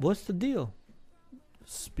 what's up? What's the deal?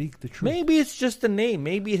 Speak the truth. Maybe it's just a name.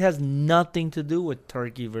 Maybe it has nothing to do with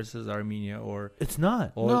Turkey versus Armenia or It's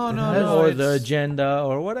not. or, No, or the it's- agenda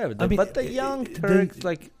or whatever. I mean, but the Young they- Turks,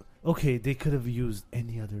 like, Okay, they could have used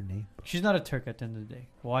any other name. She's not a Turk at the end of the day.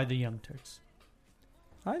 Why the Young Turks?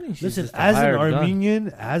 I think she's Listen, just a as an hired gun.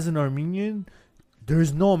 Armenian,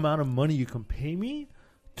 there's no amount of money you can pay me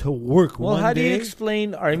to work Well, one how do day. you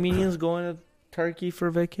explain Armenians going to Turkey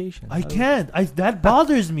for vacation? I can't. That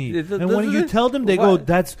bothers me. It- And when you doesn't- tell them, they what?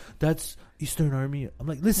 go, "That's Eastern Armenia." I'm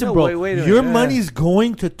like, "Listen, No, bro, wait a your minute. money's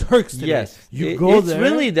going to Turks today. Yes, you go it's there.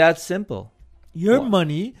 really that simple. your What?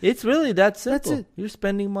 money." It's really that simple. it. You're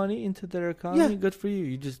spending money into their economy. Yeah. Good for you.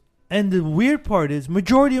 You just And the weird part is,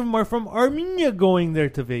 majority of them are from Armenia going there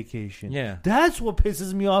to vacation. yeah. That's what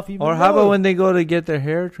pisses me off even Or how more. about when they go to get their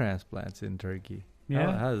hair transplants in Turkey?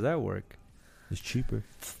 Yeah. How does that work? it's cheaper?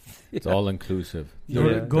 It's all inclusive. Go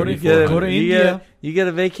to- go to- You go to you India. you get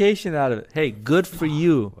a vacation out of it. Hey, good for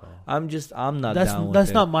you. I'm not That's down with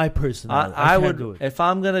that's it. not my personality. I can't would do it. if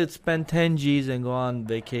I'm gonna spend 10 G's and go on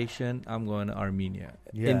vacation. I'm going to Armenia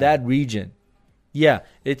Yeah. in that region. Yeah,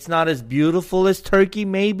 it's not as beautiful as Turkey,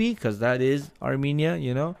 maybe, because that is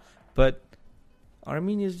Armenia, But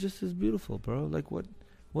Armenia is just as beautiful, bro. Like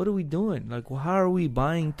what are we doing? Like how are we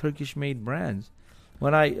buying Turkish-made brands?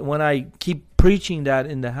 When I keep preaching that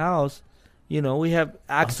in the house, we have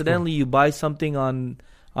accidentally you buy something on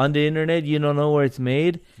on the internet. You don't know where it's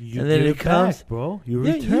made. You And then give it it comes- back, bro. You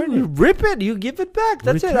Yeah, return you it. rip it. You give it back.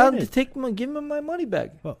 That's it. Return I'll it. give me my money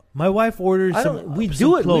back. My wife orders I some. don't, we some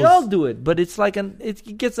do it. clothes. We all do it. But it's like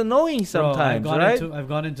it gets annoying Bro, sometimes, right? I've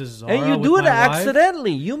gone into Zara And you with do it my wife.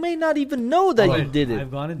 accidentally. You may not even know that Oh, you did it.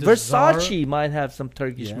 I've gone into Versace Zara. might have some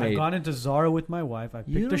Turkish Yeah. I've made. gone into Zara with my wife. I You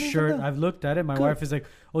picked a don't even shirt. know. I've looked at it. My Good. wife is like,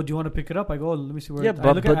 "Oh, do you want to pick it up?" I go, "Let me see where." Yeah, it-" I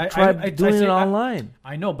but look at- try I doing say, it online.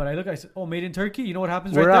 I know, but I look. I said, "Oh, made in Turkey." You know what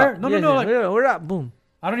happens We're right there? out. No, Yeah, no, no. yeah, Like, yeah, we're out. Boom.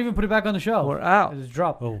 I don't even put it back on the shelf. We're out. I just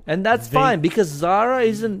drop. Oh, And that's They- fine because Zara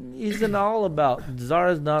isn't all about.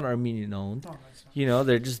 Zara's not Armenian owned. You know,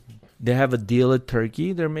 they have a deal at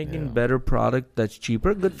Turkey. They're making Yeah. better product that's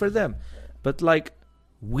cheaper. Good for them. But like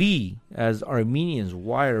we as Armenians,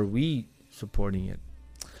 why are we supporting it?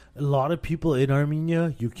 a lot of people in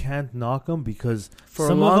Armenia, you can't knock them because For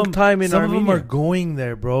some a long of them, time in some of them Armenia. are going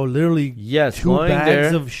there, bro. Literally, Yes, 2 going bags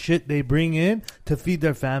there. of shit they bring in to feed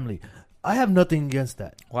their family. I have nothing against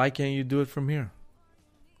that. Why can't you do it from here?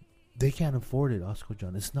 They can't afford it, Oscar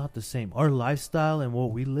John. It's not the same. Our lifestyle and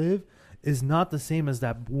what we live is not the same as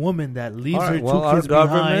that woman that leaves All her right, 2 well, our kids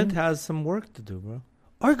government behind. has some work to do, bro.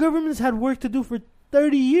 Our government's had work to do for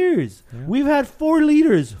 30 years. Yeah. We've had 4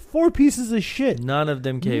 leaders, 4 pieces of shit. None of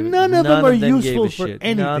them gave. None of them are gave a useful for shit.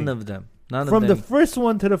 anything. None of them. None From of the them. first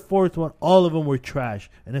one to the 4th one, all of them were trash.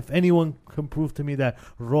 And if anyone can prove to me that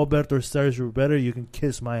Robert or Serge were better, you can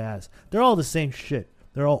kiss my ass. They're all the same shit.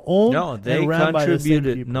 They're all owned No, they and ran by the same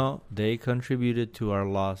contributed. people. No, they contributed to our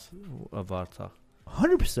loss of Artsakh.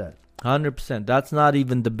 100%. 100%. That's not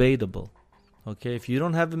even debatable. Okay, if you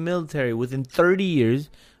don't have a military within 30 years,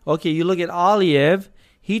 okay, you look at Aliyev.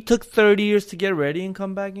 He took 30 years to get ready and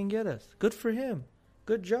come back and get us. Good for him.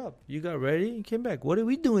 Good job. You got ready and came back. What did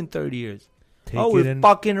we do in 30 years? We're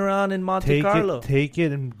fucking around in Monte Carlo. Take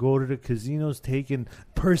it and go to the casinos. Take in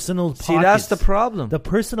personal See, that's the pockets. problem. The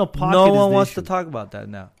personal pocket No is one the wants issue. to talk about that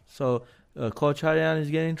now. So, Coach Haryan is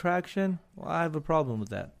getting traction. Well, I have a problem with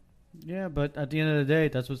that. Yeah, but at the end of the day,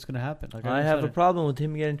 that's what's going to happen. Like I have a said, problem with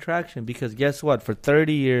him getting traction because guess what? For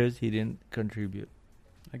 30 years, he didn't contribute.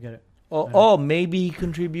 I get it. Oh, maybe he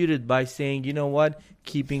contributed by saying, you know what?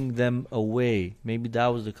 Keeping them away. Maybe that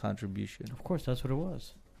was the contribution. Of course, that's what it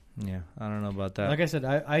was. Yeah, I don't know about that. Like I said,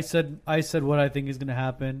 I said what I think is going to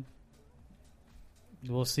happen.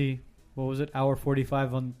 We'll see. What was it? Hour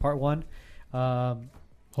 45 on part 1.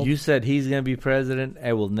 Hope- You said he's going to be president.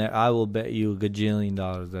 I will bet you $1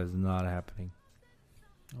 gajillion that's not happening.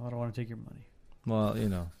 I don't want to take your money. Well, you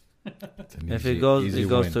know, It's an if easy- it goes easy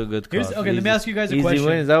to win. a good Here's, cause. okay, let me ask you guys a Easy question.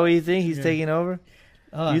 win. Is that what you think? He's Yeah. taking over?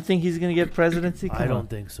 Uh, You think he's going to get presidency? I Come don't on.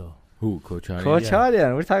 think so. Who, Coach Hardy? Coach Yeah.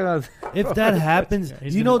 Haryan, we're talking about. If that happens, Yeah,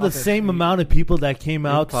 he's you gonna know the up it. same amount of people that came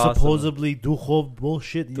out Impossible. supposedly Dukhov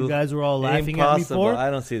bullshit you guys were all laughing at me Impossible. for? I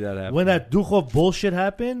don't see that happening. When that Dukhov bullshit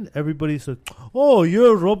happened, everybody said, "Oh,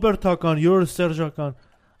 you're Robert Hakan, you're Serge Hakan."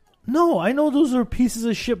 No, I know those are pieces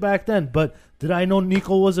of shit back then, but did I know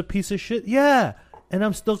Nico was a piece of shit? Yeah, and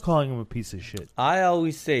I'm still calling him a piece of shit. I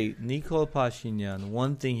always say Nikol Pashinyan,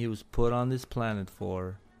 one thing he was put on this planet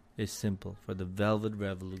for is simple, for the Velvet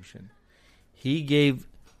Revolution.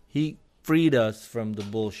 He freed us from the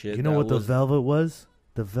bullshit. You know that what the was- velvet was?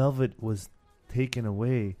 The velvet was taken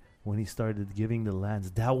away when he started giving the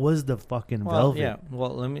lands. That was the fucking Well, velvet. yeah.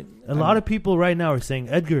 Well, let me. A lot of people right now are saying,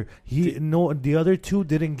 Edgar, the other 2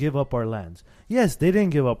 didn't give up our lands. Yes, they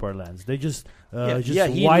didn't give up our lands. They just he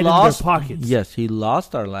widened lost their pockets. Yes, he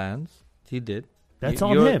lost our lands. He did. That's Y-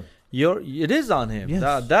 on you're- him. It is on him.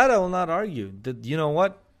 Yes. That I will not argue. You know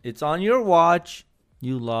what? It's on your watch.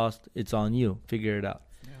 You lost. It's on you. Figure it out.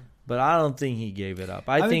 Yeah. But I don't think he gave it up.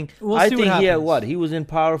 I mean, think we'll I see what think he had happens. what? He was in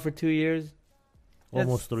power for 2 years.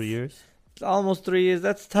 Almost 3 years. Almost 3 years.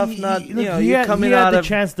 That's tough. He Not had, you're he coming had out the of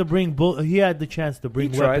chance to bring he had the chance to bring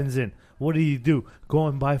He tried. weapons in. What did he do? Go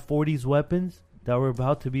and buy 40s weapons that were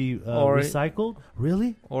about to be Or- recycled?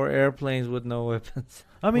 Really? or airplanes with no weapons.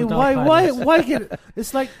 I mean, Without why pilots. get?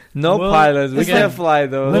 It's like No Well, pilots. We it's can't like- fly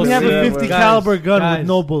though. let me have see. a 50 Guys, caliber gun guys. with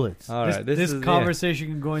no bullets. All right. This is conversation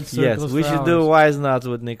can go in Yeah. circles. Yes, we for should do hours. wise knots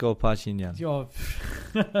with Nikol Pashinyan. Yo.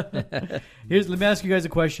 Let me ask you guys a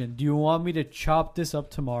question. Do you want me to chop this up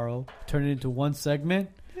tomorrow, turn it into one segment,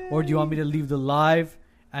 or do you want me to leave the live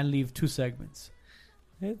and leave 2 segments?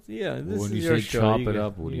 This When is you your say show. chop You it guys-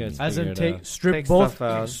 up, what do you guys mean? As figure in it out. strip Take both, stuff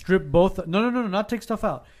out. strip both. No, not take stuff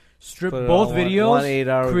out. Strip Put it both on videos, one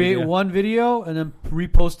 8-hour create video. one video, and then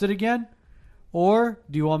repost it again. Or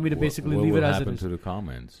do you want me to basically what leave will it as it happen is? to the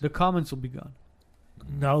comments? The comments will be gone.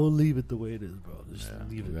 No, we'll leave it the way it is, bro. Just Yeah,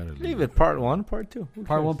 leave we it. gotta Leave it part 1, part 2. Who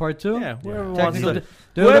Part cares? 1, part 2? Yeah, whoever wants Technical to.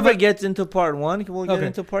 di- Whoever gets into part 1, we'll get Okay.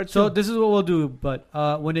 into part 2. So this is what we'll do, but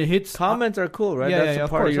when it hits Comments are cool, right? Yeah, That's yeah, a of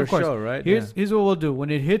part course, of your of course. show, right? here's what we'll do. When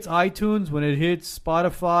it hits iTunes, when it hits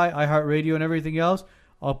Spotify, iHeartRadio, and everything else,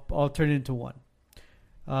 I'll turn it into one.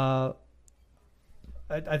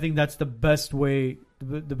 I think that's the best way.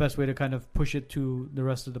 The best way to kind of push it to the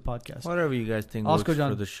rest of the podcast. Whatever you guys think Oscar works John,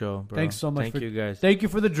 for the show, bro. thank so much Thank for- you guys. Thank you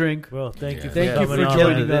for the drink. Bro, thank Yeah. you. Thank you coming for on.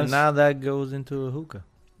 joining Then us. now that goes into a hookah.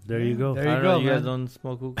 There you go. There I you don't go, know, you guys man. don't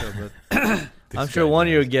smoke hookah, but This I'm sure guy one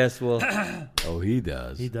of your does. guests will. Oh, he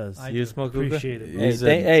does. He does. I You do. smoke hookah? Appreciate it. Yeah. Hey, He's a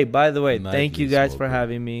hey, by the way, thank you nightly guys for smoker.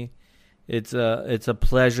 having me. It's a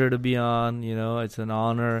pleasure to be on. You know, it's an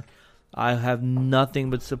honor. I have nothing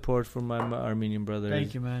but support from my Armenian brothers.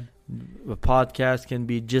 Thank you, man. A podcast can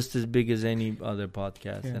be just as big as any other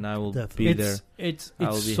podcast, Yeah. and I will Definitely. be there. It's I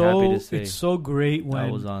will be so happy to say it's so great I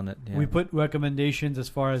when was on it. Yeah. we put recommendations as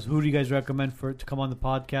far as who do you guys recommend for to come on the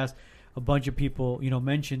podcast. A bunch of people,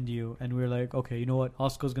 mentioned you, and we were like, okay, you know what,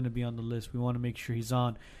 Osco's going to be on the list. We want to make sure he's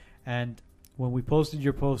on. And when we posted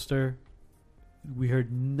your poster, we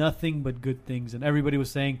heard nothing but good things, and everybody was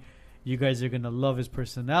saying, you guys are going to love his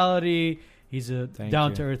personality. He's a Thank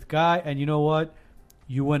down to earth guy, and you know what?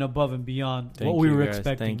 You went above and beyond Thank what we you, were guys.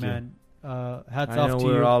 expecting, Thank you. man. Hats I off know to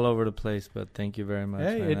we're you. all over the place, but thank you very much.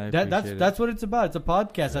 Hey, man. I that's appreciate it. that's what it's about. It's a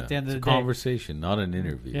podcast at the end It's of a the day. conversation, not an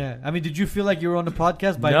interview. Yeah, I mean, did you feel like you were on the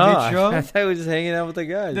podcast by no, mid-show? I thought we were just hanging out with the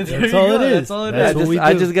guys. There That's you all go. it is. That's all it That's is. what we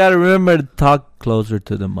I do. just got to remember to talk closer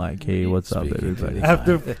to the mic. Hey, what's up, Speaking to everybody? the-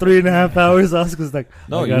 After 3.5 hours, Oscar's like,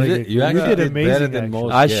 No, I you gotta did, get- you actually did did amazing. better than actually.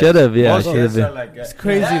 most. I guests. should have, yeah, I Most should have guests been. are like, It's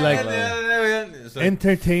crazy, like, it's like-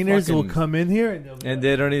 entertainers will fucking- come in here and they'll be And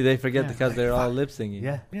like, they forget Yeah. because they're all lip singing.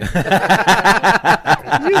 yeah. You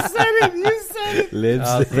said it. You said it. Lips.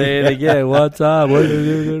 I'll say it again. What's up? Yeah.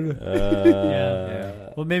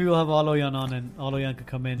 Well, maybe we'll have Aloyan on, and Aloyan could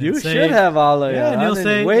come in. You and say, should have Alayan. Yeah, and he'll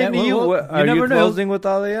say- wait, yeah, well, you, well, what, you are never you know. closing with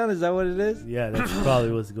Alayan? Is that what it is? Yeah, that's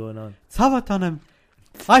probably what's going on. Ցավատանեմ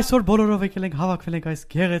այսօր բոլորով եկել ենք հավաքվել ենք այս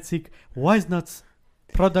գեղեցիկ Wise Nuts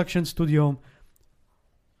Production Studio-ում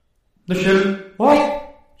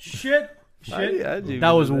Shit. How'd you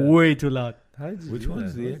That was do way too loud. How'd you Which do one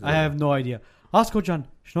is that? the I have no idea. Ասկո ջան,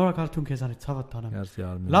 շնորհակալություն քեզանից ցավատանեմ։ Merci,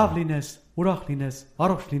 Armin. Լավ լինես, ուրախ լինես,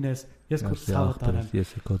 առողջ լինես։ Ես քո Merci, ցավատանեմ։ Armin. Yes,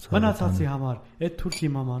 քո Մնացածի համար այդ թուրքի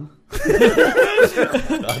մաման,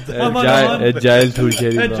 Ջայլ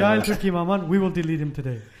թուրքերի այդ ջայլ թուրքի մաման, we will delete him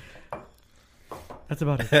today. That's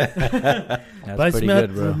about it. That's Բայց pretty մի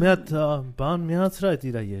good, bro. բան միացրա այդ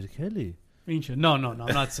իր երգելի։ Incha. No, I'm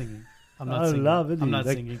not singing. I'm not I singing. love it, I'm not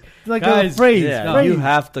like- singing. Like Guys, a phrase. Yeah, no. you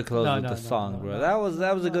have to close No, with no, the no, song, no, bro. no.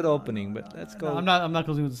 That was a good opening, but let's go. No, I'm not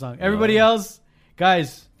closing with the song. Everybody else,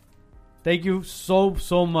 guys, thank you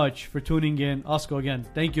so much for tuning in. Oscar again,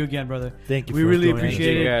 thank you again, brother. Thank you. We for really joining Thank us.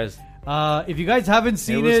 appreciate you it. guys. If you guys haven't It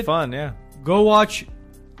seen was it, fun, yeah. go watch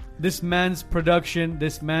this man's production,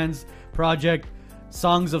 this man's project,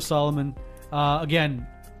 Songs of Solomon. Again,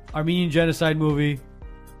 Armenian genocide movie.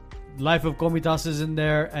 Life of Komitas is in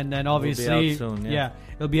there, and then obviously, out soon, yeah.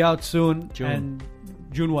 it'll be out soon. June. And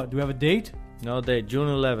June what? Do we have a date? No date, June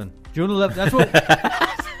 11. June 11th. That's what.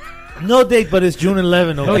 No date, but it's June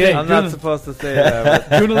 11. No Okay. date. I'm June- not supposed to say that.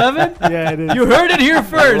 June 11th. Yeah, it is. You heard it here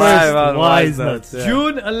first. Live on Wise Wise Nuts. Nuts, yeah.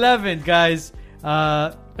 June 11th, guys.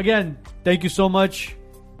 Again, thank you so much.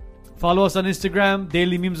 Follow us on Instagram.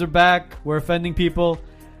 Daily memes are back. We're offending people.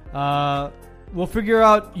 We'll figure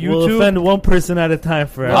out YouTube. We'll offend one person at a time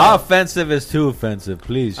forever. How offensive is too offensive?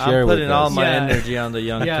 Please share I'm with putting all us. my Yeah. energy on the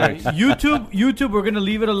young yeah, Turks. YouTube. We're gonna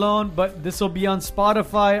leave it alone, but this will be on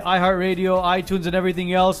Spotify, iHeartRadio, iTunes, and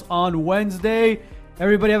everything else on Wednesday.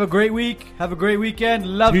 Everybody have a great week. Have a great weekend.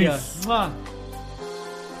 Love ya. Peace. Mwah.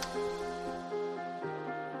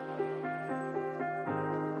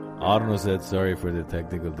 Arno said sorry for the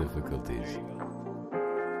technical difficulties.